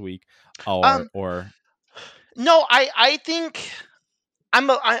next week? Um, Or no, I think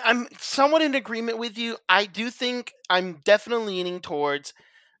I'm somewhat in agreement with you. I do think I'm definitely leaning towards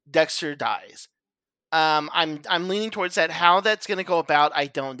Dexter dies. I'm leaning towards that. How that's going to go about, I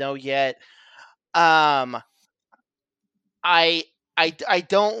don't know yet. Um, I I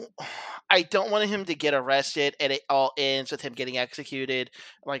don't want him to get arrested and it all ends with him getting executed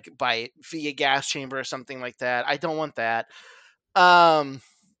like by via gas chamber or something like that. I don't want that. Um,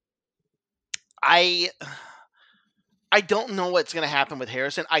 I I don't know what's going to happen with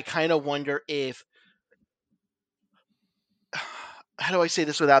Harrison. I kind of wonder if how do I say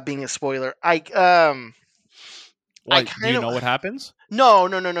this without being a spoiler? I like, do kind you of know what happens? no.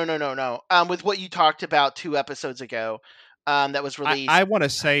 With what you talked about 2 episodes ago, that was released. I want to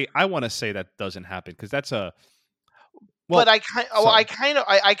say that doesn't happen because that's a But well. Sorry.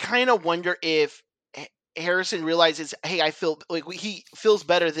 I kind of wonder if Harrison realizes, hey, I feel like he feels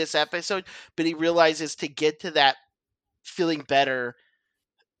better this episode, but he realizes to get to that feeling better,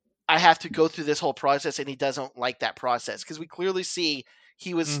 I have to go through this whole process, and he doesn't like that process because we clearly see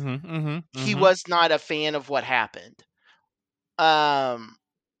he Mm-hmm. was not a fan of what happened. Um,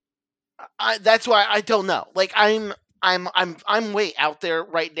 that's why I don't know. Like I'm way out there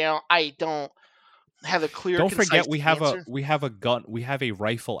right now. I don't have a clear, Don't forget concise answer. we have a gun, we have a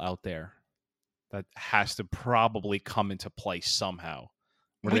rifle out there that has to probably come into play somehow.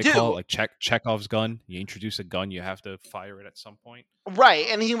 What do We they call it? do. Like Chekhov's gun. You introduce a gun, you have to fire it at some point. Right,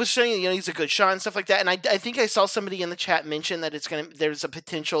 and he was saying, he's a good shot and stuff like that. And I think I saw somebody in the chat mention that there's a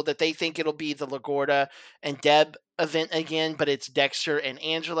potential that they think it'll be the LaGuardia and Deb event again, but it's Dexter and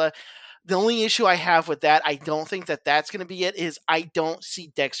Angela. The only issue I have with that, I don't think that that's going to be it. Is I don't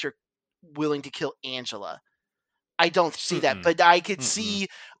see Dexter willing to kill Angela. I don't see that, Mm-mm. but Mm-mm.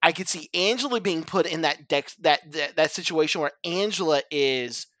 I could see Angela being put in that situation where Angela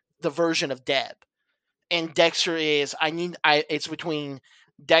is the version of Deb and Dexter is it's between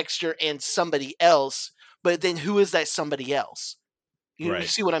Dexter and somebody else, but then who is that somebody else? You Right.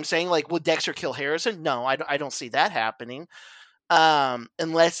 see what I'm saying? Like, will Dexter kill Harrison? No, I don't see that happening.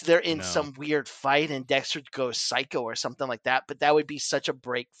 Unless they're in No. some weird fight and Dexter goes psycho or something like that. But that would be such a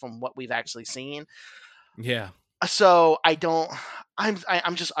break from what we've actually seen. Yeah. So I don't.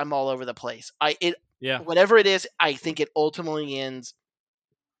 I'm all over the place. Yeah. Whatever it is, I think it ultimately ends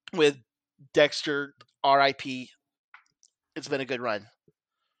with Dexter R.I.P. It's been a good run.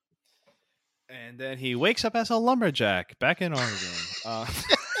 And then he wakes up as a lumberjack back in Oregon.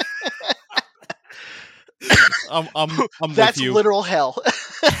 I'm with That's you. literal hell.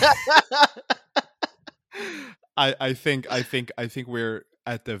 I think we're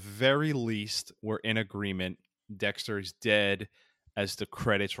at the very least we're in agreement. Dexter is dead as the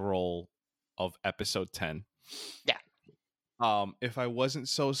credits roll of episode 10. Yeah. If I wasn't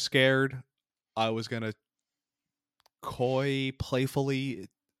so scared, I was gonna playfully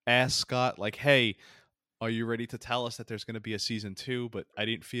ask Scott, like, hey, are you ready to tell us that there's gonna be a season 2? But I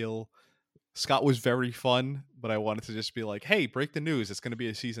didn't feel Scott was very fun, but I wanted to just be like, hey, break the news, it's gonna be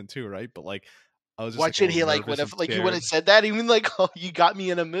a season 2, right? But like I was just like a Watching little he like would nervous and have like you would scared. have said that even like, oh, you got me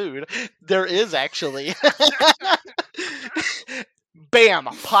in a mood. There is actually. Bam!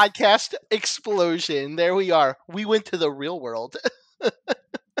 Podcast explosion. There we are. We went to the real world.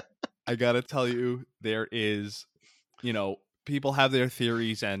 I gotta tell you, there is, people have their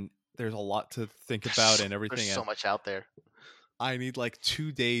theories and there's a lot to think about and everything. There's so And much out there. I need like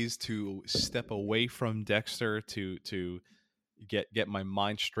 2 days to step away from Dexter to get my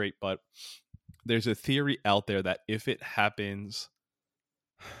mind straight. But there's a theory out there that if it happens,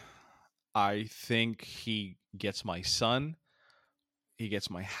 I think he gets my son, he gets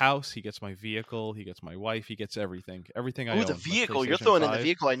my house, he gets my vehicle, he gets my wife, he gets everything I Oh, the own, my vehicle. You're PlayStation throwing in the 5.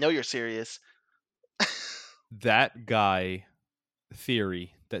 vehicle. I know you're serious. That guy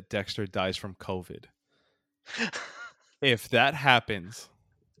theory that Dexter dies from COVID. If that happens,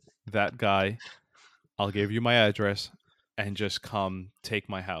 that guy, I'll give you my address and just come take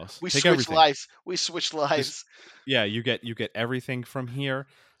my house. We Take switched everything. lives. We switched lives. Yeah, you get everything from here.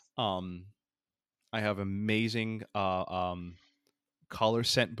 I have amazing color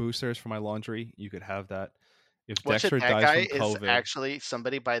scent boosters for my laundry. You could have that. If Watch it. Dexter That dies guy from is COVID, actually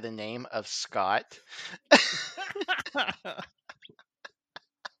somebody by the name of Scott.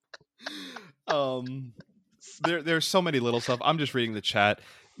 there's so many little stuff. I'm just reading the chat.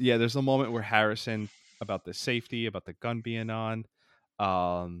 Yeah, there's a moment where Harrison about the safety, about the gun being on.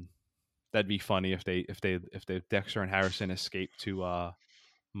 That'd be funny if they Dexter and Harrison escape to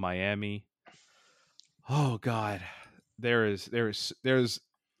Miami. Oh God, there's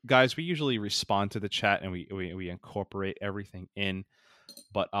guys, we usually respond to the chat and we incorporate everything in,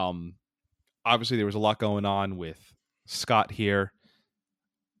 but obviously there was a lot going on with Scott here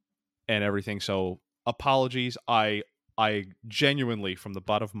and everything, so apologies. I genuinely, from the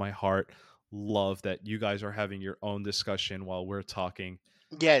bottom of my heart, love that you guys are having your own discussion while we're talking.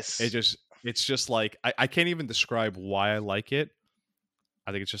 Yes. It's just like I can't even describe why I like it.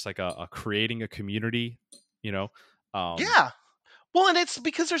 I think it's just like a creating a community, you know. Yeah. Well, and it's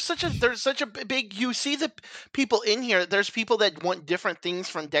because there's such a big. You see the people in here. There's people that want different things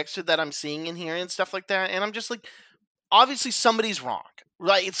from Dexter that I'm seeing in here and stuff like that. And I'm just like, obviously somebody's wrong,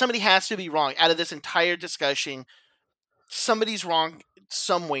 right? Somebody has to be wrong out of this entire discussion. Somebody's wrong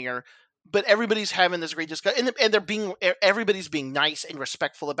somewhere, but everybody's having this great discussion, and everybody's being nice and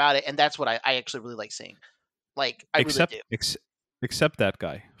respectful about it, and that's what I actually really like seeing. Like, I really do. Except that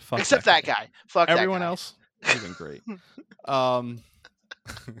guy. Fuck Except that guy. Fuck everyone that guy. else. He's been great.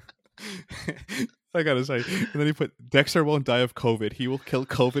 I gotta say, and then he put Dexter won't die of COVID. He will kill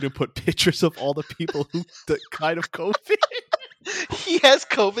COVID and put pictures of all the people who died of COVID. He has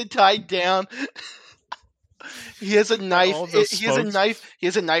COVID tied down. He has a knife. He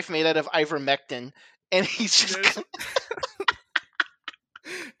has a knife made out of ivermectin, and he's just.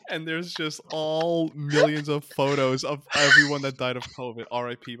 And there's just all millions of photos of everyone that died of COVID.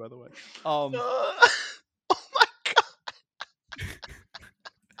 R.I.P. By the way. Oh my god.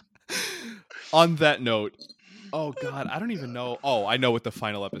 On that note, oh god, I don't even know. Oh, I know what the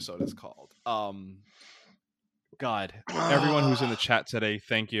final episode is called. God, everyone who's in the chat today,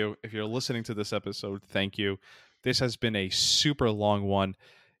 thank you. If you're listening to this episode, thank you. This has been a super long one.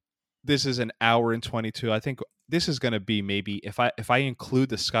 This is an hour and 22. I think this is going to be maybe, if I include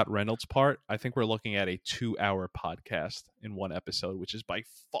the Scott Reynolds part, I think we're looking at a 2-hour podcast in one episode, which is by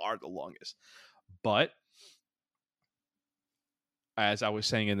far the longest. But as I was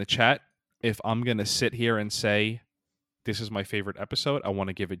saying in the chat, if I'm going to sit here and say this is my favorite episode, I want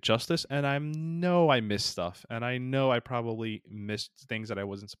to give it justice, and I know I missed stuff, and I know I probably missed things that I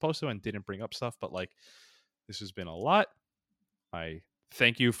wasn't supposed to and didn't bring up stuff, but like, this has been a lot. I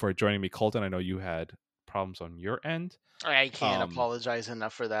thank you for joining me, Colton. I know you had problems on your end. I can't apologize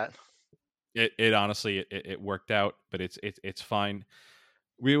enough for that. It honestly it worked out, but it's fine.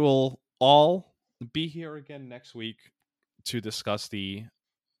 We will all be here again next week to discuss the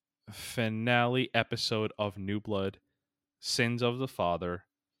finale episode of New Blood, Sins of the Father.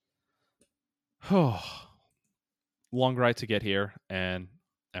 Long ride to get here, and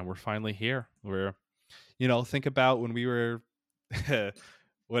we're finally here. We're, think about when we were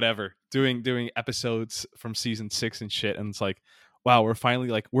whatever doing episodes from season 6 and shit, and it's like, wow, we're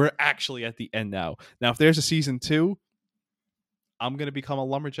finally we're actually at the end now. Now, if there's a season 2, I'm gonna become a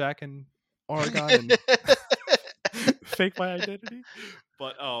lumberjack in Oregon and fake my identity.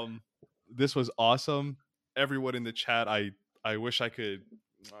 But this was awesome. Everyone in the chat, I wish I could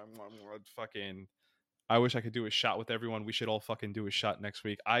I wish I could do a shot with everyone. We should all fucking do a shot next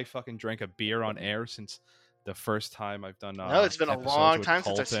week. I fucking drank a beer on air since the first time I've done no, it's been a long time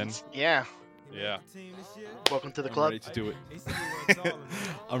since I've seen. Yeah. Welcome to the club. I'm ready to do it.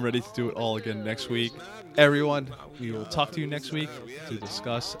 I'm ready to do it all again next week. Everyone, we will talk to you next week to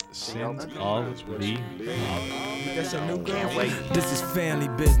discuss Sins of the Can't wait. This is family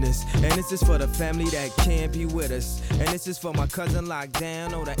business, and this is for the family that can't be with us. And this is for my cousin locked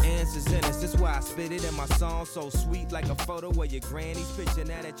down, oh, the answer's in us. That's why I spit it in my song, so sweet like a photo where your granny's picture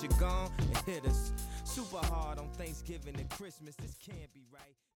now that you're gone and hit us. Super hard on Thanksgiving and Christmas, this can't be right.